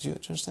mind. Do you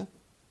understand?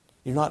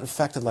 You're not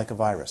infected like a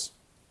virus.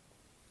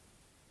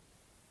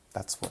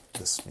 That's what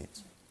this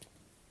means.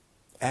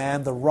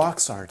 And the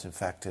rocks aren't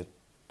infected.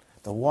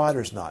 The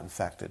water's not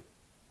infected,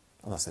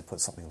 unless they put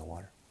something in the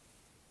water.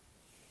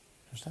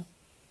 Understand?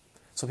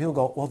 So people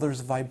go, well,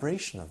 there's a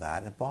vibration of that,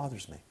 and it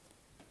bothers me.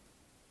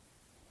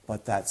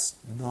 But that's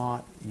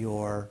not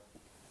your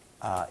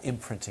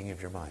imprinting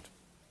of your mind.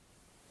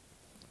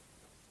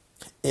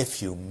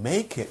 If you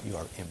make it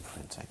your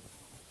imprinting,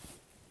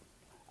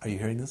 are you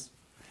hearing this?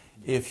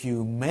 If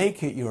you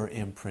make it your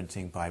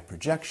imprinting by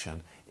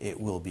projection, it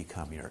will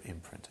become your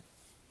imprinting.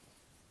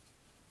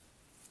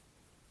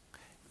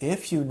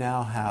 If you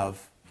now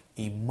have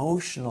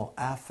emotional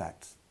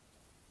affect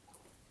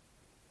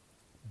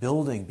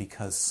building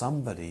because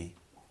somebody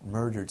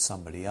murdered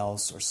somebody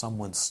else, or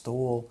someone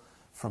stole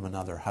from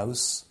another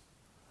house,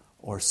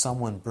 or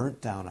someone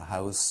burnt down a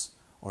house,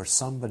 or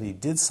somebody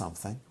did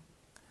something,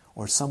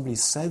 or somebody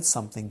said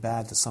something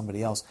bad to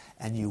somebody else,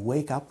 and you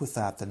wake up with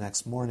that the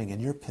next morning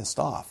and you're pissed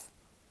off,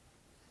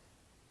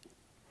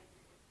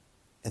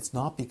 it's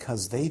not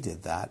because they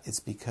did that, it's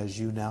because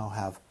you now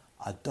have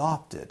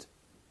adopted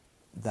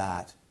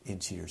that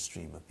into your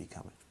stream of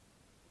becoming.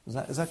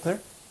 Is that clear?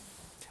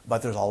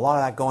 But there's a lot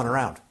of that going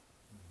around.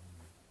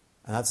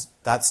 And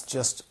that's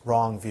just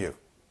wrong view.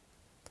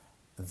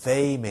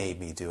 They made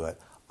me do it.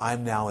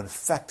 I'm now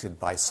infected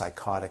by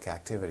psychotic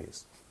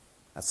activities.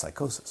 That's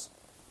psychosis.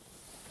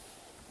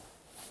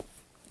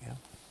 Yeah.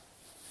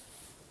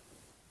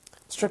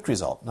 Strict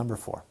result, number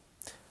 4.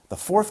 The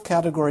fourth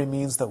category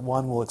means that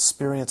one will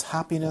experience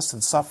happiness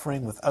and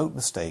suffering without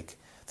mistake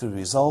through the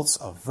results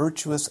of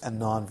virtuous and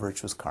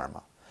non-virtuous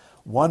karma.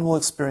 One will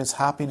experience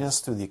happiness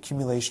through the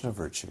accumulation of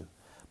virtue.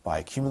 By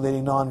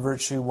accumulating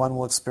non-virtue, one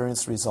will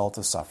experience the result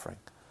of suffering.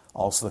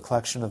 Also, the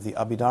collection of the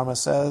Abhidharma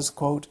says,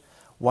 quote,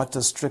 "What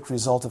does strict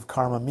result of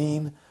karma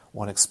mean?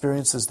 One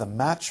experiences the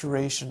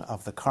maturation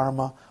of the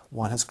karma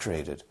one has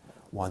created.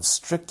 One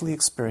strictly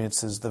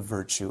experiences the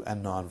virtue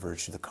and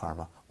non-virtue of the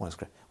karma one has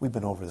created." We've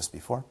been over this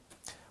before.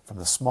 From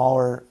the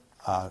smaller,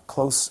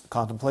 close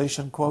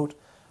contemplation, quote,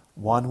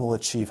 "One will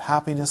achieve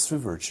happiness through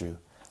virtue.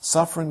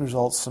 Suffering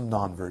results from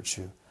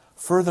non-virtue.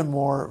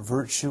 Furthermore,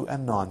 virtue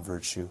and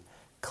non-virtue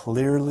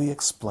clearly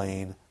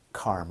explain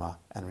karma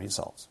and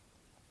results."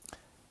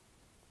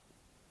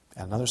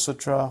 And another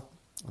sutra,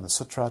 and the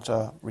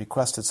Sutrata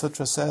requested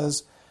sutra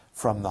says,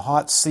 "From the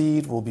hot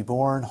seed will be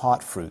born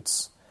hot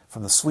fruits.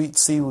 From the sweet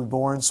seed will be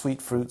born sweet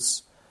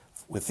fruits.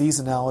 With these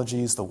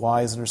analogies, the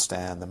wise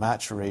understand the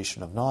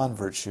maturation of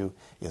non-virtue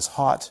is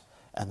hot,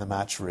 and the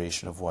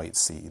maturation of white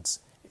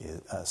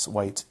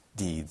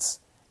deeds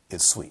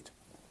is sweet."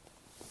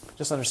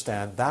 Just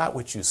understand that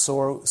which you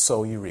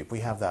sow you reap.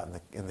 We have that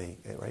in the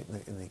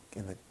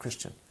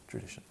Christian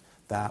tradition.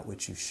 That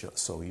which you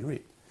sow you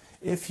reap.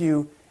 If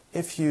you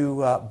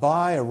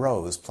buy a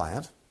rose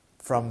plant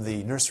from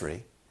the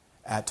nursery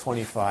at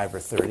 $25 or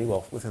 $30,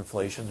 well, with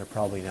inflation, they're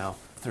probably now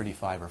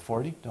 $35 or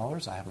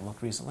 $40. I haven't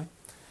looked recently.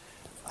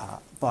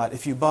 But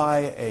if you buy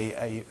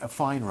a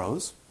fine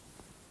rose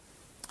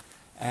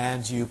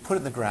and you put it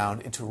in the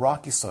ground into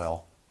rocky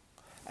soil,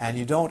 and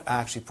you don't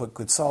actually put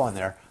good soil in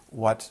there,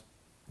 what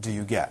do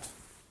you get?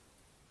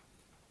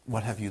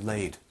 What have you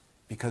laid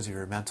because of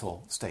your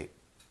mental state?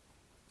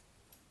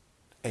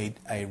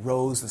 A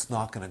rose that's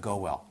not going to go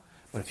well.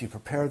 But if you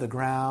prepare the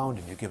ground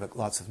and you give it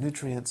lots of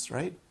nutrients,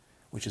 right,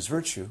 which is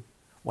virtue,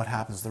 what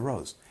happens to the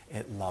rose?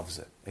 It loves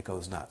it. It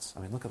goes nuts. I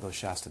mean, look at those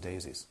Shasta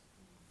daisies.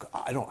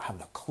 I don't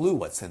have a clue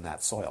what's in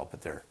that soil,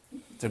 but they're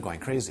going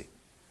crazy.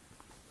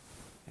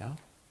 Yeah?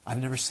 I've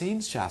never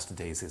seen Shasta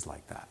daisies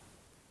like that.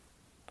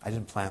 I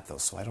didn't plant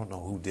those, so I don't know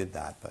who did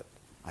that, but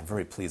I'm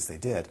very pleased they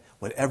did.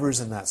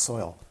 Whatever's in that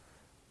soil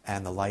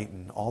and the light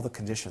and all the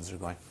conditions are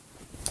going.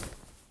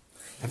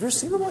 Have you ever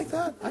seen them like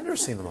that? I've never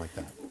seen them like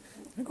that.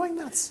 They're going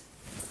nuts.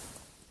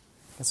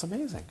 It's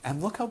amazing.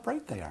 And look how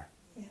bright they are.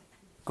 Yeah.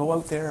 Go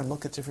out there and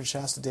look at different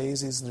Shasta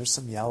daisies, and there's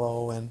some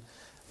yellow and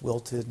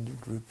wilted and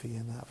droopy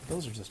and that. But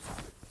those are just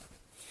fun.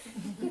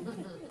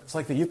 It's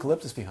like the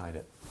eucalyptus behind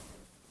it.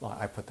 Well,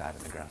 I put that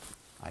in the ground.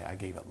 I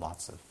gave it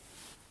lots of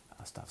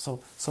stuff.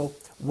 So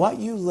what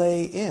you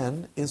lay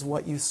in is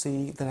what you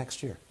see the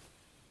next year.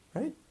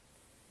 Right?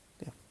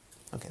 Yeah.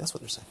 Okay, that's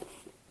what they're saying.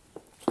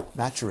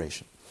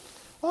 Maturation.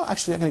 Oh,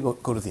 actually, I'm going to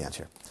go to the end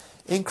here.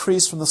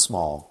 Increase from the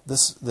small.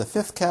 The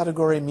fifth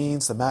category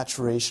means the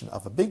maturation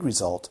of a big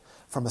result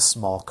from a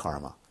small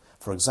karma.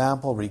 For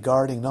example,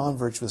 regarding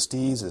non-virtuous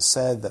deeds, it is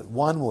said that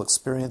one will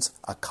experience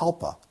a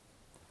kalpa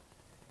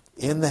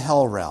in the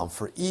hell realm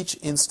for each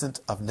instant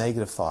of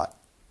negative thought.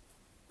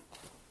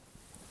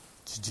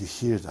 Did you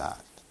hear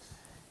that?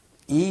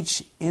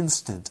 Each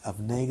instant of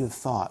negative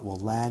thought will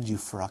land you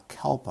for a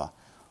kalpa,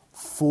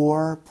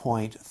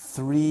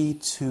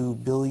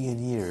 4.32 billion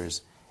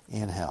years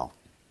in hell.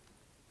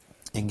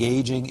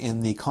 Engaging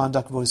in the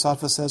conduct of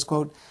Bodhisattva says,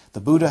 quote, "The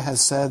Buddha has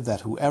said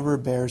that whoever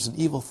bears an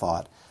evil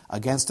thought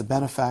against a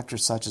benefactor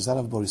such as that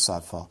of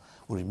Bodhisattva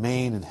will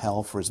remain in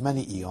hell for as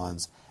many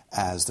eons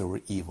as there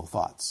were evil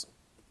thoughts."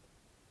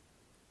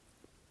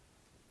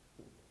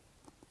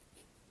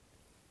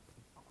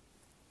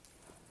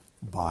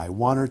 By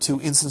one or two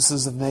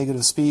instances of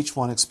negative speech,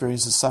 one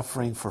experiences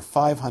suffering for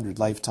 500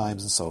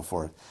 lifetimes and so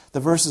forth. The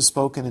verses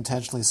spoken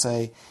intentionally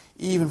say,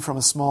 even from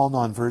a small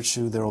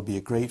non-virtue, there will be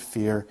a great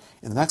fear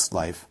in the next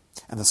life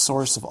and the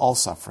source of all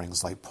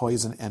sufferings, like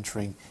poison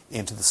entering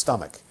into the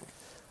stomach.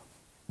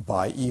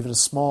 By even a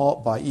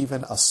small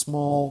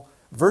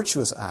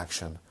virtuous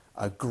action,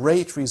 a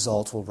great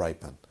result will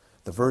ripen.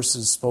 The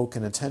verses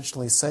spoken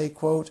intentionally say,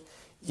 quote,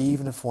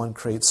 even if one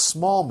creates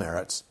small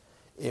merits,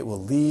 it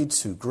will lead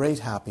to great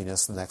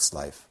happiness in the next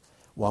life.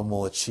 One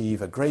will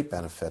achieve a great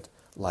benefit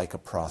like a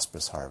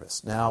prosperous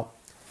harvest. Now,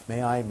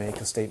 may I make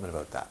a statement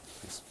about that,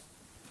 please?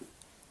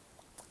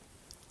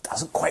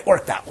 Doesn't quite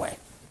work that way.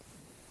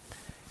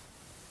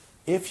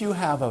 If you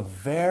have a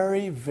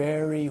very,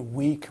 very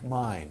weak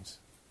mind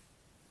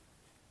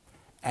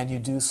and you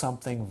do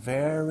something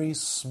very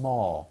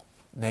small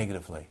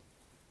negatively,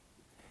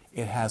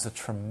 it has a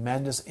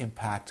tremendous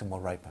impact and will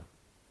ripen.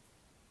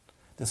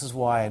 This is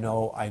why I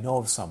know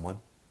of someone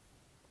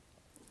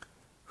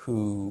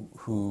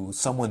who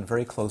someone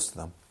very close to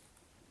them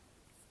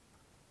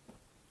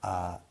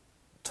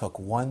took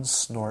one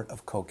snort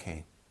of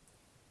cocaine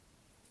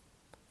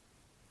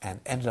and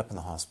ended up in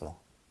the hospital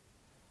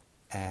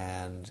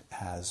and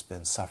has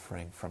been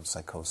suffering from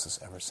psychosis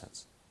ever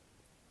since.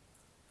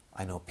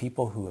 I know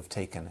people who have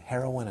taken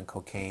heroin and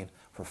cocaine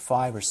for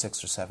 5 or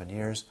 6 or 7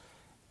 years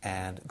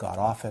and got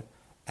off it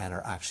and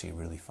are actually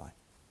really fine.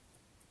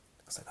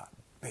 Because they got a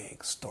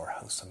big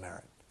storehouse of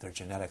merit. Their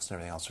genetics and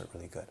everything else are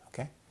really good,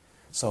 okay?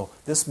 So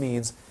this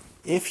means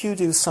if you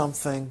do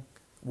something,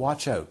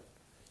 watch out.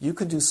 You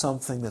can do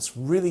something that's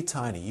really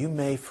tiny. You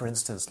may, for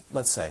instance,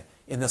 let's say,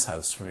 in this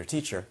house from your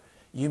teacher,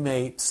 you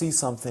may see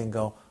something and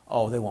go,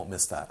 oh, they won't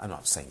miss that. I'm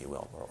not saying you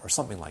will, or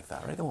something like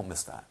that, right? They won't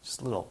miss that.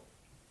 Just a little,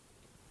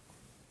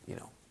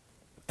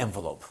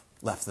 envelope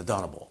left in the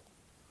Donna bowl,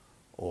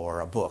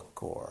 or a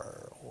book,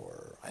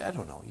 or I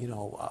don't know,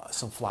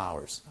 some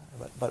flowers,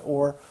 but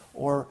or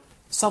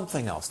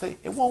something else.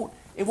 It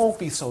won't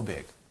be so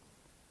big.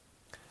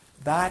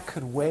 That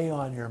could weigh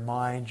on your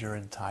mind your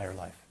entire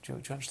life. Do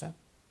you understand?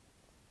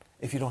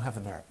 If you don't have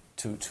the merit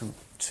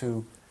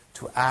to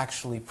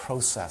actually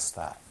process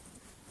that.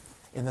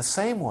 In the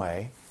same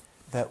way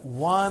that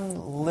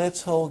one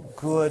little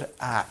good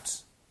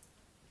act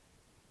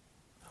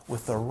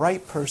with the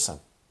right person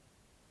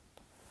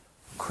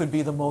could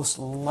be the most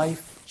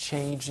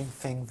life-changing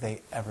thing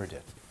they ever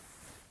did.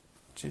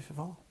 Do you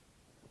follow?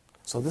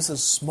 So this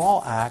is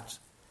small act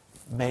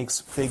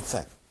makes big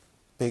thing,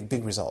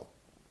 big result.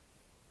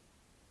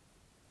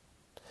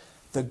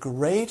 The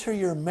greater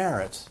your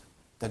merit,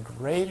 the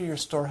greater your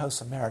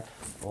storehouse of merit,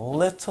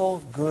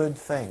 little good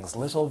things,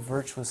 little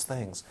virtuous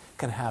things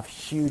can have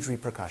huge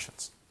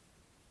repercussions.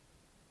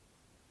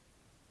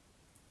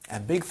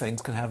 And big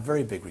things can have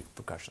very big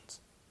repercussions.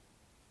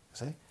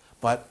 See?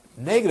 But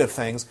negative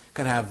things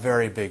can have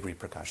very big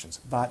repercussions.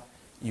 But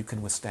you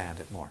can withstand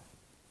it more.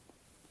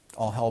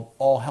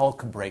 All hell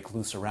can break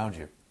loose around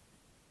you.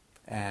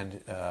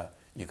 And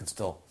you can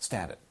still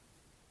stand it.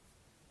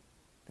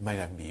 It might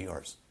not even be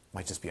yours. It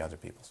might just be other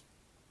people's.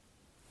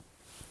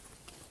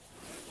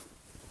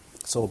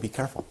 So be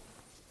careful.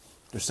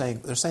 They're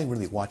saying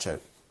really, watch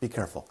out. Be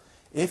careful.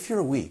 If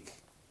you're weak,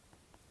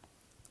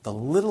 the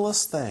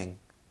littlest thing,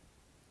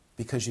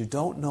 because you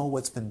don't know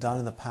what's been done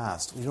in the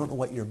past, you don't know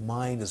what your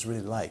mind is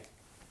really like,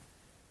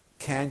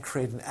 can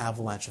create an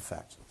avalanche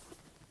effect.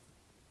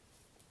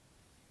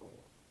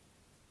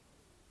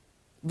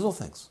 Little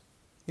things.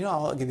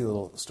 I'll give you a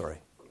little story.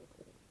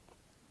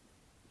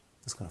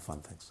 It's kind of fun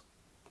things.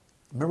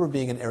 I remember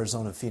being in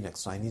Arizona and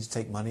Phoenix, and I needed to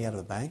take money out of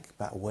the bank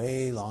back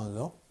way long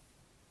ago.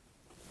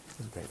 It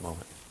was a great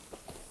moment.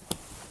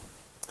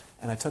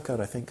 And I took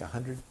out, I think,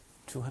 $100,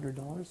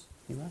 $200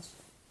 US.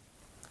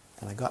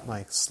 And I got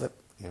my slip.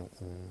 I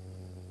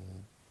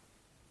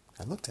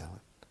looked at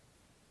it.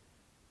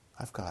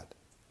 I've got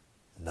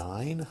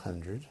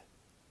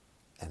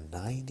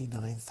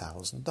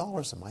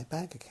 $999,000 in my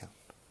bank account.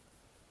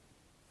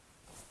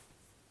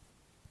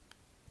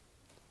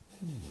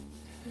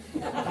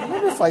 I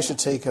wonder if I should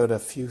take out a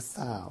few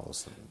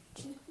thousand.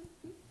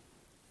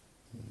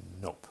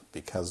 Nope,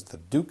 because the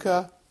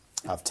dukkha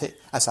of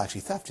that's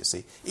actually theft, you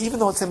see. Even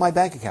though it's in my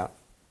bank account,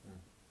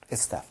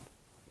 it's theft.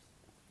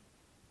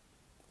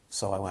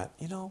 So I went,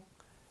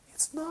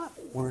 it's not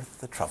worth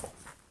the trouble.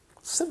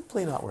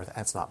 Simply not worth it.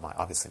 And it's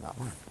obviously not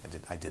mine.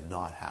 I did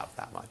not have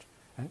that much.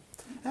 Right?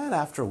 And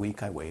after a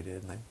week I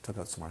waited and I took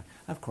out some more.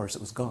 And of course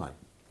it was gone.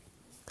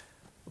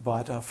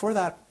 But for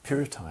that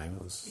period of time,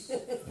 it was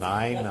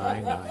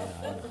 999.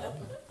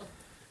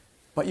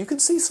 But you can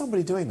see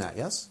somebody doing that,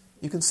 yes?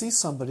 You can see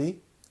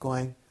somebody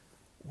going,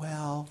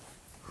 well,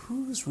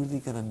 who's really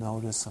going to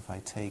notice if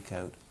I take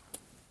out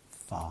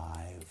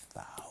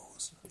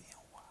 5,000?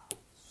 Wow,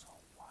 so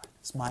what?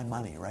 It's my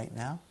money right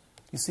now.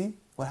 You see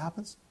what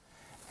happens?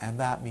 And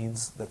that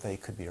means that they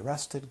could be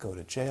arrested, go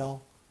to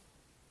jail,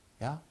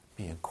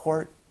 be in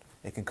court.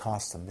 It can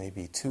cost them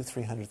maybe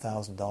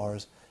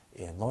 $200,000-$300,000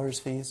 in lawyers'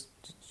 fees.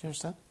 Do you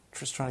understand?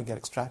 Just trying to get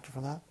extracted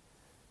from that,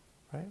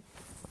 right?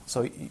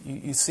 So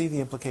you see the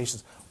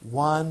implications.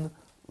 One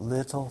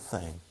little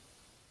thing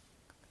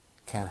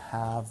can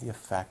have the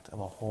effect of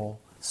a whole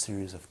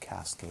series of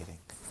cascading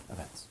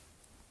events.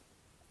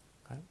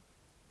 Right?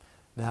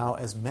 Now,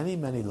 as many,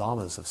 many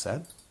lamas have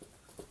said,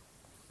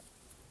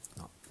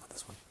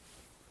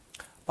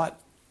 But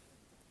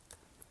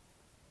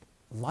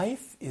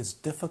life is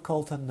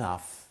difficult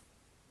enough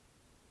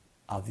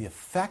of the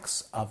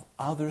effects of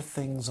other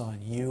things on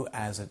you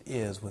as it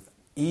is, with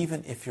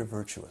even if you're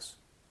virtuous.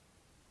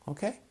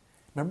 Okay?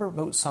 Remember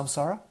about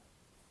samsara?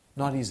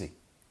 Not easy.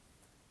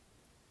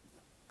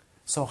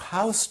 So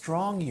how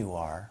strong you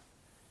are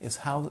is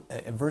how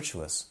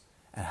virtuous,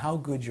 and how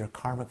good your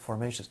karmic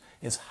formation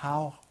is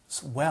how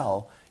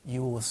well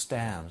you will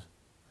withstand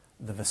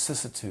the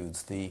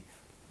vicissitudes, the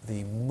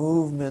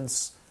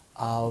movements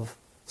of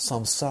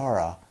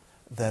samsara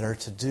that are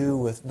to do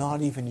with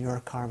not even your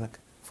karmic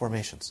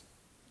formations.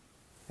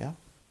 Yeah?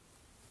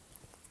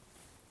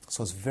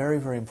 So it's very,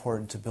 very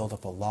important to build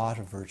up a lot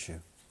of virtue,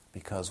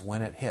 because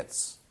when it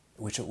hits,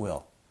 which it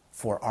will,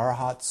 for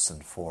arhats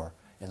and for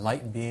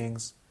enlightened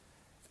beings,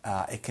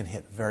 it can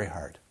hit very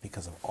hard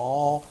because of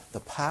all the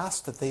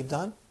past that they've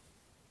done,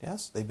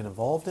 yes, they've been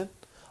involved in,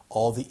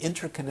 all the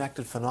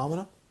interconnected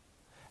phenomena,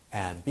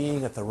 and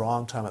being at the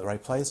wrong time at the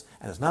right place.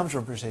 And as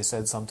Namjaro Rinpoche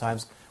said,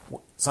 sometimes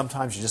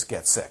you just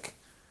get sick.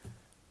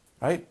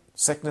 Right?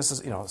 Sickness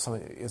is,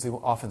 as they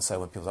often say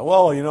when people say,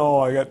 well,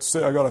 I got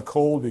sick, I got a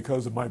cold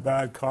because of my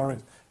bad karma.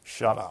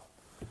 Shut up.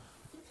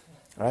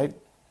 Right?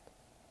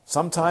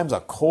 Sometimes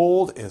a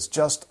cold is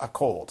just a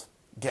cold.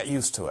 Get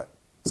used to it.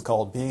 It's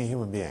called being a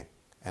human being,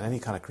 and any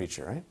kind of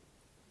creature, right?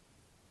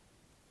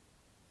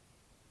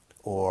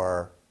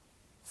 Or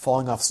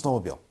falling off a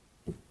snowmobile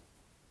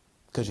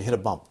because you hit a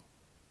bump.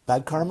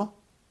 Bad karma?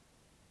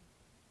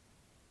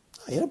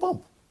 You hit a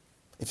bump.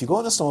 If you go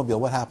on a snowmobile,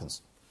 what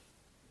happens?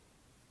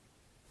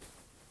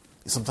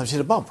 Sometimes you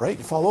hit a bump, right?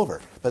 You fall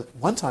over. But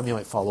one time you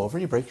might fall over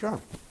and you break your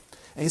arm.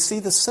 And you see,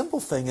 the simple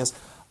thing is,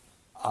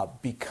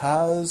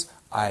 because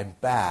I'm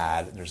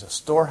bad, and there's a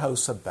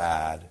storehouse of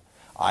bad,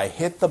 I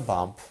hit the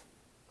bump,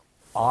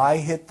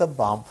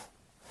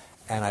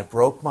 and I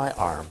broke my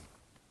arm.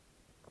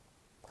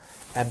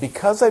 And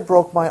because I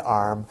broke my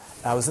arm,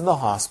 I was in the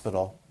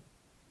hospital,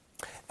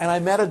 and I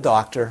met a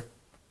doctor,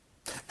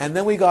 and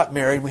then we got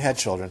married, and we had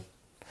children.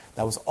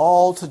 That was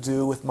all to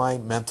do with my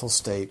mental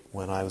state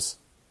when I was,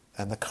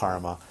 and the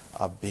karma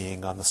of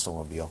being on the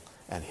snowmobile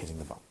and hitting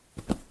the bump.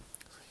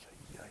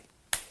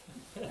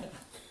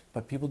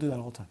 But people do that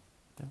all the time.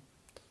 Yeah?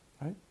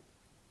 Right?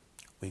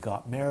 We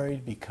got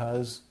married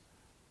because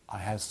I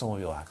had a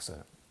snowmobile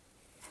accident.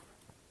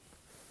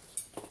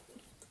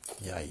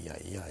 Yay.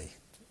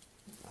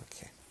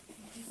 Okay.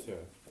 Sir,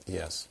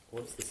 yes.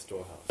 what's the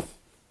storehouse?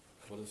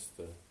 What is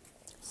the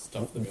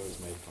stuff the mirror is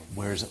made from?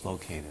 Where is it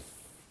located?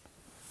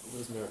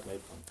 What is merit made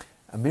from?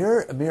 A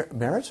mirror,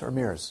 merit or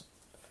mirrors?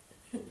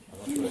 I'm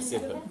not sure what I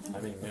said, but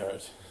I mean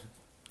merit.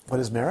 What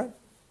is merit?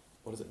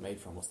 What is it made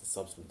from? What's the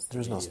substance?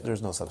 There's no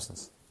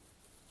substance.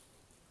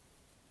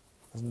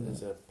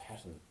 There's a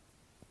pattern.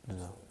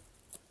 No.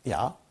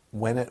 Yeah,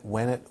 when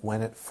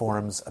it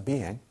forms a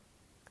being,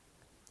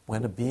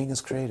 when a being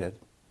is created,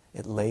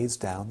 it lays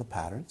down the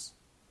patterns,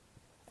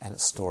 and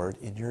it's stored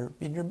in your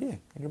being,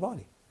 in your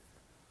body.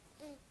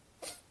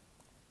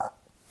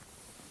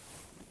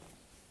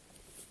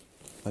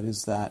 But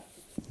is that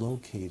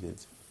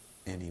located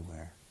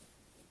anywhere?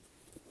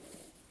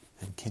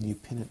 And can you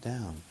pin it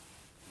down?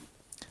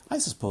 I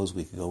suppose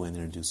we could go in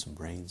there and do some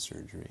brain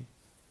surgery.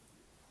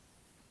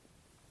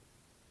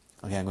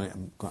 Okay,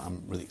 I'm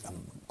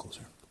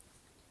closer.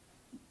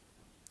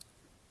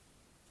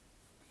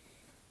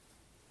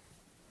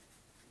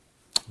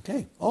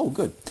 Okay. Oh,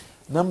 good.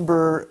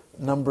 Number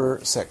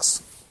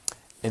 6,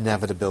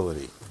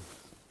 inevitability.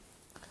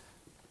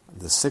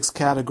 The 6th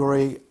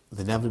category,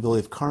 the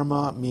inevitability of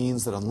karma,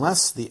 means that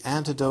unless the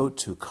antidote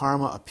to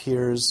karma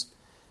appears,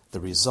 the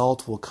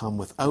result will come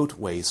without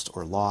waste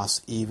or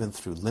loss, even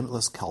through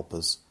limitless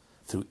kalpas,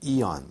 through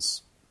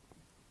eons.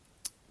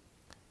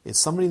 Is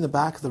somebody in the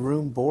back of the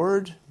room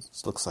bored?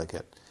 This looks like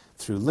it.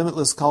 Through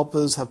limitless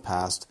kalpas have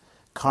passed,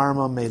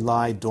 karma may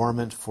lie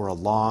dormant for a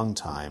long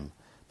time,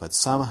 but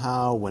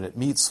somehow when it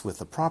meets with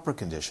the proper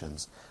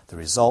conditions, the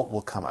result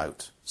will come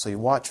out. So you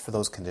watch for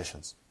those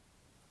conditions.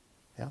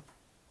 Yeah?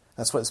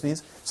 That's what it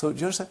means. So do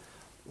you understand?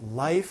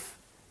 Life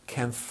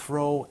can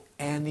throw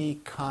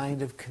any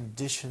kind of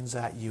conditions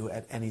at you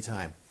at any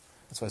time.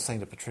 That's what I was saying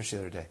to Patricia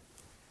the other day.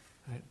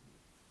 Right?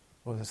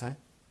 What was I saying?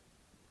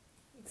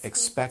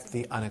 Expect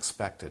the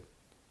unexpected.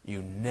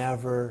 You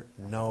never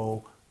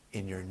know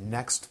in your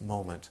next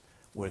moment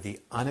where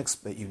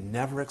you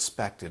never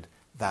expected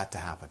that to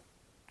happen.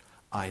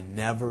 I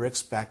never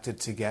expected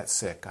to get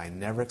sick. I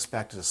never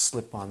expected to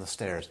slip on the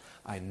stairs.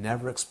 I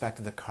never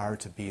expected the car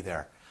to be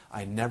there.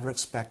 I never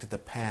expected the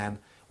pan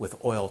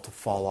with oil to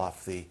fall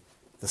off the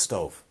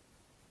stove.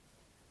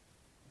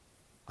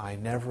 I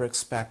never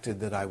expected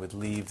that I would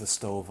leave the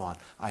stove on.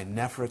 I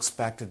never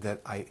expected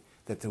that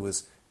there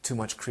was too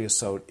much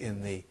creosote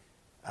in the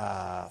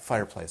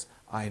fireplace.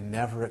 I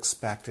never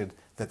expected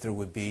that there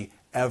would be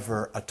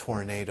ever a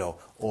tornado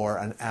or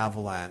an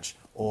avalanche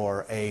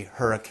or a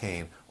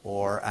hurricane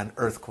or an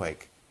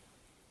earthquake,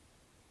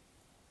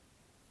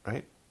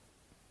 right?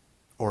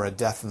 Or a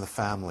death in the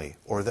family,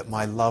 or that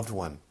my loved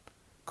one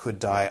could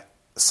die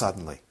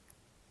suddenly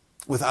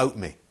without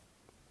me.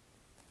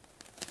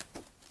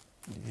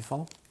 You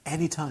follow?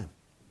 Anytime.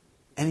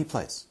 Any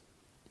place.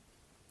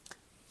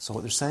 So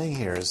what they're saying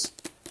here is,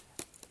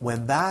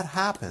 when that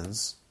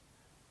happens,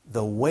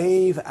 the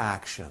wave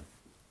action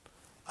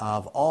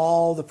of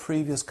all the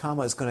previous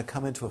karma is going to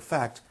come into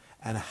effect,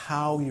 and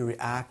how you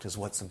react is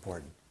what's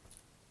important.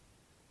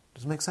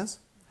 Does it make sense?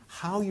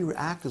 How you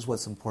react is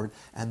what's important,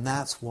 and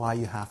that's why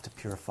you have to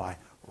purify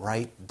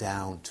right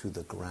down to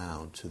the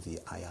ground, to the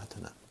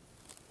ayatana.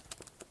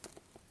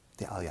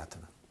 The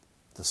ayatana,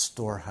 the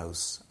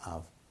storehouse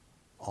of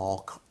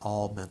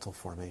all mental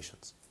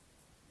formations.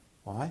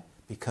 Why?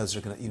 Because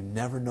you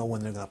never know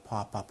when they're going to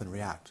pop up and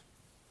react.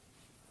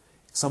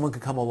 Someone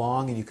could come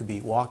along and you could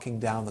be walking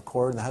down the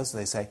corridor in the house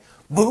and they say,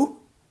 boo!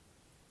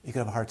 You could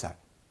have a heart attack.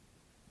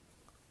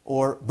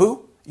 Or,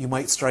 boo! You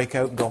might strike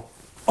out and go,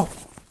 oh!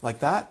 Like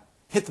that.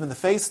 Hit them in the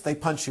face, they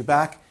punch you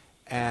back,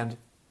 and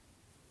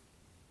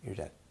you're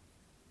dead.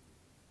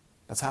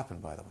 That's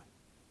happened, by the way.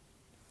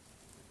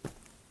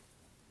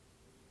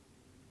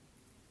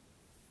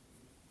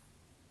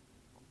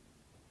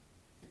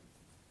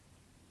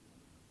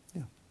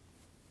 Yeah.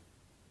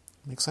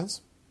 Make sense?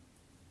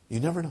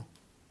 You never know.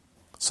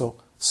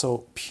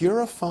 So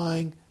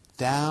purifying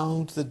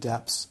down to the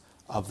depths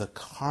of the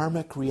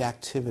karmic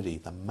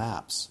reactivity, the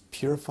maps,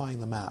 purifying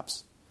the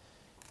maps,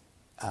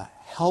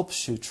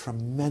 helps you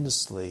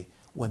tremendously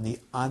when the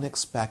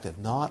unexpected,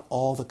 not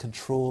all the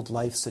controlled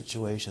life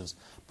situations,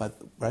 but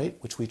right,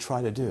 which we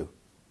try to do,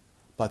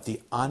 but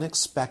the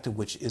unexpected,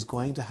 which is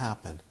going to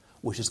happen,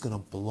 which is going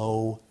to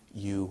blow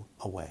you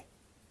away.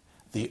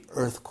 The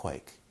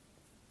earthquake,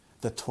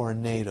 the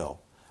tornado,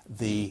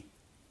 the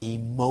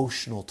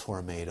emotional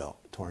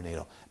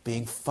tornado,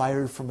 being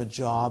fired from a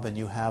job and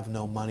you have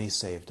no money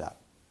saved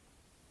up.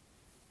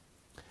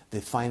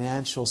 The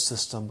financial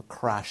system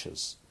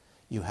crashes.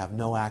 You have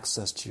no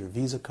access to your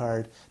Visa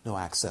card, no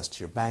access to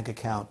your bank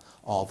account.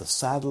 All the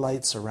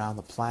satellites around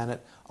the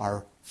planet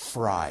are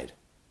fried.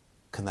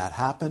 Can that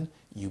happen?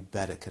 You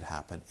bet it could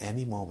happen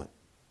any moment.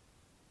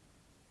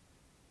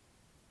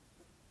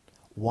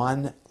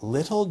 One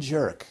little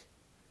jerk,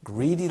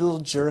 greedy little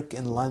jerk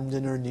in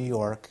London or New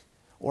York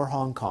or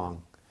Hong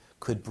Kong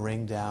could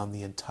bring down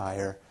the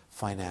entire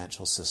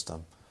financial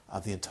system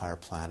of the entire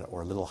planet,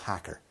 or a little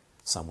hacker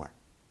somewhere,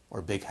 or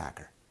a big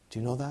hacker. Do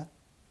you know that?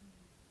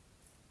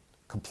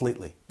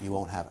 Completely. You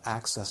won't have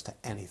access to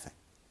anything.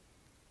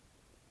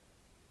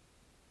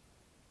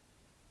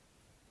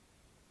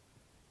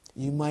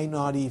 You might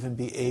not even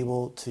be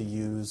able to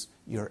use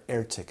your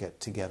air ticket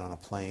to get on a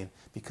plane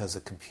because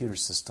the computer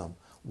system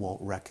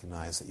won't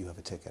recognize that you have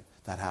a ticket.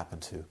 That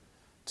happened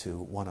to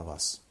one of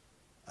us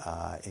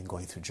in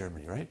going through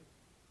Germany, right?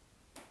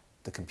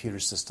 The computer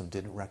system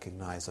didn't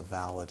recognize a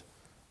valid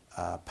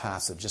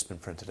pass that had just been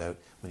printed out.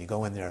 When you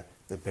go in there,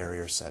 the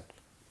barrier said,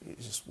 you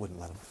just wouldn't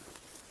let them.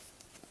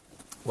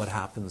 What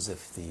happens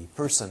if the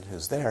person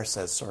who's there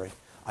says, sorry,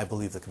 I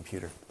believe the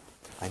computer.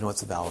 I know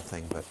it's a valid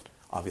thing, but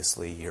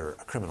obviously you're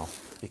a criminal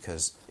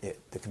because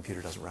the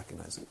computer doesn't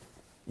recognize it.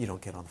 You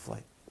don't get on the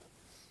flight.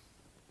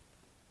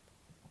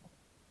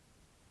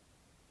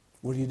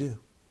 What do?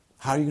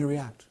 How are you going to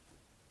react?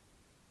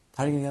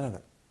 How are you going to get out of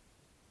it?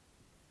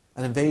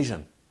 An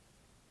invasion.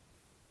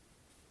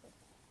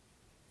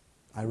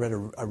 I read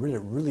a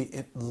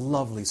really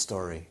lovely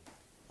story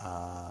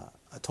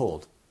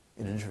told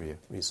in an interview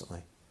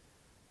recently.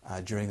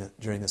 During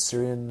the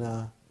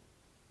Syrian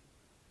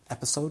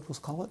episode, we'll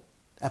call it,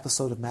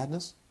 episode of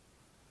madness.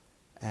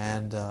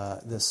 And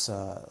this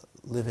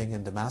living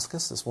in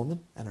Damascus, this woman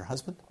and her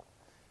husband,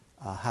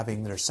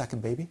 having their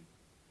second baby.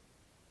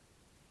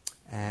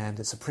 And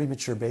it's a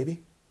premature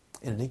baby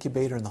in an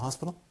incubator in the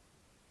hospital.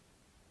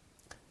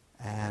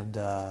 And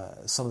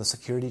some of the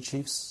security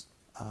chiefs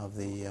of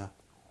the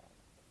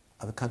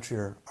country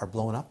are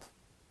blown up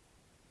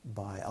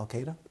by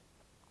Al-Qaeda.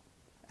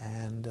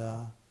 And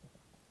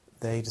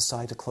they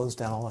decide to close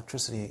down all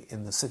electricity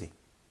in the city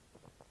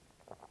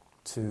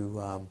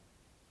to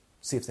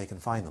see if they can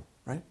find them,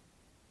 right?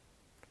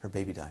 Her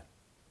baby died.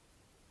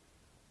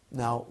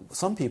 Now,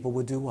 some people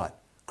would do what?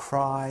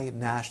 Cry,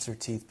 gnash their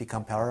teeth,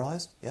 become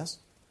paralyzed? Yes?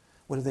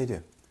 What did they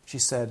do? She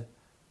said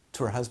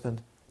to her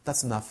husband,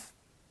 that's enough.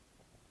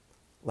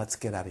 Let's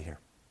get out of here.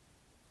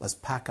 Let's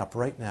pack up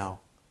right now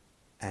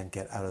and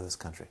get out of this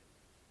country.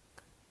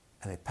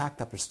 And they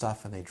packed up their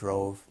stuff and they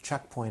drove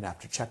checkpoint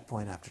after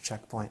checkpoint after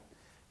checkpoint,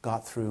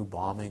 got through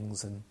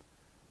bombings and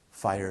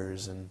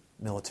fires and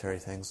military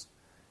things,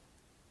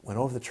 went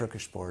over the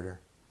Turkish border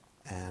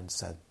and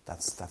said,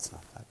 that's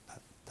enough.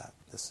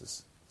 This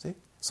is, see?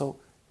 So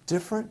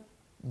different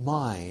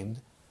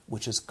mind,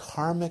 which is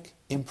karmic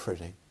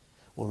imprinting,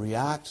 will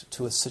react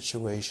to a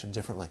situation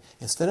differently.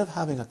 Instead of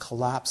having a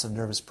collapse and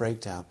nervous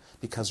breakdown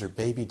because her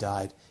baby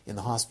died in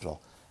the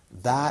hospital,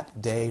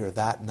 that day or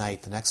that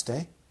night, the next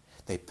day,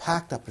 they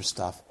packed up their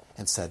stuff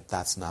and said,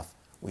 that's enough,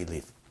 we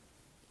leave.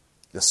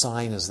 The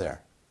sign is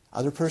there.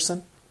 Other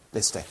person,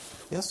 they stay.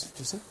 Yes, did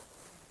you see?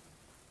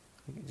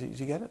 Did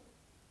you get it?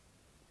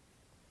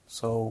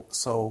 So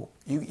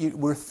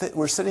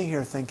we're sitting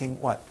here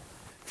thinking, what?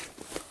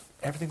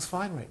 Everything's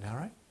fine right now,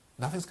 right?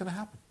 Nothing's going to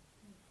happen.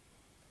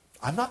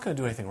 I'm not going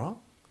to do anything wrong.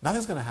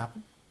 Nothing's going to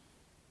happen.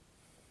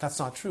 That's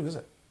not true, is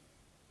it?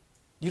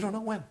 You don't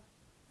know when.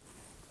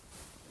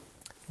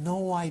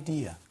 No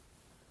idea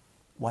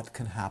what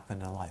can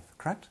happen in life,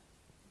 correct?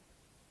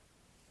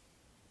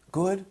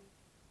 Good,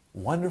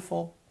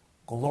 wonderful,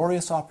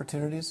 glorious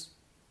opportunities.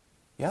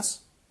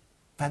 Yes?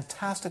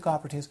 Fantastic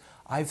opportunities.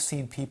 I've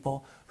seen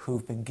people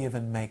who've been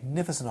given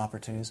magnificent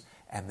opportunities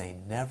and they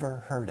never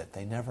heard it.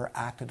 They never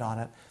acted on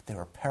it. They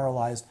were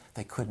paralyzed.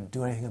 They couldn't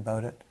do anything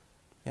about it.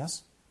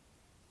 Yes?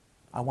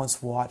 I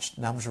once watched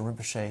Namgyal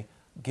Rinpoche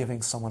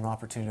giving someone an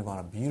opportunity to go on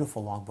a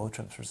beautiful long boat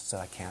trip. The person said,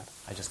 I can't.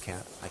 I just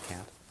can't.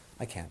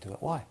 I can't do it.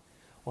 Why?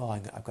 Well,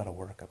 I've got to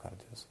work. I've got to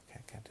do this.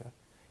 Can't do it.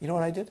 You know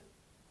what I did?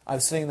 I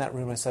was sitting in that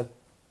room and I said,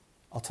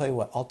 I'll tell you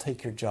what, I'll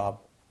take your job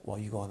while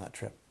you go on that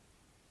trip.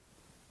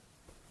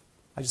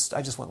 I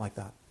just went like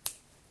that.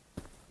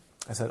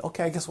 I said,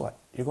 okay, guess what?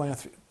 You're going on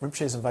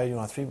Rinpoche's invited you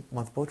on a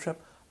 3-month boat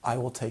trip. I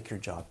will take your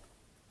job.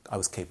 I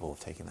was capable of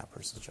taking that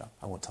person's job.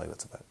 I won't tell you what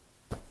it's about.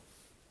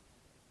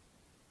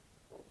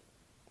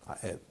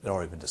 It had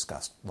already been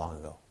discussed long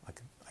ago. I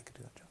could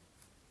do that job.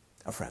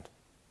 A friend.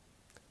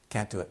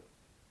 Can't do it.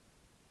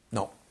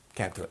 No,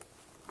 can't do it.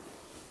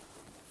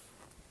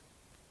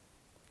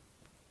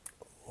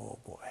 Oh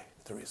boy,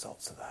 the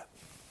results of that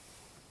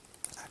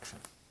action.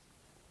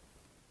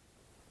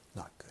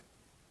 Not good.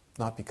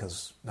 Not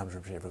because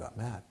Namgyal Rinpoche ever got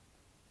mad,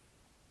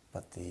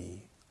 but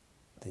the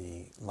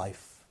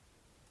life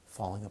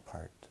falling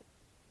apart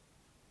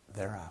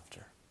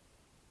thereafter.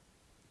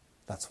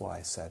 That's why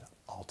I said,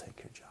 I'll take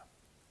your job.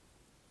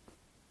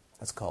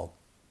 That's called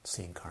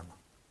seeing karma.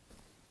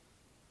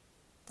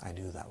 I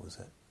knew that was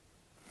it.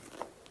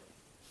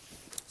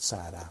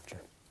 Sad after.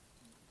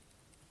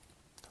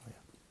 Oh yeah.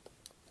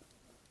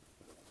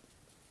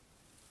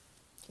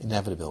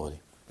 Inevitability.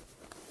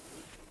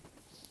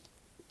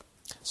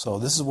 So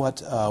this is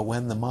what,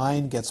 when the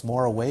mind gets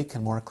more awake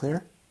and more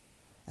clear,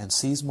 and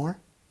sees more,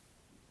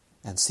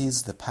 and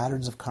sees the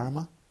patterns of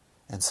karma,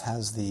 and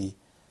has the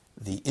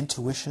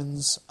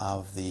intuitions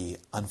of the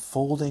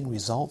unfolding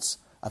results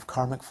of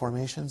karmic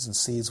formations, and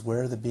sees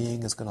where the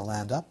being is going to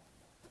land up,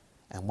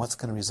 and what's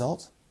going to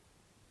result,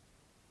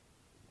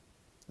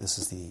 this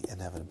is the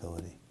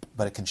inevitability.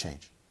 But it can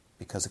change,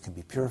 because it can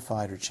be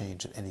purified or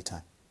changed at any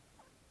time.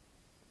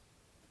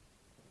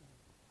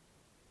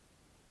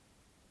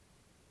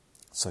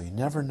 So you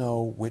never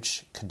know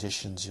which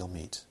conditions you'll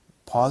meet,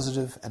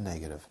 positive and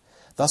negative.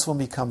 Thus one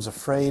becomes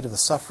afraid of the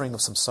suffering of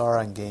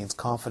samsara and gains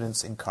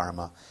confidence in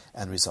karma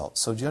and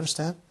results. So do you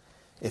understand?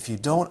 If you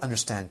don't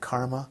understand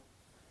karma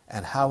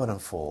and how it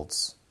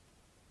unfolds,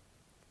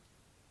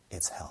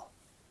 it's hell.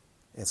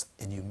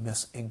 And you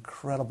miss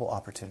incredible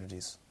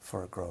opportunities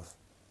for growth.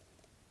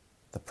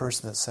 The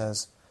person that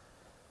says,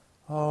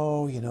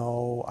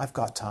 oh, I've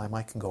got time,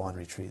 I can go on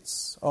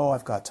retreats. Oh,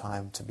 I've got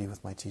time to be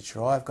with my teacher.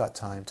 Oh, I've got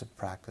time to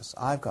practice.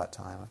 I've got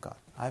time,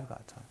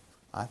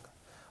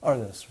 or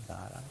this or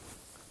that.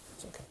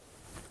 It's okay.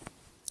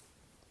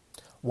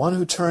 One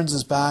who turns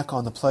his back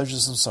on the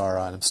pleasures of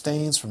samsara and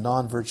abstains from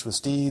non-virtuous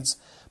deeds,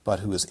 but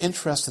who is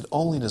interested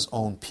only in his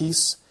own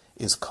peace,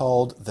 is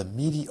called the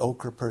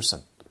mediocre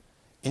person.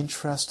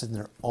 Interested in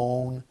their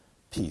own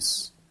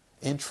peace,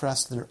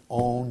 interested in their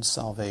own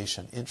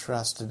salvation,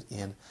 interested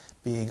in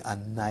being a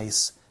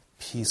nice,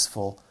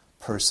 peaceful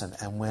person.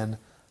 And when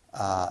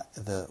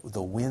the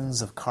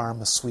winds of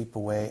karma sweep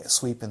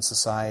in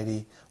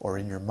society, or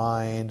in your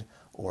mind,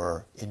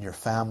 or in your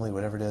family,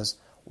 whatever it is,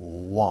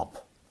 whomp.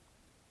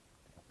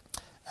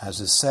 As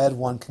is said,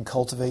 one can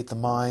cultivate the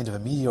mind of a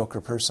mediocre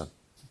person.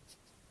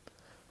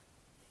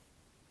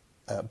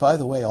 By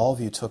the way, all of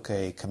you took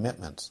a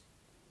commitment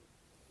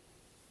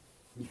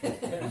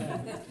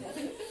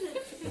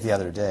the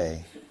other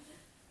day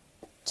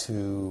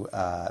to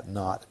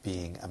not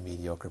being a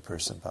mediocre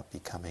person, but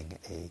becoming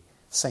a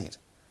saint.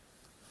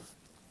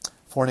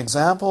 For an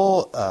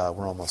example,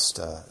 we're almost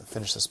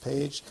finished this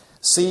page.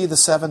 See the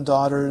 7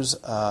 daughters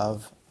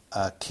of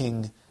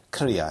King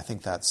Kriya. I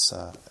think that's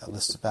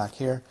listed back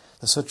here.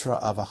 The Sutra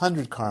of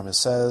 100 Karmas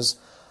says,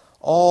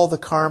 all the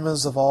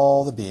karmas of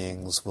all the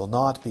beings will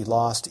not be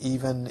lost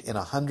even in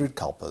 100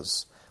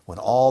 kalpas. When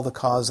all the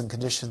cause and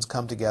conditions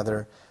come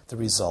together, the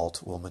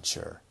result will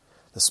mature.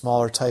 The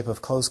smaller type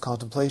of close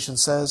contemplation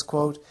says,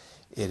 quote,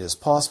 it is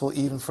possible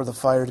even for the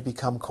fire to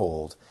become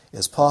cold. It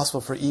is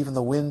possible for even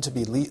the wind to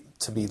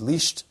be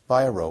leashed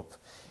by a rope.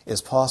 It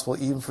is possible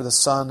even for the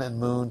sun and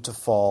moon to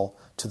fall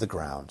to the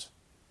ground.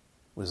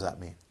 What does that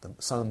mean? The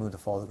sun and moon to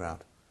fall to the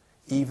ground.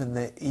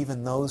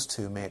 Even those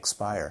two may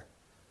expire.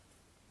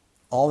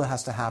 All that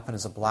has to happen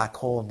is a black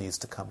hole needs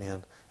to come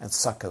in and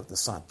suck out the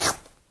sun.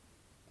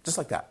 Just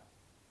like that.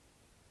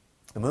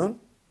 The moon,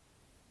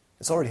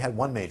 it's already had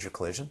one major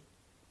collision.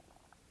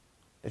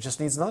 It just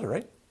needs another,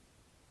 right?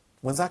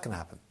 When's that going to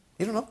happen?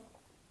 You don't know.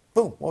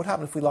 Boom. What would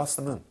happen if we lost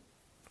the moon?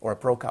 Or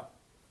it broke up?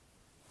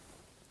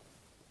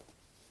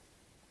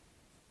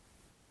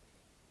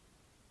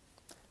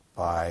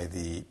 But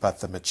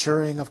the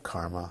maturing of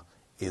karma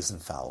is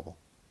infallible.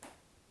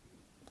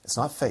 It's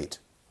not fate.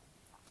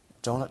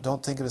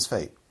 Don't think it is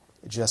fate.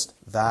 Just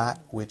that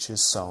which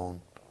is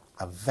sown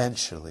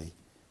eventually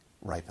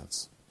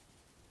ripens.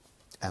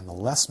 And the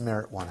less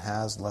merit one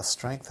has, the less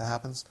strength that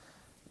happens,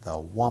 the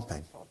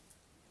whomping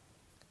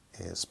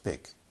is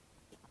big.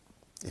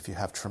 If you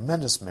have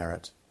tremendous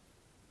merit,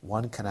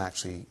 one can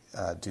actually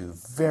do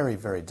very,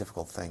 very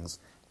difficult things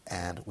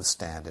and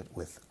withstand it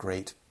with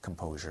great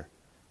composure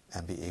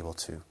and be able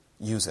to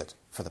use it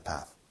for the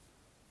path.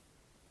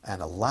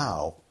 And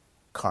allow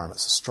karma. The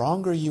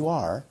stronger you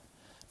are,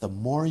 the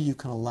more you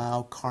can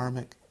allow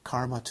karma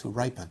to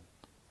ripen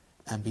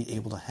and be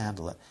able to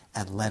handle it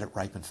and let it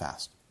ripen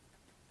fast.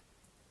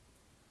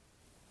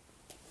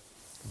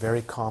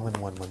 Very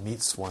common when one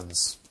meets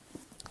one's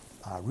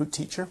root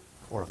teacher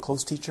or a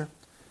close teacher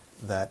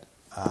that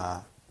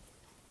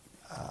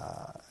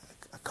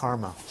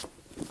karma,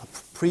 a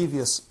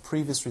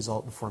previous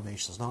result in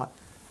formations, not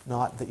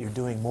that you're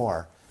doing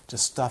more,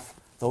 just stuff,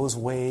 those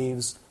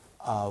waves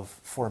of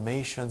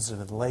formations that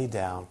have been laid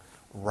down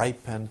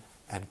ripen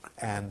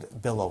and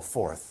billow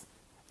forth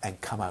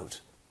and come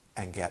out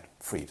and get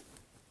freed.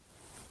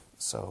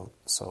 So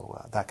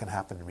that can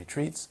happen in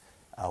retreats.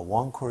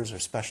 Wangkurs are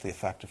especially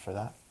effective for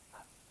that.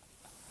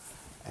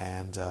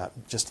 And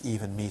just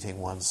even meeting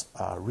one's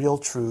real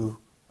true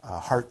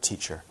heart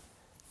teacher,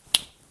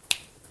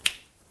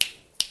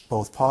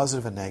 both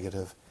positive and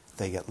negative,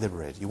 they get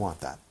liberated. You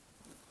want that.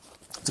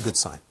 It's a good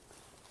sign.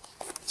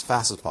 As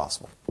fast as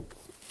possible.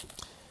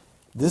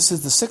 This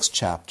is the 6th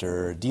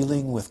chapter,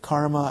 dealing with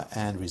karma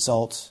and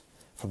result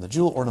from the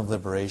Jewel Ornament of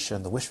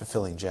Liberation, the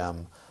wish-fulfilling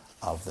gem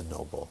of the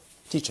Noble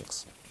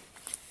Teachings.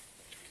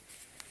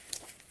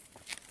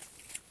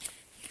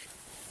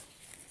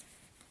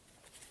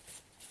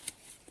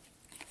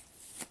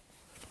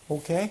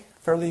 Okay,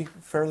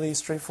 fairly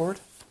straightforward.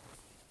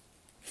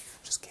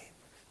 Just gain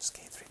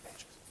 3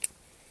 pages.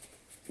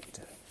 You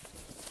did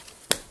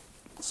it.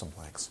 Some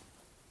blanks.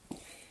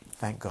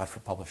 Thank God for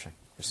publishing.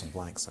 There's some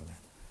blanks in there.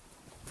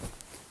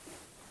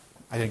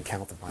 I didn't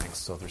count the blanks,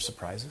 so there's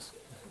surprises.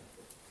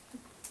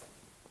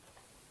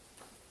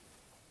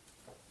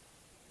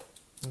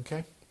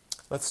 Okay,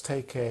 let's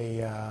take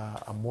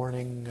a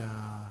morning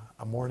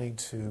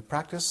to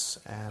practice,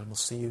 and we'll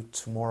see you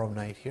tomorrow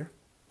night here.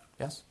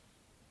 Yes,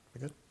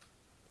 we good?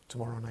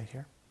 Tomorrow night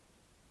here.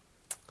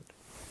 Good.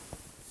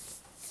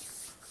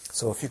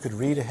 So if you could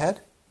read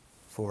ahead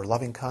for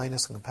loving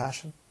kindness and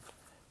compassion,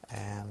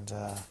 and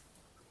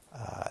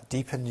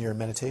deepen your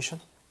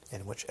meditation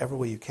in whichever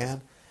way you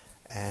can.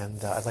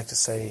 And I'd like to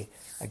say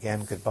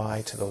again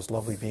goodbye to those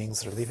lovely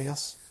beings that are leaving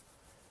us,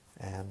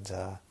 and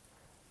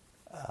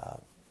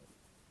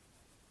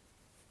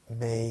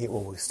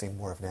we'll sing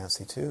more of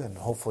Nancy too, and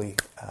hopefully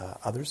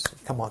others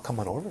come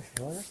on over if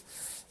you want.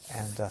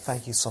 And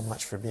thank you so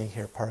much for being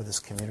here, part of this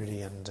community,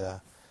 and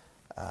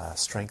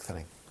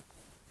strengthening,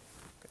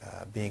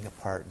 being a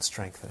part and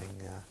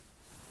strengthening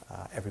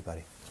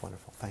everybody. It's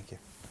wonderful. Thank you.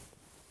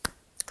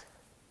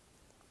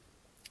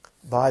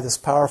 By this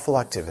powerful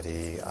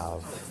activity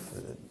of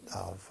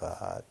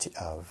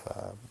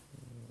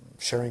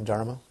sharing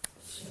Dharma,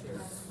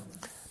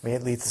 may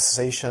it lead to the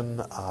cessation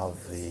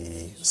of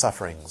the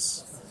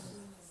sufferings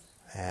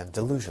and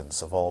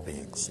delusions of all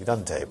beings.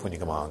 Idante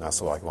punyakamang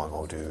asawakiwang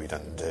hodu,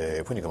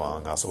 idante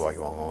punyakamang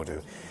asawakiwang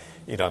hodu,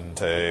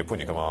 idante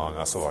punyakamang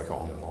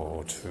asawakiwang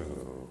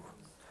hodu.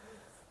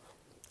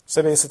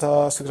 Sebe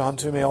sata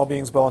sukhantu, may all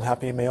beings well and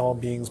happy, may all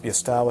beings be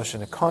established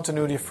in a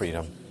continuity of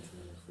freedom,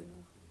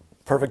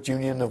 perfect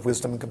union of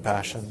wisdom and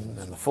compassion,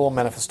 and the full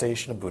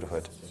manifestation of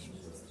Buddhahood.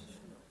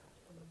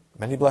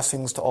 Many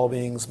blessings to all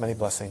beings, many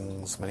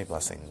blessings, many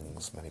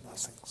blessings, many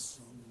blessings.